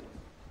that we did.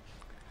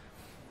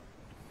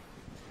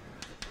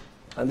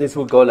 And this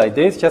will go like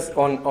this, just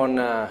on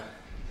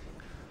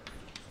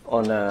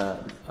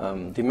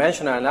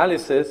dimensional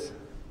analysis,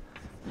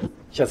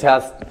 just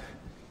has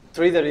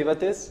 3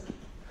 derivatives.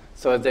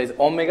 So there's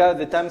omega,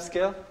 the time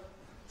scale.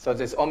 So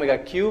there's omega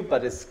cubed,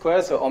 but it's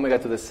squared, so omega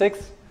to the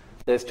 6th.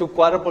 There's 2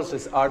 quadruples, so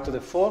it's r to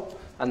the 4,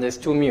 and there's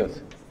 2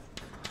 mu's.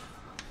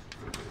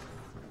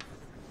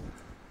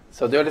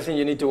 So the only thing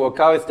you need to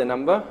work out is the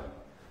number,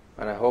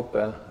 and I hope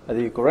I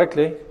did it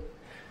correctly.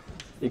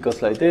 It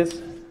goes like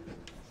this.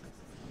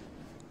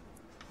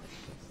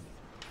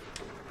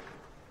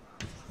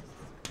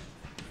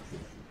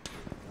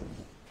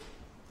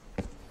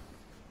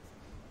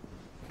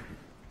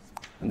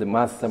 And the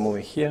masses are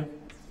moving here,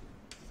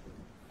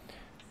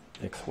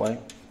 x, y.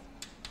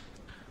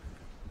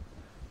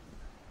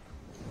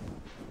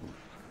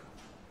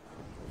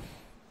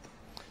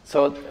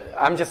 So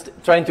I'm just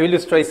trying to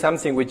illustrate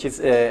something which is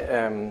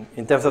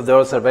in terms of the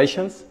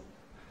observations.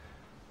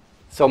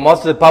 So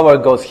most of the power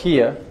goes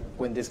here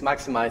when this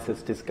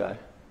maximizes this guy.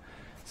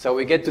 So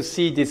we get to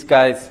see these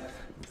guys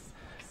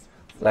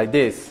like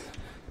this,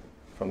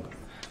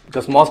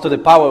 because most of the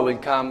power will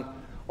come,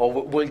 or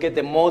we'll get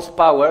the most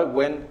power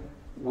when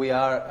we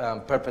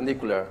are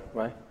perpendicular,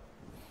 right?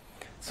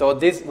 So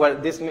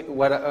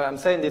what I'm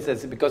saying this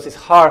is because it's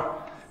hard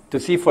to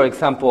see, for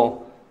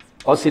example,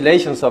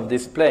 oscillations of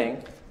this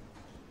plane,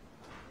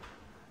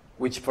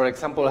 which, for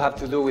example, have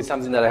to do with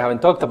something that I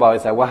haven't talked about.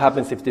 Is like what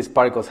happens if these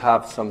particles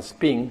have some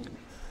spin?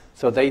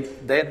 So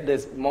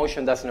this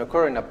motion doesn't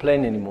occur in a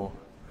plane anymore,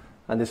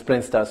 and this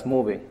plane starts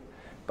moving.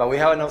 But we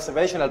have an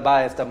observational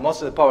bias that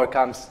most of the power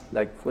comes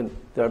like when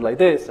they're like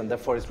this, and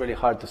therefore it's really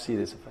hard to see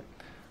this effect.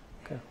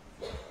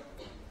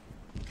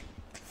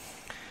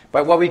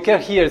 But what we care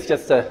here is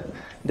just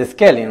the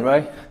scaling,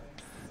 right?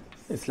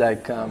 It's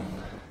like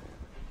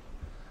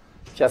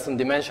just some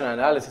dimensional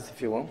analysis,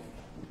 if you want.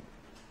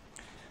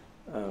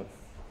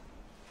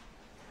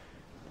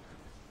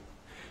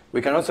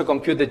 We can also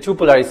compute the 2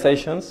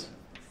 polarizations,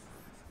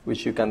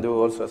 which you can do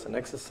also as an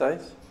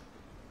exercise.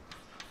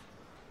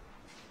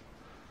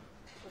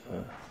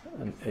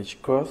 And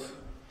H cross.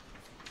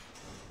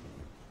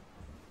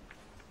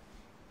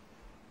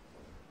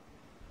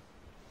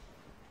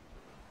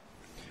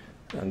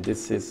 And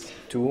this is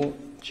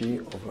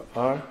 2g over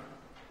r.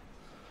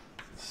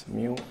 It's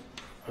mu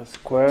r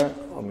square,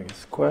 omega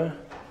square.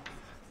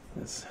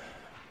 That's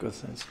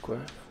cosine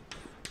square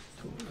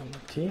to gamma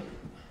t.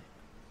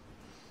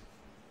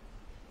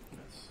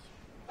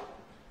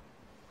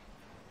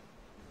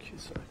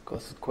 Sorry,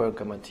 cos square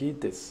gamma t.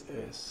 This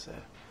is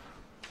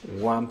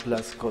 1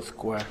 plus cos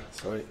square,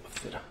 sorry, of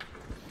theta.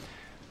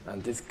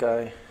 And this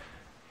guy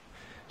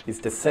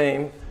is the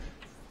same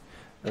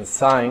and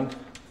sine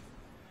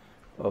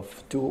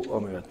of 2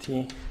 omega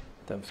t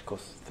times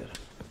cos theta.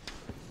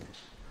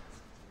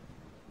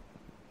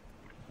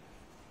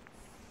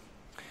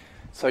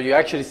 So you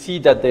actually see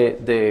that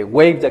the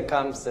wave that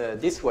comes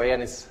this way,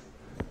 and it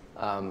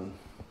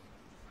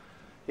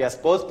has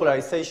both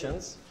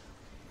polarizations,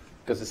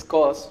 because it's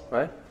cos,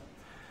 right?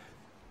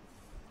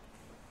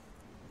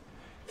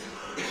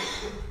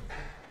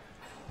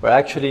 But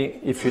actually,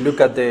 if you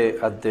look at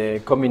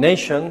the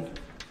combination,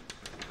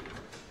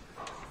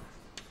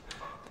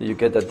 you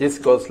get that this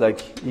goes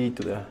like e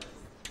to the,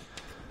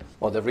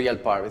 or the real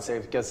part. It's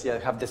because you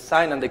have the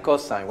sine and the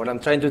cosine. What I'm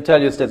trying to tell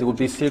you is that it will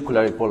be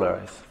circularly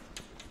polarized.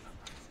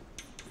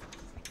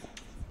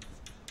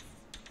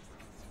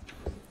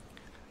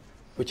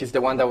 Which is the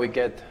one that we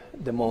get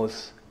the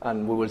most,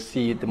 and we will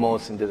see the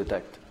most in the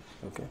detector.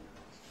 Okay.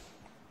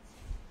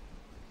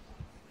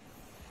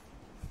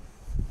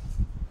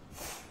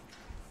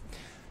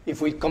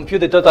 If we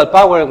compute the total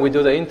power and we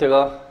do the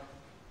integral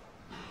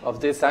of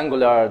this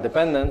angular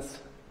dependence,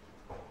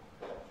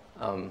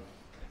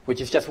 which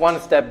is just one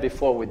step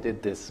before we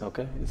did this,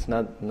 okay? It's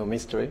no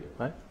mystery,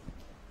 right?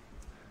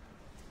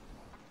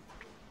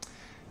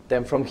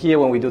 Then from here,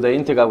 when we do the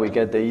integral, we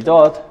get the E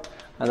dot,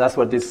 and that's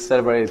where this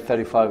celebrated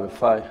 35 with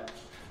phi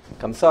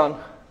comes on,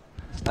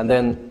 and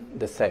then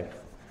the same,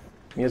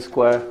 mu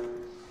square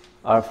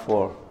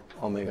r4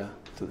 omega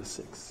to the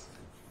 6.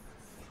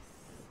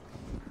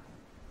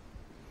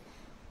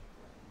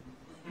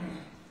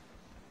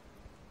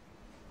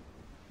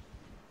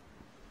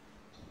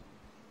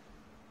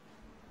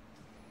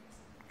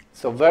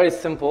 So very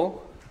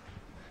simple.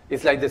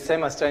 It's like the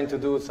same as trying to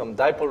do some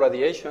dipole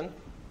radiation.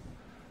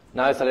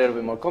 Now it's a little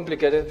bit more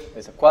complicated.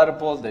 There's a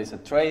quadrupole, there's a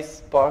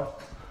trace part,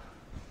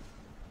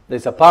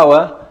 there's a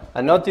power.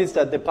 And notice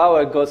that the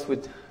power goes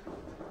with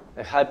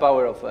a high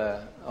power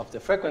of the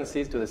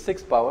frequencies to the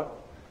 6th power.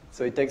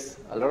 So it takes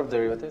a lot of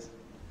derivatives.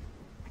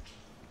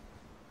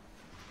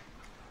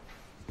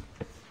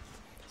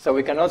 So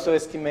we can also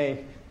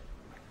estimate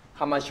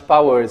how much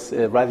power is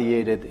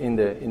radiated in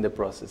the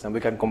process. And we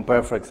can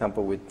compare, for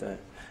example, with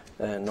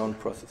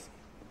non-process.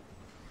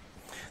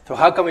 So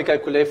how can we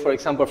calculate, for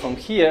example, from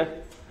here,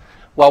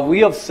 what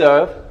we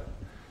observe,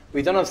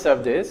 we don't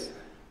observe this.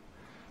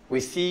 We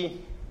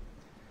see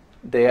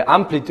the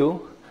amplitude,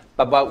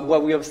 but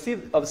what we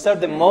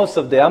observe the most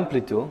of the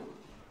amplitude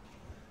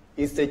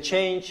is the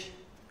change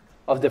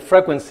of the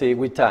frequency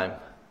with time.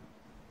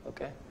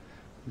 Okay,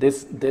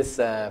 this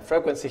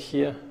frequency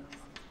here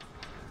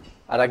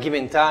at a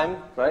given time,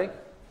 right,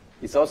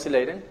 is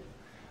oscillating.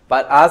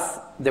 But as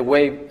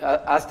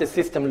the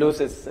system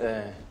loses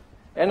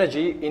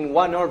energy in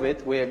one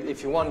orbit,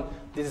 if you want,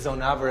 this is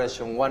on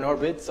average on one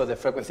orbit, so the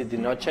frequency did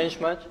not change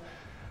much.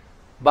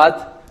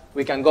 But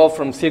we can go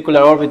from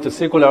circular orbit to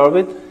circular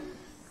orbit.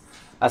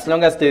 As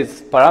long as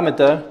this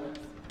parameter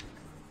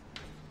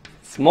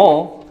is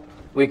small,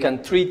 we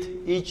can treat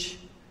each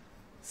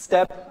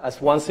step as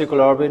one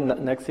circular orbit,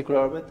 next circular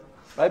orbit,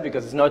 right?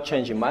 Because it's not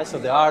changing much. So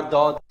the R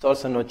dot is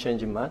also not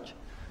changing much.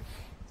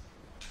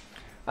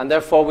 And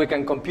therefore, we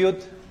can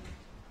compute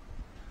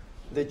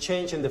the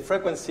change in the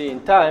frequency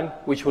in time,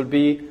 which will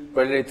be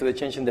related to the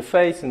change in the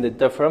phase in the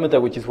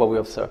interferometer, which is what we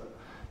observe.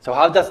 So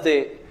how does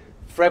the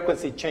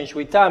frequency change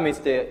with time is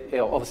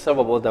the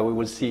observable that we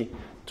will see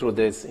through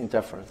this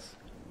interference.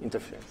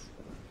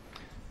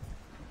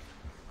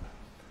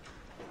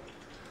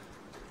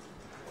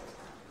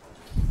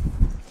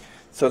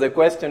 So the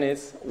question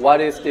is, what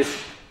is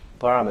this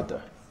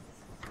parameter?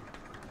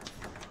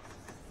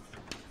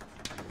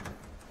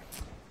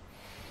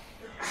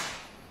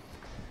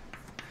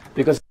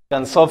 Because we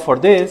can solve for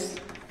this,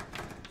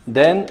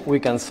 then we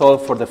can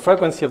solve for the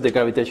frequency of the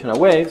gravitational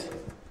waves,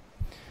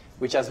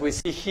 which, as we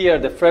see here,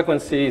 the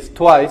frequency is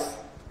twice,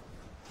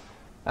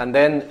 and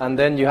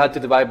then you had to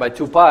divide by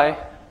 2 pi.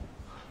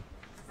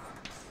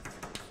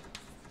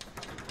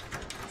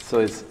 So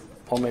it's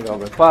omega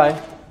over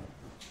pi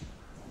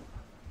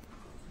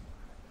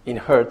in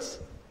hertz.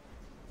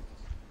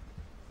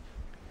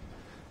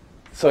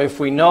 So if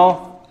we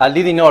know a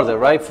leading order,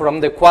 right, from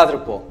the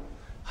quadruple,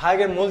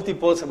 higher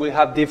multiples will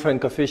have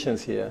different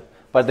coefficients here,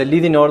 but the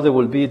leading order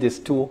will be these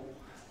two.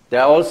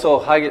 There are also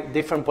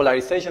different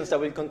polarizations that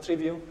will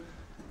contribute,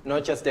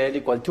 not just the L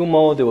equal 2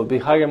 mode, there will be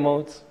higher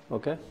modes,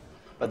 okay?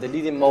 But the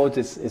leading mode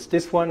is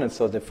this one, and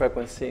so the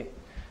frequency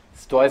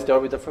is twice the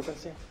orbital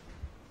frequency.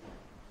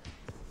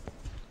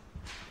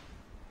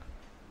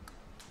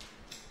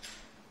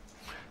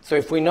 So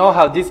if we know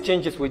how this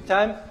changes with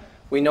time,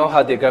 we know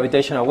how the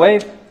gravitational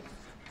wave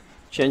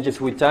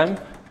changes with time.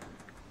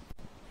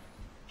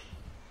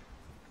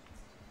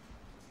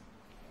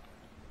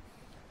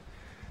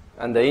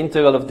 And the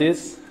integral of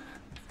this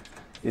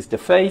is the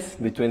phase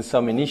between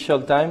some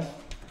initial time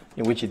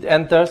in which it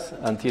enters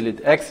until it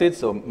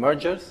exits or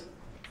merges.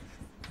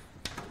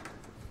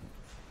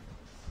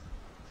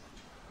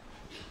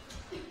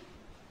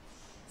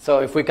 So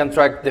if we can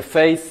track the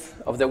phase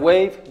of the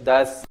wave,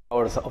 that's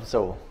our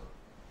observable.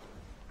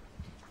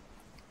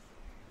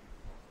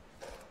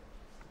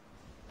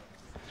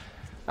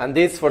 And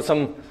this, for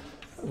some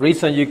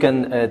reason, you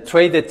can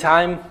trade the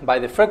time by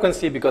the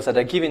frequency, because at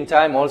a given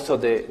time also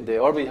the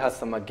orbit has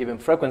some given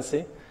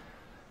frequency.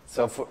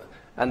 So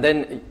and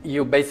then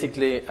you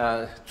basically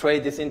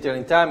trade this integral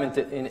in time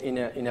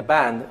in a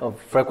band of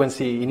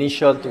frequency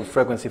initial to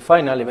frequency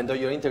final, even though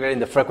you're integrating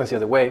the frequency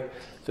of the wave.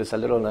 So it's a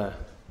little...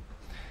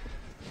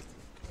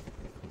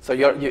 So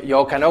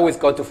you can always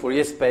go to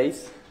Fourier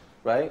space,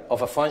 right,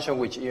 of a function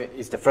which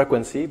is the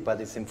frequency,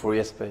 but it's in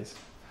Fourier space.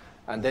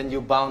 And then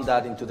you bound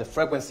that into the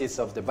frequencies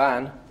of the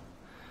band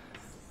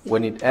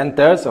when it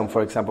enters, or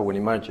for example, when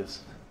it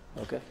merges.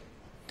 Okay?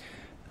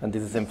 And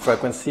this is in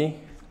frequency.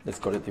 Let's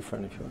call it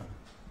different if you want.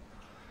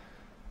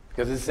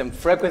 Because this is in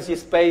frequency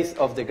space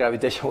of the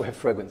gravitational wave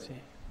frequency.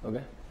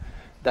 Okay?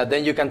 That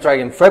then you can track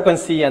in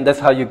frequency, and that's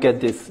how you get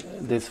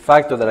this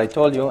factor that I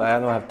told you. I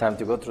don't have time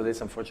to go through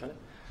this, unfortunately.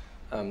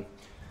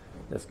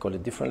 Let's call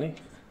it differently.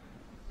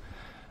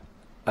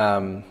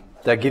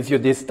 That gives you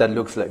this that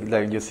looks like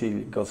you see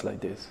it goes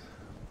like this.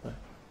 Right?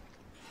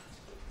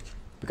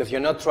 Because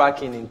you're not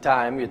tracking in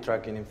time, you're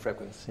tracking in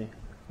frequency.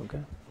 Okay?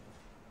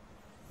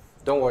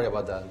 Don't worry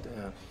about that.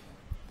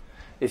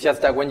 It's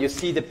just that when you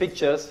see the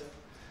pictures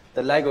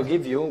that LIGO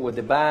give you with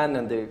the band,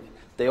 and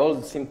they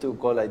all seem to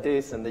go like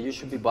this, and then you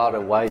should be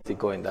bothered why is it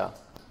going down.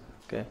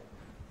 Okay?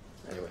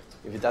 Anyway,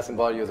 if it doesn't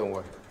bother you, don't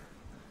worry.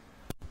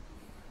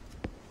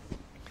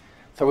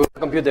 So we're going to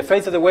compute the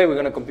phase of the wave, we're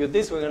going to compute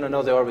this, we're going to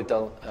know the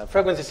orbital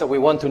frequency, so we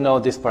want to know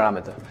this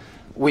parameter,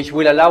 which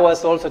will allow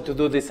us also to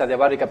do this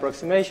adiabatic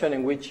approximation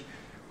in which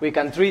we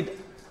can treat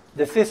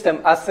the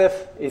system as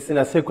if it's in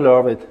a circular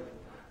orbit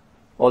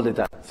all the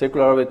time.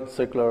 Circular orbit,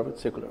 circular orbit,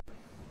 circular orbit.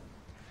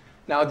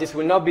 Now, this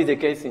will not be the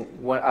case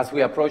as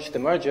we approach the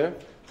merger.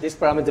 This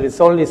parameter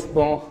is only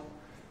small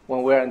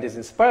when we're in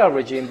this spiral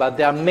regime, but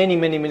there are many,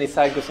 many, many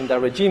cycles in that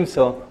regime,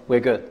 so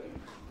we're good.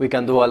 We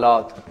can do a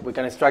lot. We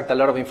can extract a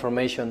lot of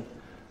information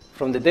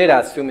from the data,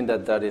 assuming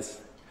that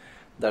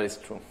is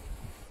true.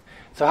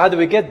 So how do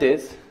we get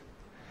this?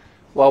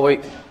 Well, we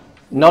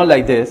not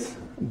like this,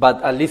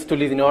 but at least to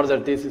lead in order,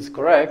 this is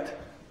correct.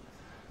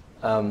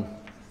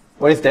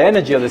 What is the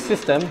energy of the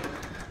system?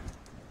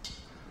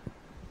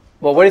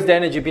 Well, where is the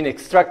energy being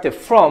extracted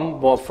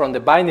from? Well, from the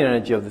binding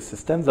energy of the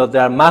system. So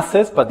there are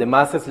masses, but the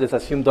masses, let's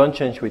assume, don't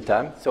change with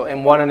time. So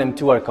M1 and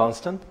M2 are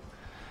constant.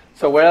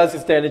 So where else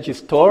is the energy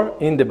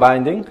stored? In the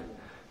binding.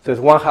 So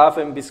it's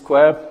 1/2 mv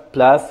squared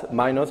plus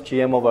minus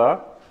gm over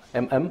r,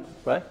 mm,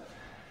 right?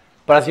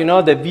 But as you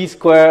know, the v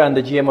squared and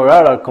the gm over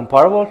r are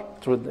comparable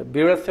through the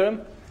Birel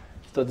theorem.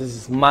 So this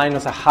is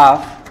minus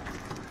 1/2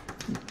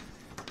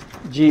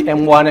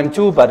 gm1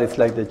 m2, but it's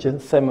like the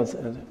same as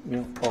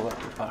mu over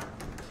r.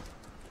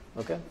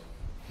 Okay?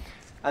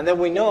 And then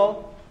we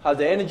know how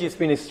the energy is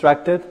being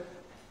extracted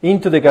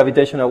into the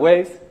gravitational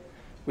waves,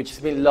 which has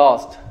been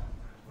lost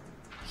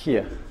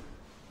here.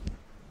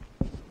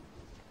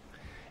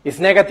 It's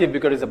negative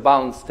because it's a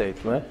bound state,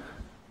 right?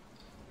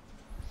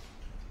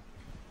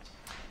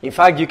 In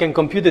fact, you can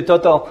compute the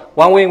total.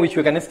 One way in which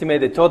we can estimate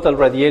the total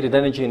radiated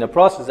energy in a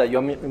process that you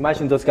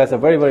imagine those guys are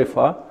very, very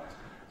far,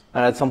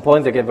 and at some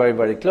point they get very,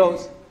 very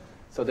close.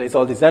 So there's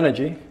all this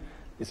energy,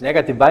 this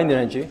negative binding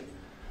energy.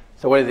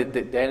 So where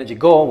did the energy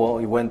go? Well,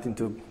 it went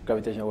into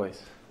gravitational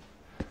waves.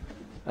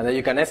 And then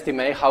you can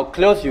estimate how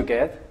close you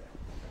get.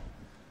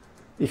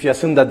 If you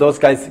assume that those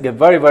guys get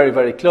very, very,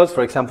 very close,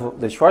 for example,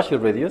 the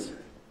Schwarzschild radius,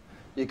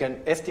 you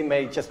can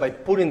estimate just by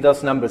putting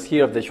those numbers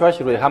here of the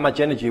Schwarzschild radius how much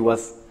energy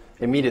was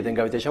emitted in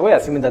gravitational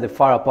waves, assuming that they're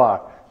far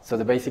apart. So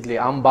they're basically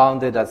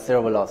unbounded at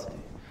zero velocity.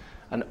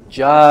 And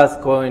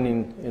just going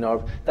in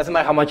orbit. Doesn't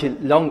matter how much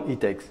long it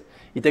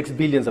takes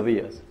billions of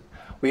years.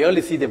 We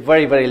only see the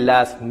very, very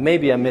last,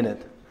 maybe a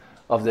minute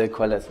of the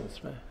coalescence,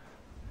 right?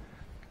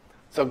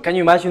 So can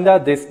you imagine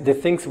that? The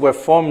things were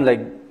formed like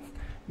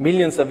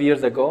millions of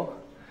years ago.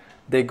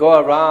 They go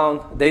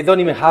around, they don't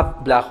even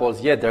have black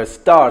holes yet. They're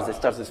stars, the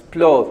stars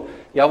explode.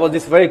 You have all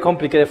these very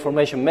complicated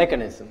formation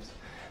mechanisms.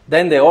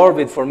 Then they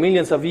orbit for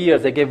millions of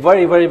years. They get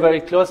very, very,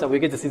 very close, and we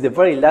get to see the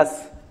very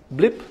last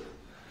blip.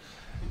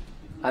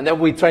 And then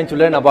we're trying to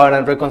learn about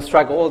and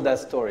reconstruct all that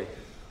story,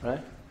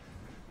 right?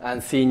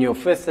 And see new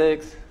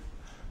physics.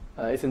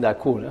 Isn't that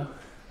cool, huh?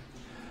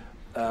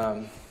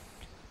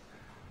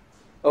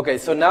 Okay,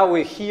 so now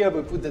we're here,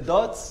 we put the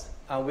dots,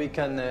 and we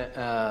can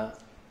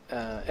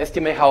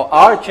estimate how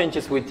R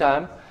changes with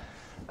time.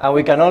 And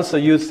we can also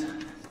use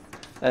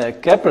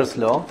Kepler's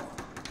law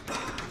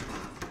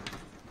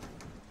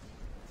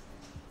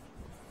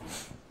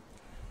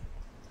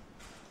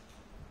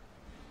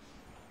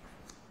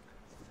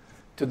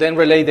to then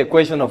relate the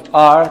equation of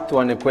R to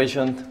an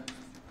equation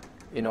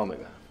in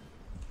omega.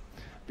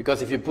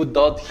 Because if you put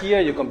dot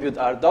here, you compute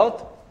R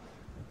dot,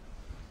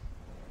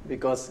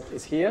 because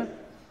it's here.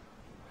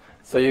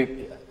 So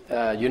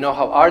you know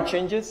how R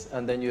changes,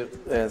 and then you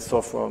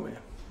solve for omega.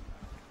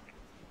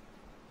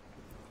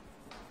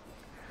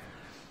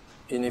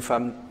 And if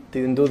I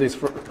didn't do this,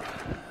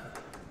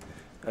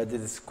 I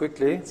did this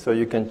quickly, so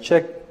you can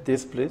check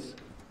this, please.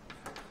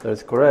 That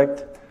is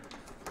correct.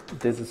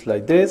 This is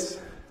like this,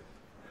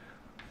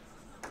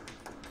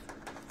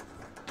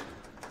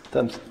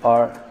 times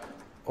R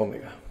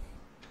omega.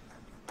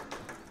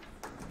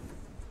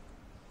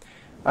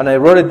 And I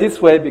wrote it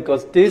this way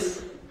because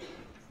this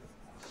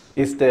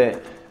is the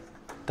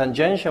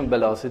tangential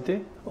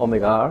velocity,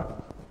 omega r,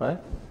 right?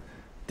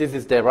 This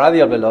is the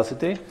radial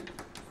velocity.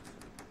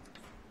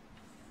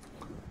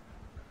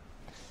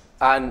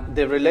 And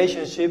the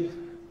relationship,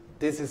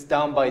 this is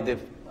down by the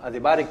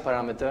adiabatic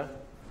parameter,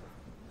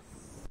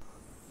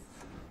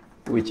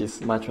 which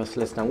is much, much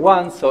less than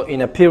 1. So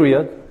in a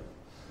period,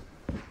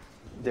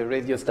 the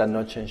radius does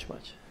not change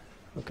much.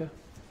 Okay?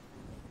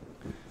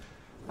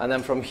 And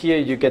then from here,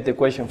 you get the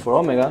equation for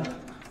omega.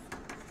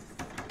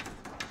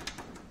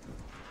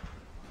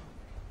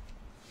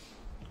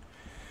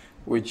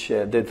 Which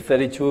the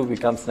 32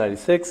 becomes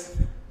 96.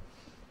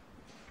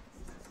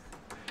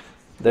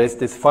 There is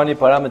this funny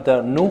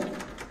parameter nu,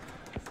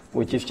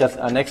 which is just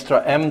an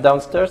extra m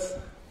downstairs,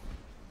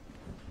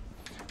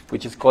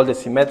 which is called the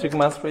symmetric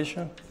mass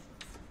ratio.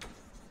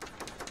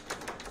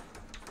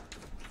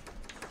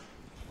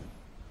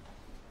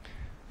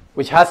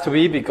 Which has to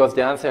be because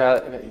the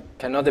answer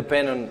cannot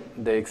depend on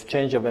the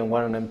exchange of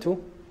M1 and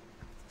M2.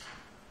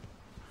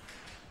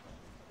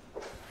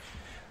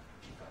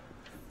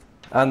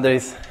 And there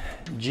is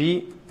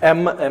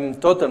Gm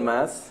total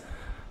mass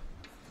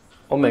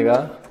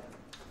omega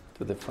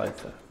to the 5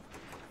 third.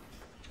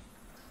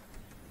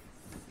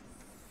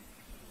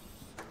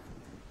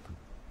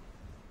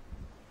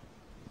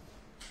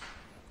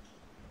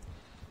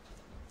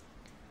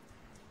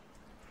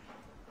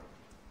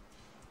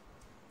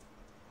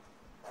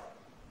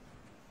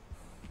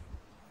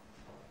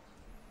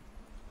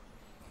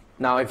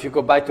 Now, if you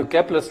go back to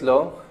Kepler's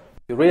law,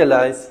 you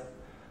realize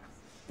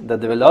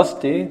that the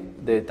velocity,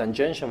 the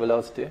tangential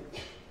velocity,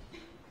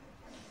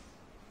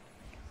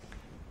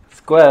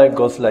 square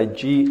goes like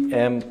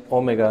Gm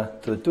omega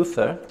to the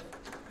 2/3.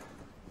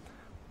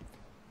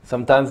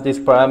 Sometimes this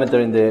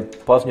parameter in the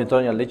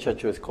post-Newtonian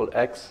literature is called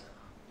x.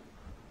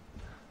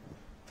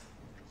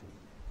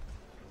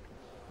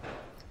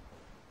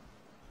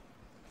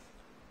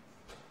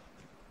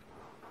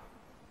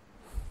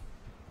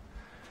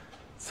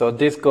 So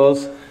this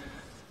goes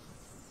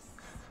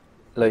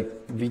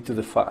like v to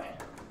the phi.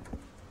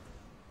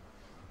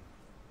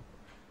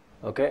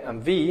 Okay,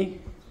 and v,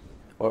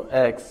 or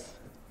x,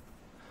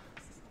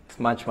 is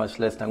much, much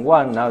less than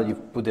 1. Now you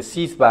put the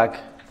c's back.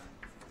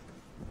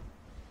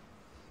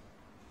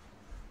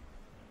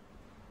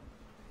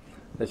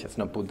 Let's just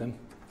not put them.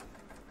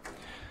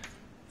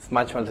 It's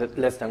much, much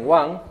less than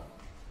 1.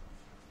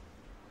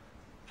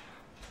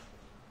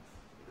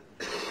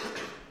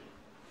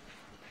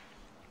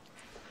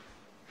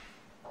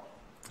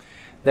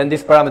 Then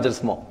this parameter is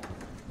small.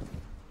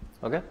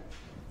 Okay?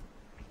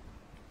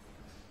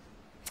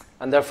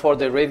 And therefore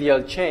the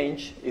radial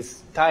change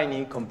is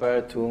tiny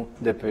compared to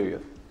the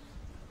period.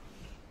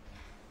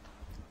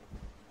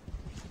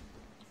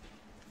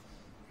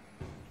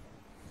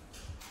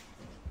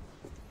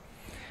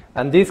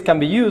 And this can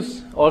be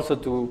used also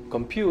to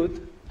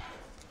compute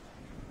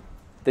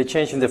the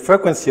change in the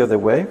frequency of the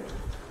wave.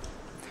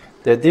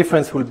 The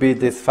difference will be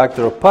this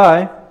factor of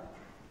pi.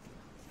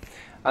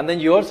 And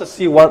then you also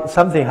see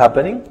something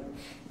happening.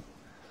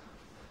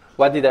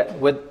 What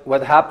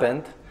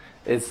happened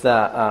is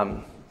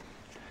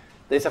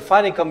there's a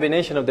funny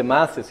combination of the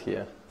masses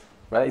here,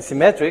 right? It's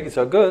symmetric, it's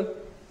all good.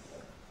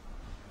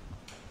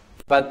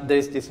 But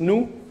there's this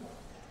nu,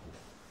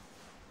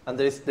 and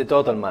there's the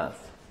total mass.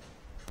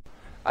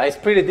 I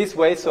split it this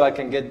way so I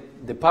can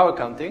get the power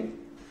counting,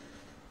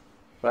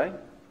 right?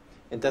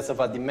 In terms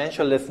of a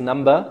dimensionless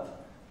number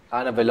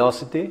and a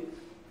velocity.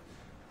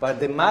 But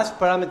the mass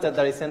parameter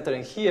that is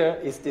entering here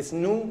is this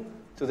nu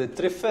to the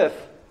 3/5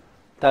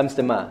 times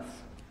the mass.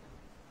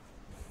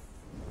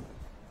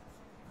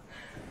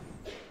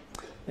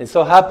 It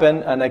so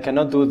happened, and I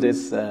cannot do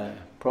this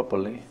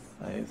properly.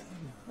 It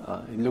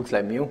looks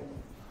like mu.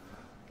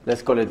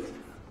 Let's call it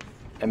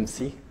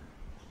MC.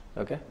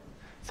 Okay.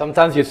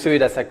 Sometimes you see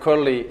it as a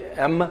curly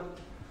M,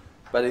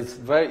 but it's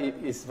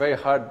very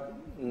hard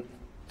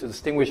to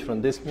distinguish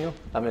from this mu.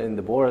 I mean, in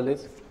the board at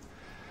least.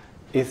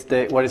 Is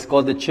what is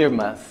called the shear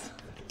mass,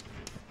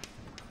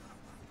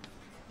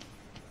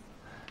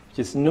 which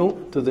is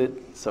nu to the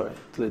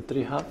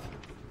 3/2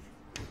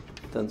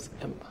 times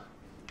M.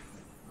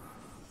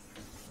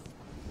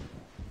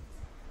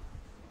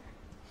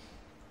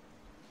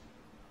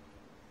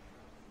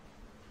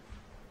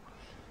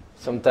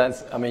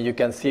 Sometimes, I mean, you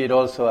can see it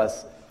also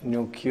as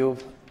nu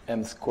cubed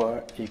M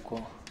squared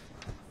equal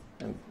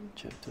M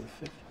to the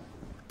 5th.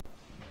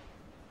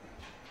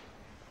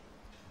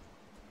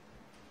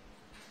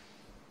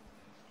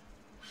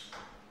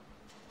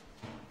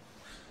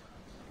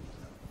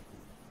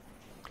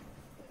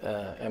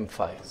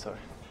 M5, sorry.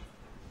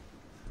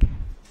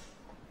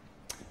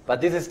 But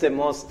this is the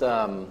most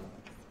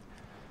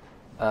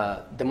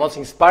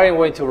inspiring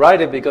way to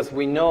write it, because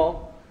we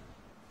know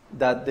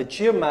that the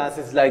shear mass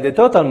is like the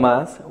total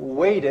mass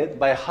weighted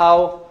by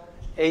how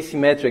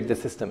asymmetric the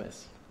system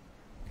is.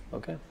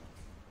 Okay.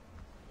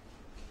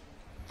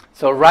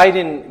 So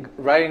writing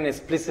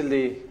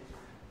explicitly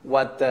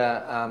what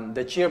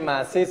the shear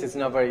mass is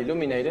not very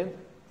illuminated.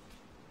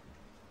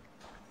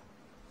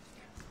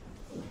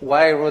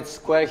 Why I wrote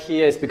square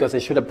here is because I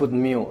should have put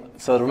mu.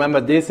 So remember,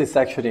 this is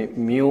actually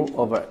mu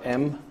over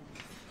M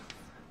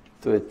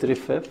to the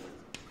 3/5.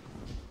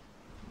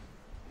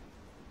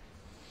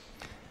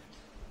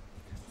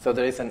 So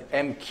there is an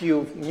M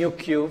cube, mu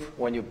cube,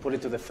 when you put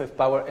it to the 5th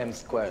power, M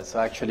squared. So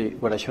actually,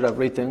 what I should have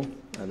written,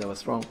 and that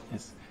was wrong,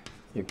 is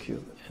mu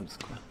cube, M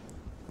squared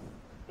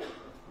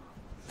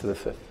to the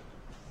 5th.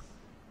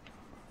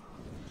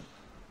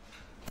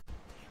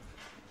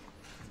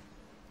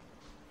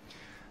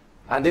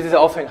 And this is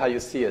often how you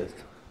see it,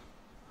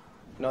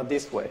 not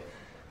this way.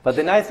 But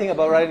the nice thing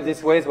about writing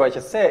this way is what I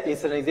just said,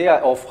 it's an idea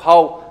of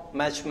how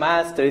much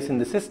mass there is in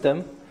the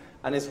system,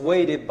 and it's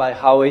weighted by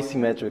how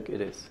asymmetric it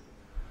is.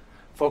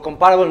 For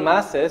comparable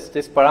masses,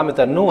 this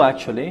parameter nu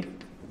actually,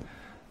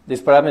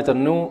 it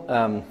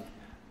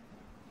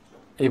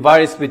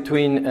varies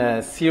between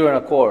 0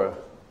 and 1/4.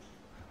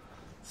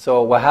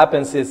 So what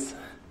happens is,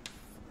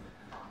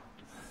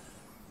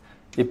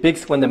 it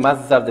peaks when the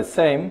masses are the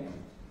same.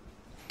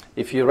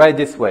 If you write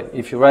this way,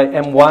 if you write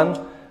M1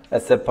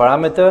 as a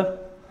parameter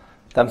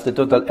times the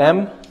total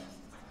M,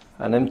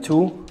 and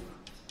M2,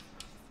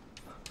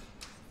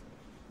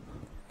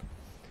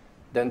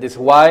 then this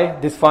Y,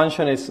 this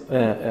function is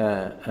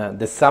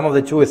the sum of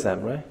the two is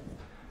M, right?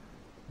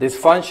 This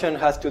function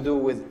has to do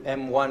with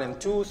M1 and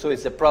 2, so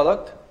it's a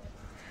product.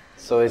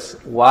 So it's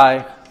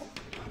Y,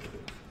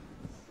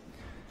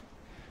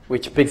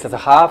 which peaks as a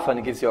half and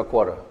it gives you a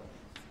 1/4.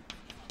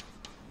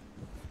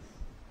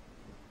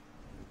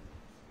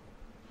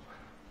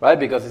 Right,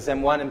 because it's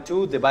M1,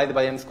 M2 divided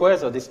by M squared,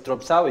 so this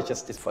drops out, it's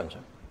just this function,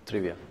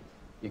 trivial,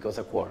 equals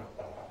a 1/4.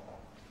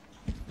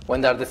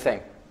 When they're the same,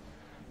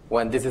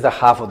 when this is a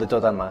half of the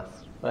total mass,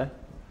 right?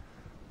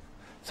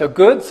 So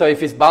good, so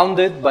if it's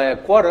bounded by a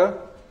 1/4,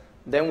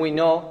 then we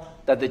know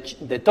that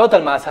the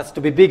total mass has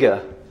to be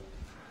bigger,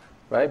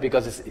 right?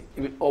 Because it's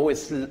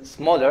always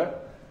smaller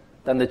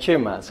than the shear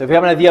mass. So if you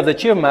have an idea of the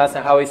shear mass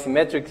and how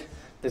asymmetric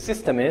the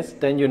system is,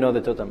 then you know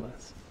the total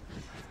mass.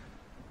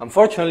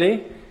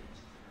 Unfortunately,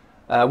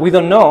 we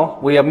don't know.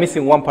 We are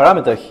missing one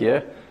parameter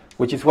here,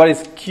 which is what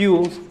is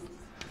Q,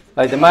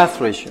 like the mass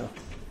ratio.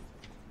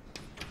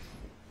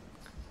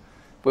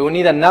 We will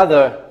need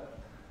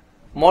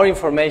more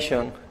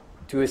information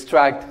to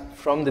extract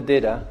from the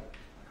data,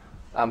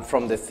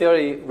 from the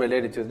theory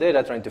related to the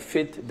data, trying to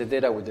fit the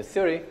data with the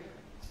theory,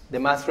 the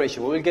mass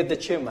ratio. We will get the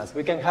shear mass.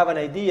 We can have an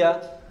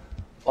idea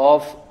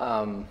of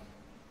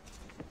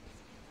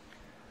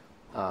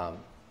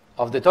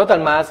the total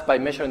mass by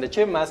measuring the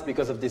shear mass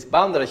because of this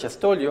boundary I just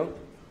told you.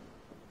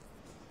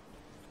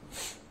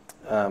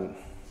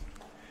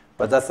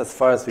 But that's as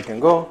far as we can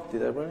go.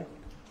 Did everybody?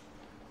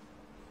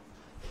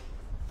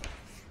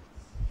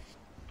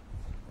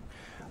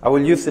 I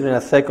will use it in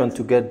a second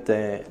to get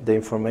the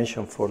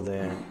information for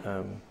the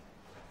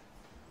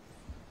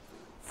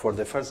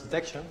first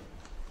detection.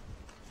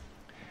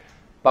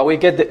 But we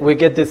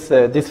get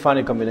this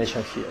funny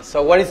combination here.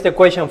 So what is the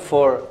equation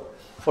for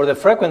the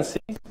frequency?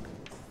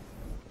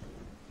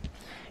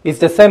 It's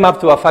the same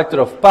up to a factor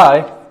of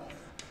pi.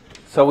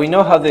 So we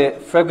know how the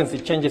frequency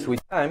changes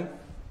with time.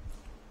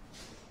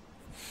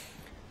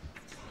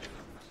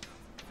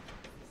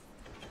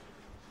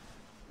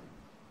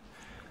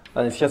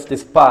 And it's just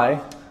this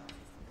pi.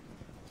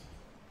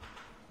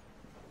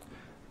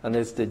 And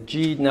it's the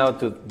G now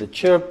to the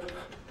chirp,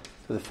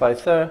 to the phi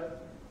third.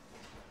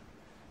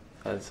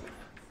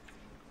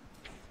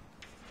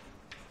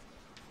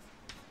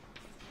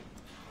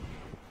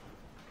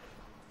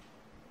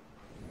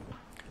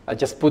 I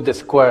just put the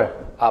square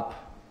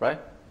up, right?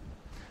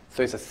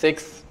 So it's a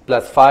 6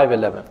 plus 5,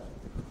 11.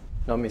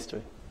 No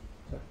mystery.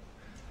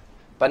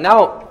 But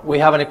now we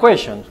have an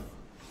equation.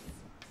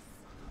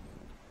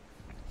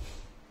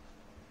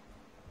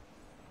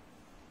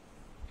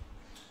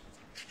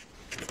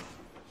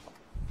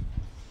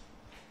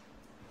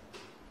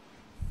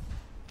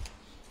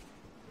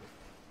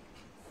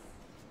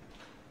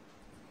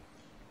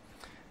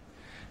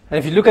 And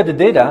if you look at the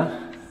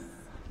data,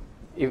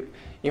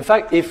 in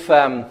fact,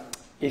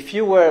 if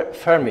you were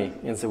Fermi,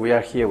 and so we are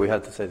here, we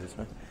had to say this,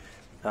 right?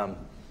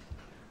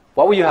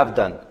 What would you have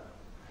done?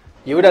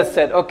 You would have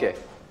said, okay,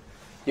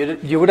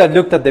 you would have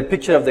looked at the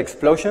picture of the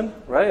explosion,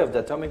 right, of the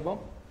atomic bomb,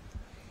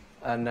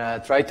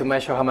 and tried to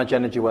measure how much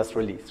energy was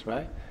released,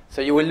 right?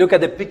 So you will look at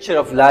the picture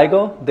of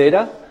LIGO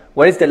data.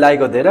 What is the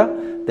LIGO data?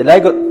 The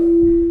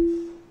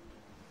LIGO,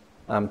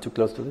 I'm too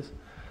close to this.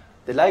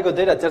 The LIGO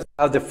data tells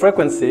how the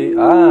frequency,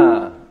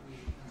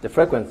 the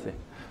frequency.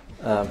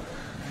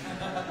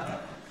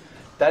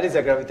 That is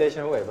a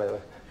gravitational wave, by the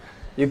way.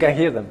 You can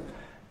hear them.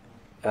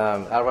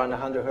 Around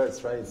 100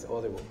 hertz, right? It's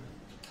audible.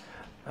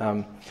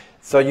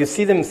 So you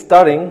see them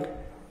starting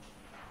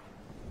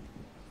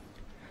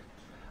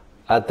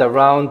at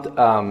around,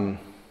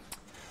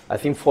 I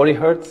think, 40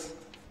 hertz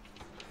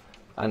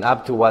and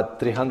up to,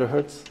 300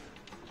 hertz?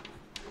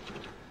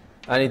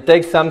 And it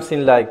takes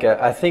something like,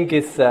 I think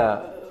it's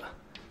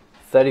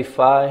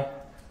 35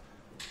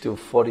 to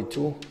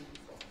 42.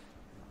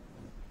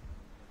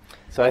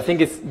 So I think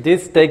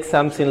this takes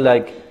something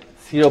like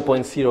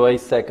 0.08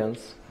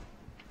 seconds.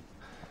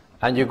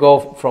 And you go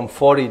from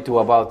 40 to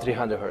about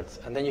 300 hertz.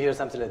 And then you hear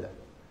something like that.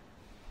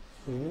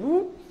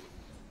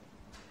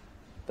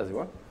 Does it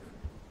work?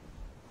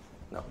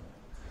 No.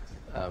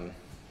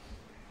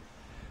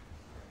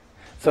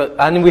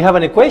 And we have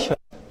an equation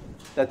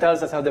that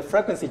tells us how the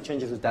frequency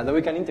changes with time that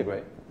we can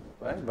integrate,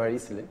 right, very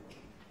easily.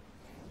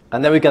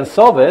 And then we can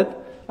solve it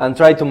and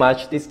try to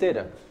match this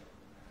data.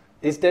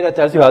 This data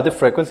tells you how the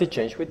frequency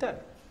changed with time.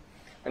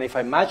 And if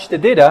I match the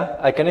data,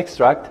 I can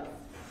extract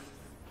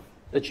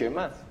the shear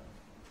mass.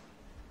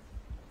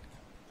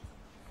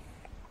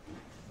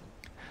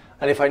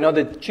 And if I know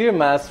the shear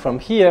mass from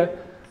here,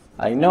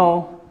 I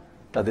know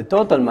that the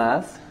total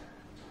mass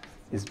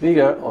is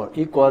bigger or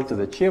equal to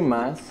the shear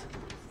mass.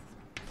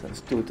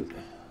 That's 2 to the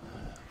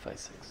 5,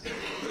 6.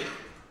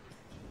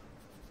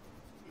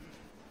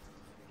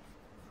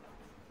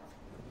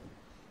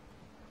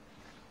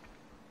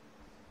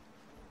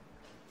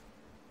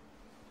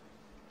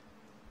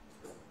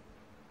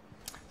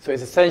 So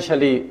it's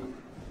essentially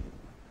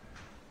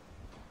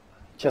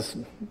just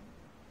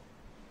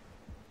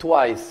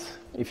twice,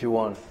 if you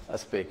want,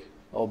 as big,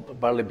 or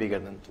barely bigger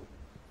than 2.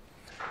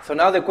 So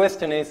now the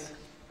question is,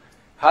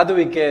 how do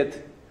we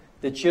get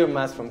the shear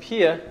mass from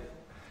here?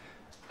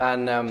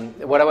 And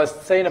what I was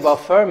saying about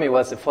Fermi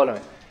was the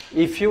following.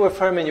 If you were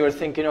Fermi and you were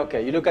thinking,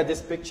 okay, you look at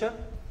this picture,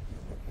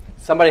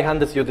 somebody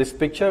hands you this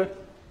picture,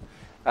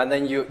 and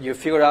then you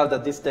figure out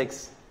that this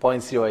takes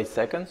 0.08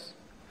 seconds,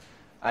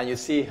 and you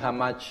see how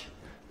much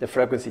the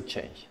frequency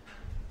change.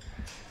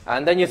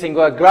 And then you think,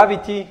 well,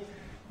 gravity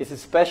is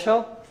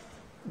special.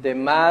 The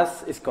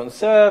mass is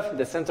conserved.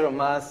 The center of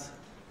mass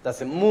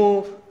doesn't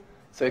move.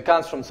 So it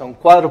comes from some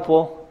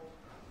quadruple,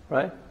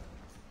 right?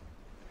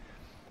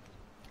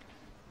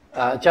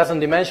 Just on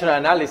dimensional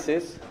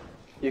analysis,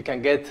 you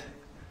can get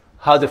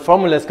how the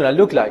formula is going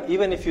to look like.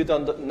 Even if you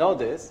don't know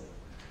this,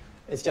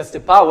 it's just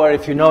the power.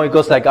 If you know it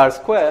goes like r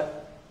squared,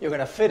 you're going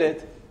to fit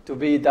it to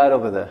be that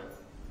over there.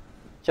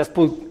 Just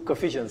put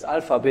coefficients,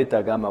 alpha,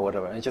 beta, gamma,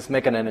 whatever, and just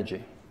make an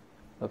energy.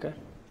 Okay?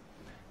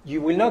 You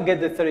will not get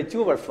the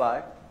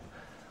 32/5,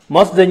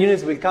 Most of the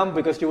units will come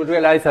because you will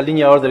realize a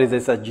linear order is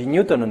there's a G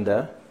Newton in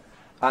there,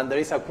 and there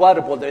is a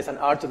quadrupole, there is an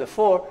R to the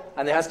 4,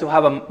 and it has to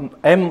have a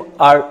m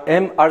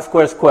r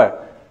square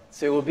square.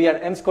 So it will be an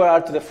m square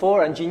R to the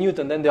 4 and G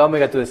Newton, then the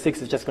omega to the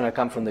 6 is just going to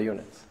come from the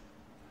units.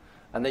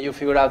 And then you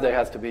figure out there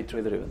has to be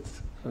 3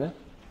 derivatives. Okay?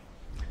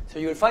 So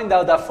you will find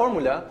out that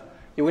formula,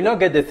 you will not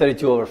get the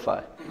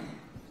 32/5.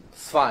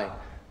 It's fine.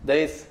 There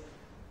is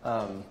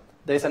a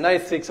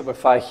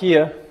 96/5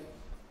 here,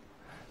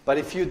 but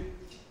if you,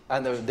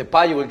 and the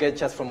pi you will get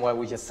just from what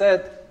we just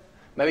said,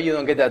 maybe you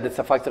don't get that it's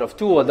a factor of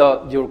 2,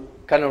 although you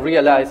kind of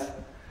realize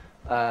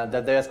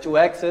that there's 2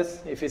 x's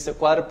if it's a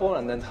quadrupole,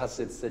 and then has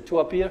its 2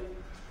 up here.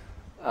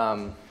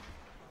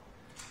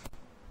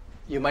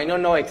 You might not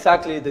know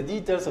exactly the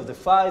details of the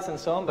phi's and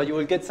so on, but you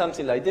will get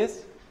something like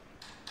this.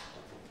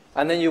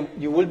 And then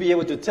you will be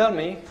able to tell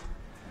me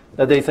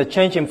that there is a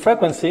change in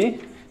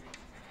frequency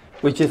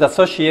which is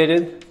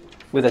associated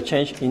with a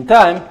change in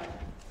time.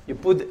 You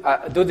put,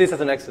 do this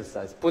as an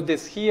exercise. Put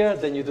this here,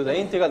 then you do the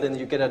integral, then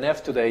you get an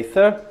f to the a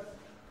third.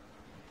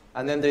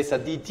 And then there's a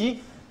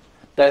dt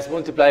that is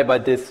multiplied by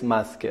this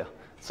mass scale.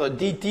 So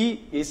dt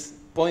is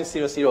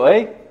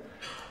 0.00a.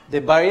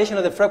 The variation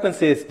of the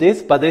frequency is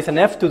this, but there's an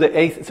f to the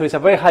a, so it's a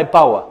very high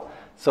power.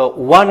 So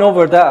 1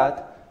 over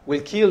that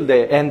will kill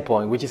the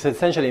endpoint, which is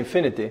essentially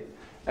infinity,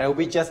 and it will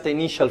be just the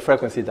initial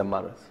frequency that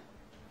matters.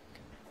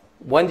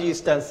 When do you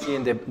start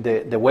seeing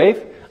the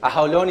wave? At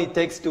how long it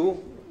takes to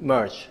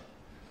merge.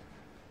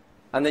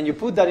 And then you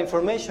put that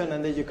information,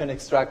 and then you can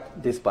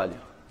extract this value.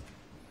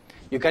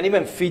 You can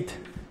even fit,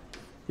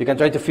 you can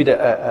try to fit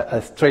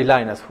a straight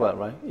line as well,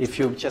 right? If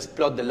you just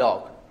plot the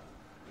log,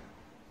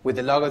 with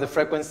the log of the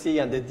frequency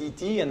and the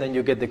dt, and then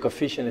you get the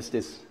coefficient is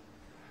this.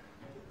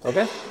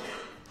 Okay?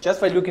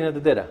 Just by looking at the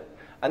data.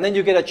 And then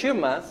you get a shear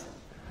mass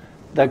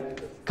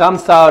that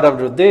comes out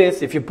of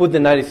this. If you put the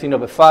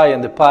 96/5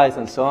 and the pi's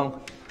and so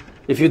on,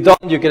 if you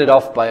don't, you get it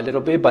off by a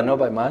little bit, but not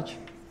by much,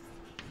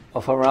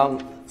 of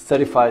around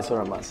 35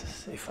 solar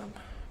masses, if I'm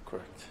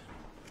correct.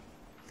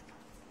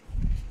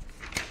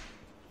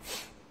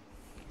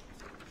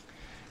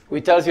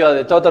 Which tells you that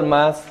the total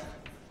mass,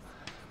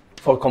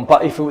 for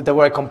if they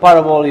were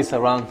comparable, is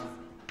around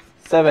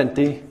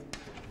 70,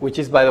 which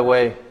is, by the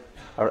way,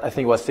 I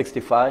think it was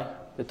 65,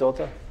 the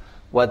total,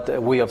 what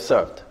we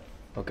observed.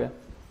 Okay.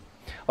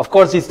 Of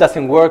course, this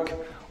doesn't work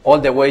all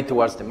the way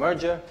towards the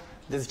merger.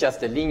 This is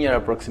just a linear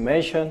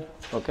approximation.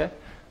 Okay.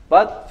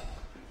 But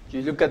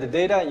you look at the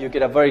data, and you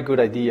get a very good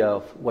idea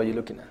of what you're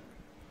looking at.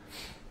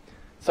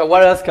 So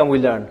what else can we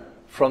learn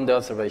from the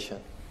observation?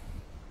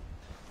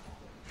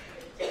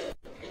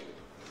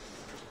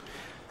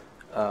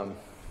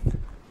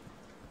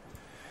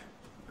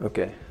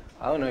 Okay,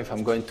 I don't know if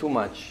I'm going too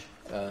much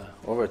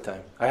over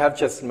time. I have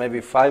just maybe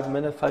 5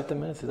 minutes, 5-10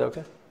 minutes. Is that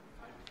okay?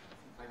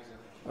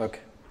 Okay.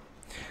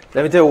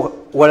 Let me tell you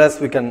what else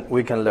we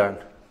can learn.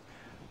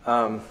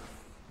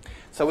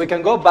 So we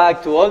can go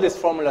back to all these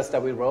formulas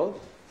that we wrote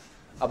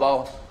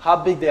about how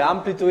big the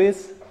amplitude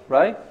is,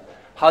 right?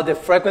 How the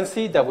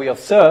frequency that we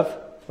observe,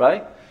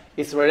 right,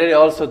 is related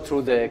also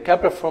through the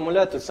Kepler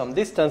formula to some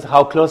distance,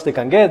 how close they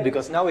can get,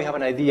 because now we have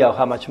an idea of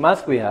how much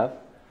mass we have.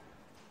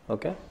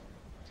 Okay?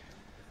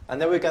 And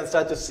then we can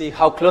start to see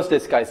how close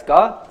these guys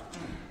got,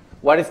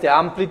 what is the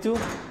amplitude,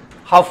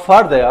 how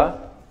far they are,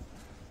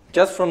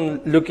 just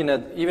from looking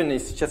at, even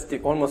it's just the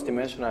almost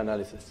dimensional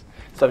analysis.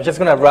 So I'm just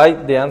going to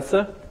write the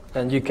answer,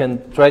 and you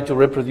can try to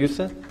reproduce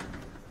it.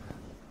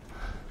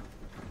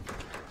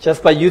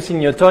 Just by using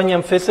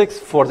Newtonian physics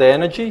for the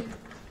energy,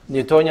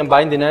 Newtonian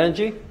binding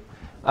energy,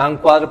 and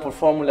quadrupole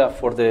formula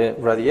for the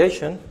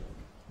radiation.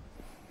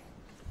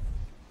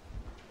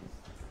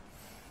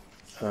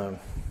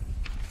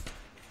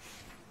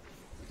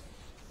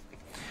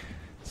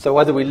 So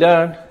what do we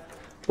learn?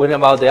 We learn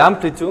about the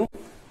amplitude,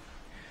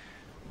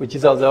 which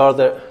is of the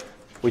order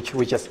which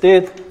we just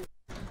did.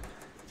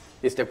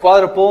 It's the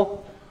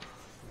quadrupole,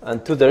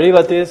 and 2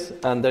 derivatives,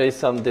 and there is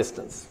some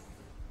distance.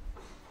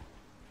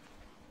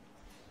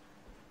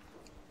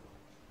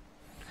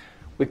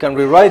 We can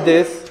rewrite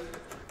this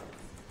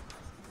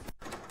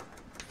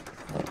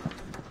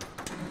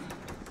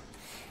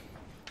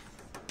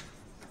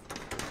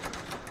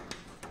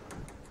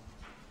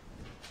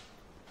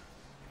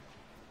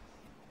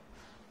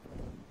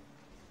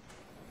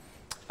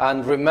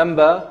and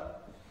remember,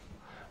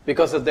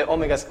 because of the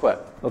omega square,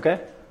 okay?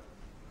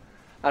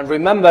 And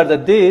remember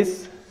that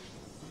this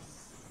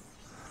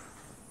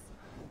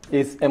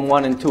is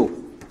M1 and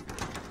 2.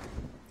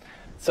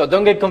 So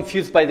don't get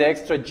confused by the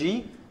extra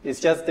G. It's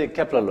just the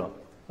Kepler law,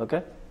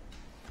 okay?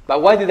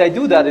 But why did I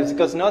do that? It's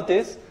because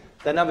notice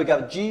that now we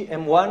got G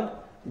M1,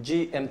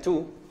 G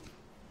M2.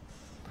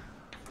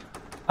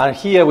 And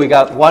here we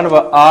got 1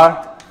 over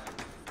R.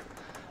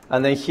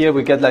 And then here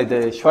we get like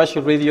the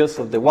Schwarzschild radius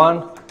of the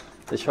 1,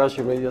 the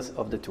Schwarzschild radius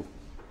of the 2.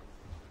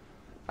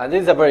 And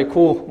this is a very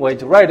cool way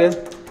to write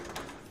it.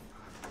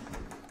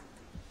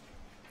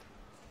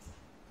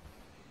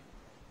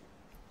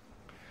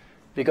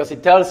 Because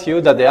it tells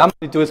you that the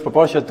amplitude is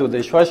proportional to the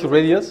Schwarzschild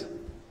radius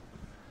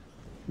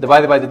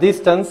divided by the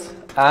distance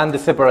and the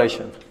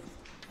separation.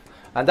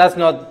 And that's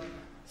not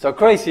so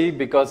crazy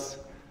because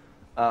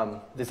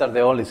these are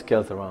the only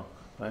scales around,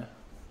 right?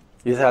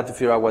 You just have to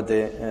figure out what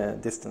the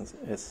distance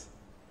is.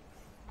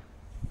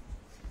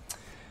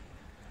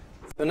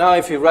 So now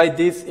if you write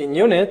this in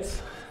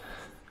units,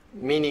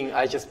 meaning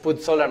I just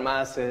put solar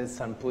masses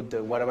and put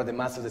whatever the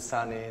mass of the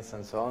sun is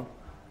and so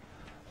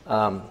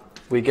on,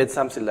 we get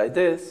something like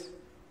this.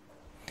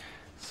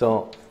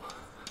 So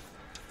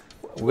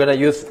we're going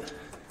to use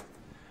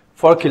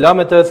 4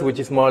 kilometers, which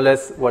is more or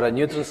less what a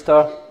neutron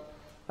star.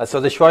 So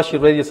the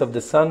Schwarzschild radius of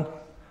the sun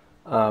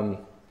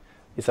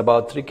is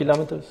about 3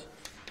 kilometers.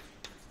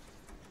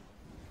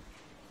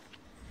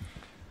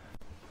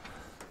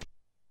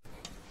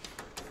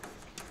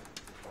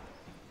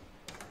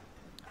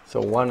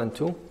 So 1 and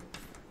 2.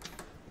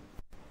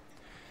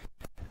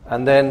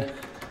 And then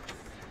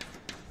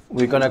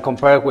we're going to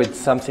compare with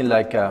something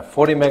like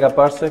 40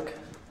 megaparsec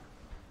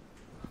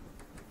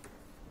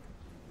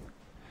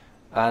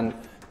and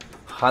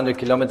 100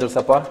 kilometers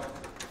apart.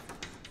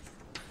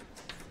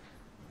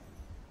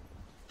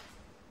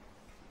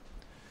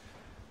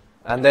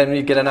 And then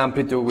we get an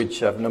amplitude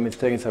which, if I'm not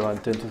mistaken, is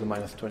around 10 to the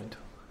minus 22,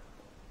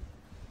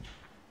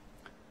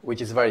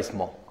 which is very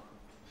small.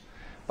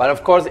 But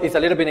of course, it's a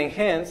little bit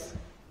enhanced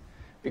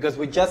because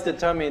we just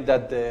determined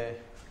that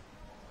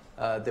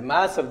the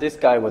mass of this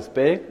guy was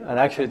big, and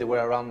actually they were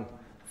around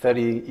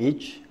 30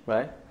 each,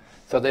 right?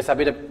 So there's a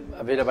bit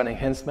of an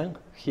enhancement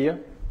here,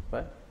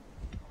 right?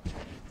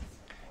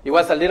 It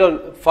was a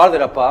little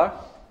farther apart.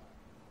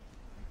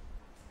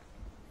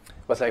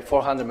 It was like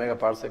 400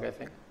 megaparsec, I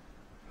think.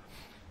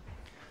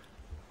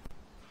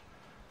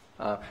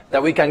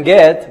 That we can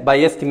get by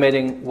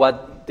estimating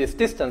what this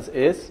distance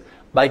is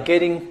by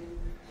getting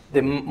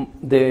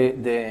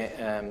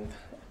the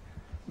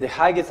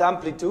highest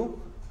amplitude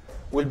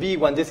will be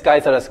when these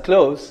guys are as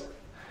close,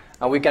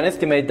 and we can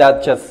estimate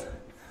that just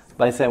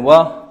by saying,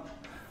 well,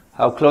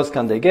 how close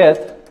can they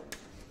get?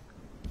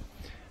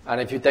 And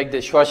if you take the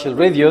Schwarzschild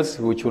radius,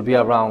 which will be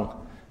around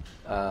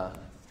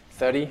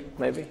 30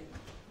 maybe,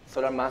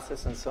 solar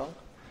masses and so on,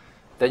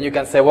 then you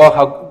can say, well,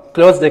 how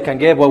close they can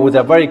get, well,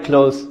 they're very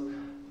close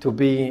to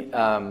be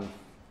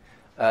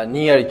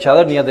near each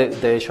other, near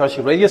the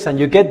Schwarzschild radius, and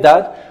you get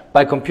that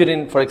by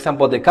computing, for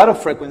example, the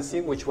cutoff frequency,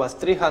 which was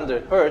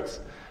 300 hertz,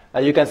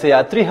 and you can say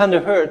at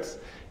 300 hertz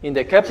in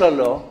the Kepler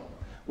law,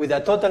 with a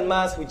total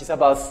mass which is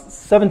about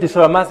 70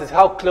 solar masses,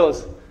 how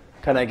close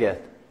can I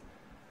get?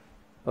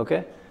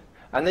 Okay?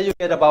 And then you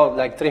get about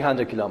like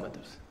 300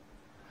 kilometers.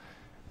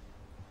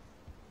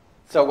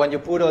 So when you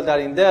put all that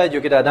in there,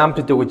 you get an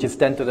amplitude which is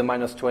 10 to the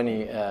minus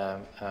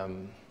 21.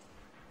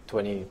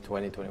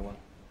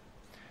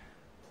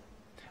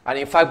 And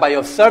in fact, by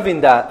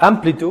observing that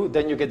amplitude,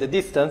 then you get the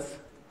distance,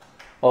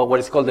 or what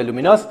is called the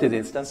luminosity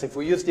distance. If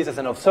we use this as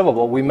an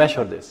observable, we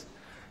measure this.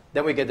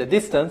 Then we get the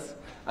distance,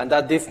 and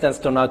that distance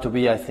turned out to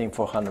be, I think,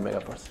 400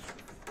 megaparsecs.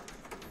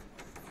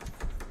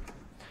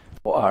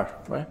 Or R,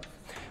 right?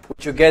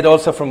 Which you get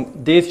also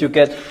from this, you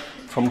get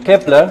from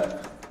Kepler,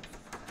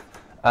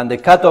 and the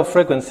cutoff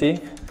frequency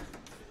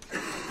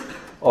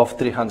of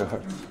 300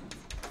 hertz,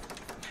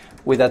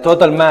 with a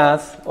total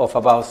mass of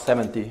about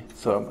 70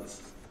 solar masses.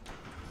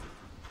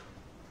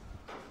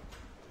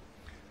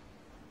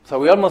 So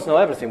we almost know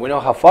everything. We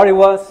know how far it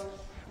was,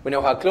 we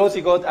know how close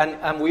it got,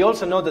 and we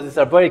also know that these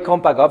are very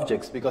compact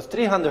objects, because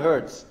 300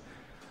 hertz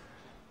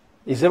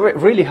is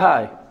really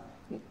high.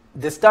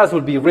 The stars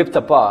will be ripped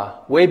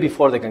apart way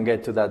before they can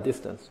get to that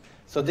distance.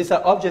 So these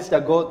are objects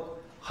that go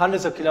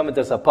hundreds of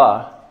kilometers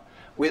apart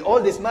with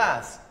all this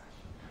mass.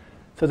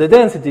 So the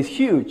density is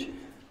huge.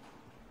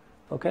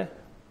 Okay?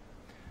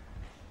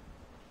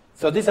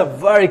 So these are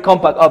very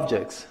compact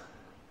objects.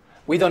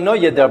 We don't know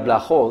yet they're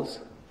black holes,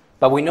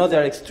 but we know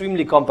they're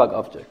extremely compact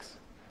objects.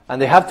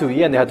 And they have to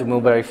be, and they have to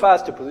move very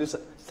fast to produce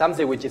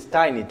something which is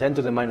tiny, 10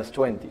 to the minus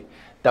 20,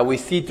 that we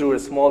see through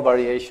small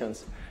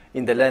variations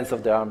in the length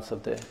of the arms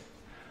of the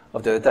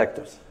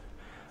detectors.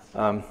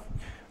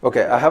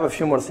 Okay, I have a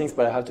few more things,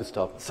 but I have to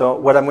stop. So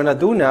what I'm going to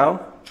do now,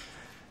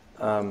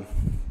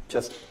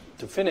 just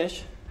to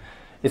finish,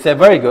 is say,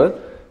 very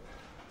good.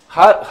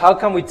 How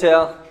can we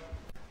tell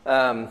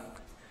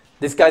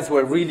these guys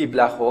were really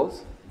black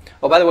holes?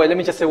 Oh, by the way, let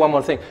me just say one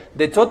more thing.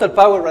 The total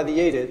power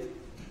radiated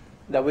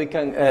that we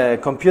can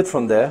compute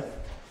from there,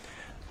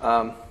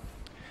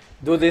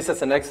 do this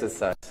as an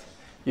exercise.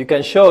 You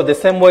can show the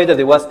same way that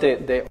it was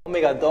the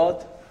omega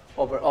dot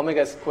over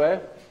omega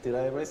squared. Did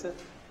I erase it?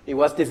 It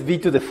was this v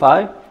to the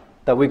 5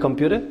 that we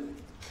computed.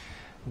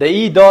 The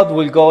E dot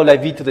will go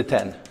like v to the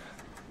 10.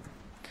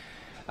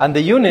 And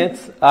the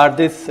units are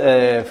this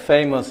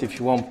famous, if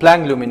you want,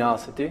 Planck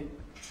luminosity,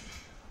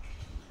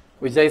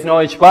 which there is no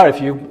h bar if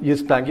you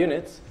use Planck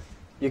units.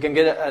 You can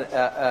get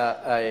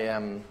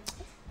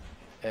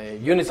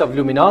units of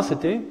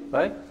luminosity,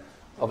 right,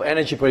 of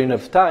energy per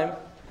unit of time,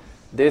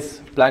 this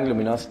Planck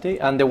luminosity,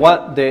 and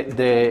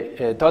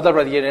the total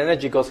radiated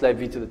energy goes like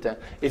v to the 10.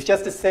 It's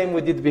just the same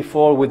we did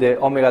before with the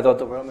omega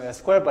dot over omega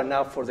squared, but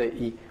now for the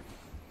E.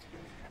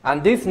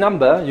 And this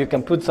number, you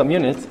can put some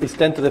units, is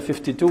 10 to the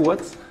 52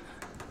 watts.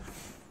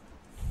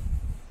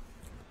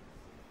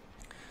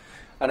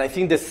 And I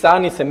think the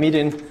sun is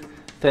emitting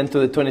 10 to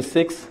the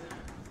 26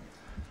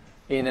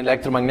 in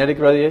electromagnetic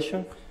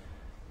radiation.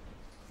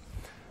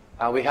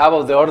 And we have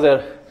of the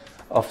order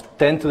of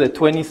 10 to the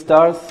 20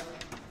 stars,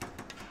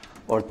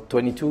 or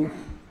 22.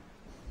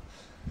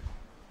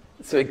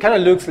 So it kind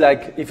of looks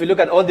like, if you look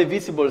at all the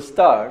visible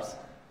stars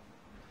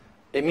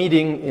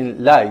emitting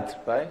in light,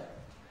 right?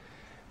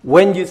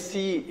 When you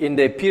see in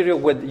the period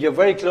when you're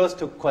very close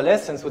to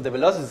coalescence, where the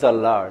velocities are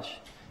large,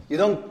 you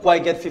don't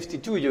quite get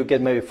 52, you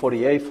get maybe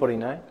 48,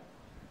 49.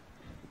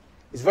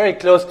 It's very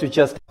close to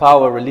just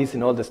power released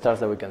in all the stars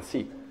that we can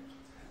see.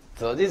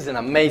 So this is an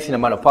amazing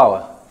amount of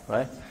power,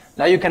 right?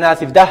 Now you can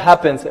ask, if that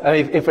happens, I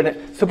mean, if a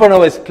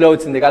supernova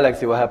explodes in the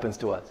galaxy, what happens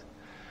to us?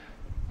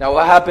 Now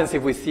what happens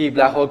if we see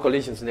black hole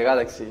collisions in the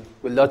galaxy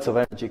with lots of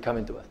energy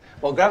coming to us?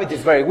 Well, gravity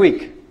is very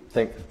weak,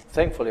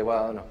 thankfully,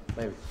 well, I don't know,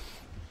 maybe.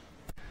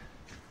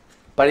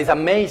 But it's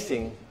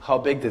amazing how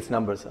big these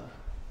numbers are.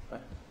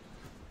 Right?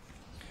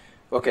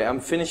 Okay, I'm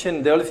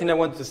finishing. The only thing I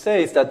want to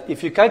say is that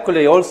if you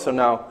calculate also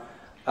now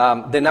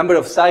the number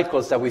of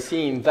cycles that we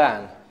see in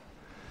band,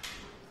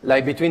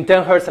 like between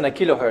 10 hertz and a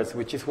kilohertz,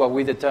 which is what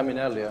we determined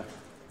earlier,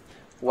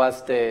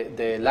 was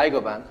the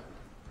LIGO band,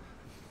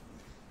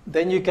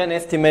 then you can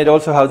estimate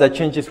also how that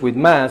changes with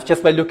mass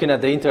just by looking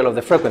at the integral of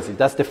the frequency.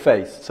 That's the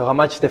phase. So how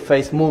much the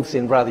phase moves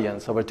in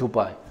radians over 2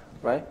 pi,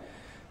 right?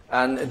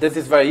 And this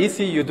is very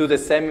easy. You do the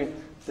same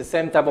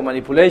type of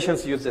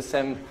manipulations, use the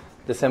same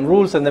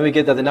rules, and then we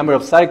get that the number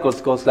of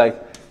cycles goes like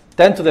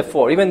 10 to the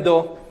 4, even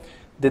though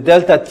the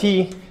delta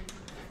t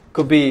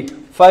could be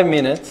 5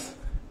 minutes,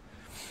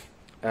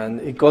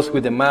 and it goes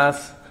with the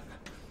mass.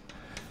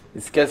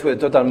 It scales with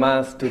the total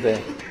mass to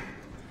the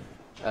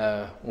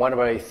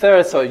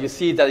 1/8. So you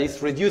see that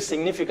it's reduced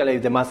significantly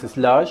if the mass is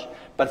large.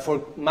 But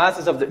for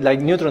masses of like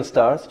neutron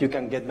stars, you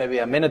can get maybe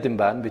a Manhattan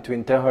band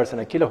between 10 hertz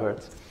and a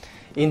kilohertz.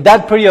 In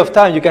that period of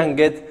time, you can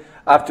get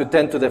up to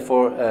 10 to the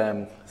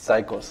 4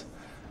 cycles.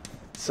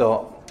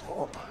 So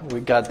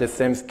we got the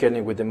same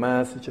scaling with the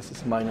mass, it just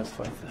is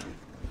 -5 there.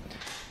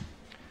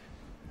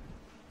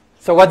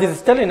 So what this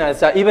is telling us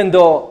is that even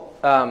though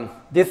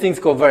these things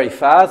go very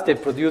fast, they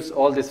produce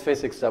all this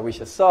physics that we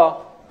just saw,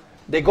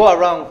 they go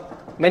around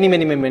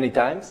many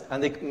times,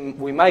 and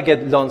we might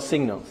get long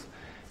signals.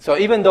 So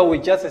even though we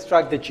just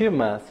extract the shear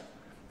mass,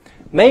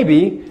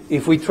 maybe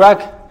if we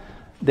track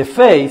the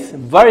phase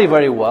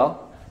very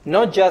well,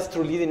 not just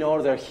through leading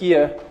order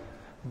here,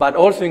 but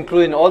also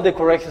including all the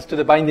corrections to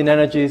the binding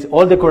energies,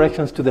 all the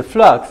corrections to the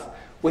flux,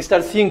 we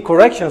start seeing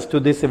corrections to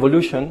this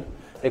evolution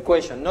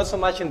equation, not so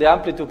much in the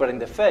amplitude, but in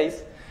the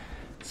phase.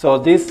 So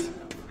this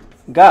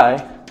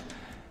guy,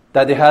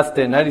 that it has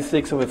the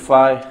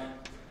 96/phi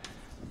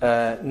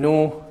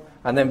nu,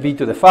 and then v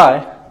to the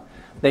phi,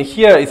 then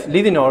here is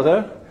leading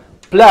order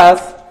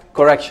plus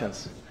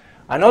corrections.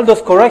 And all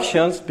those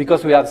corrections,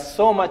 because we have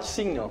so much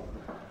signal,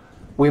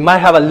 we might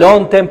have a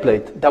long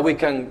template that we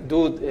can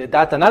do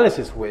that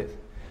analysis with,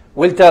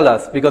 will tell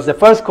us, because the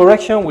first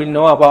correction we'll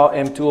know about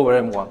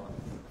M2/M1.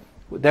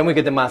 Then we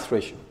get the mass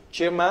ratio.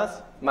 Shear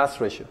mass, mass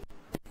ratio.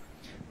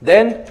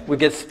 Then we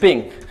get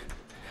spin.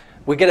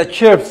 We get a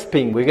chirp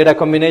spin. We get a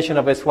combination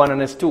of S1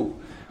 and S2.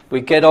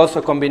 We get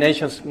also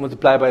combinations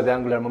multiplied by the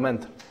angular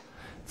momentum.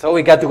 So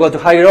we got to go to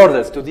higher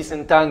orders to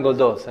disentangle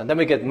those. And then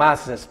we get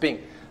mass and spin.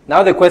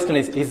 Now the question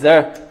is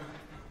there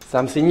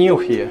something new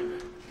here?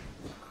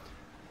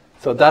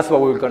 So that's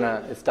what we're going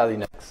to study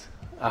next.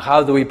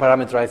 How do we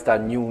parameterize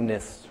that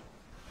newness?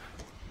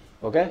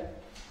 Okay?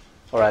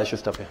 All right, I should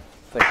stop here.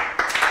 Thank you.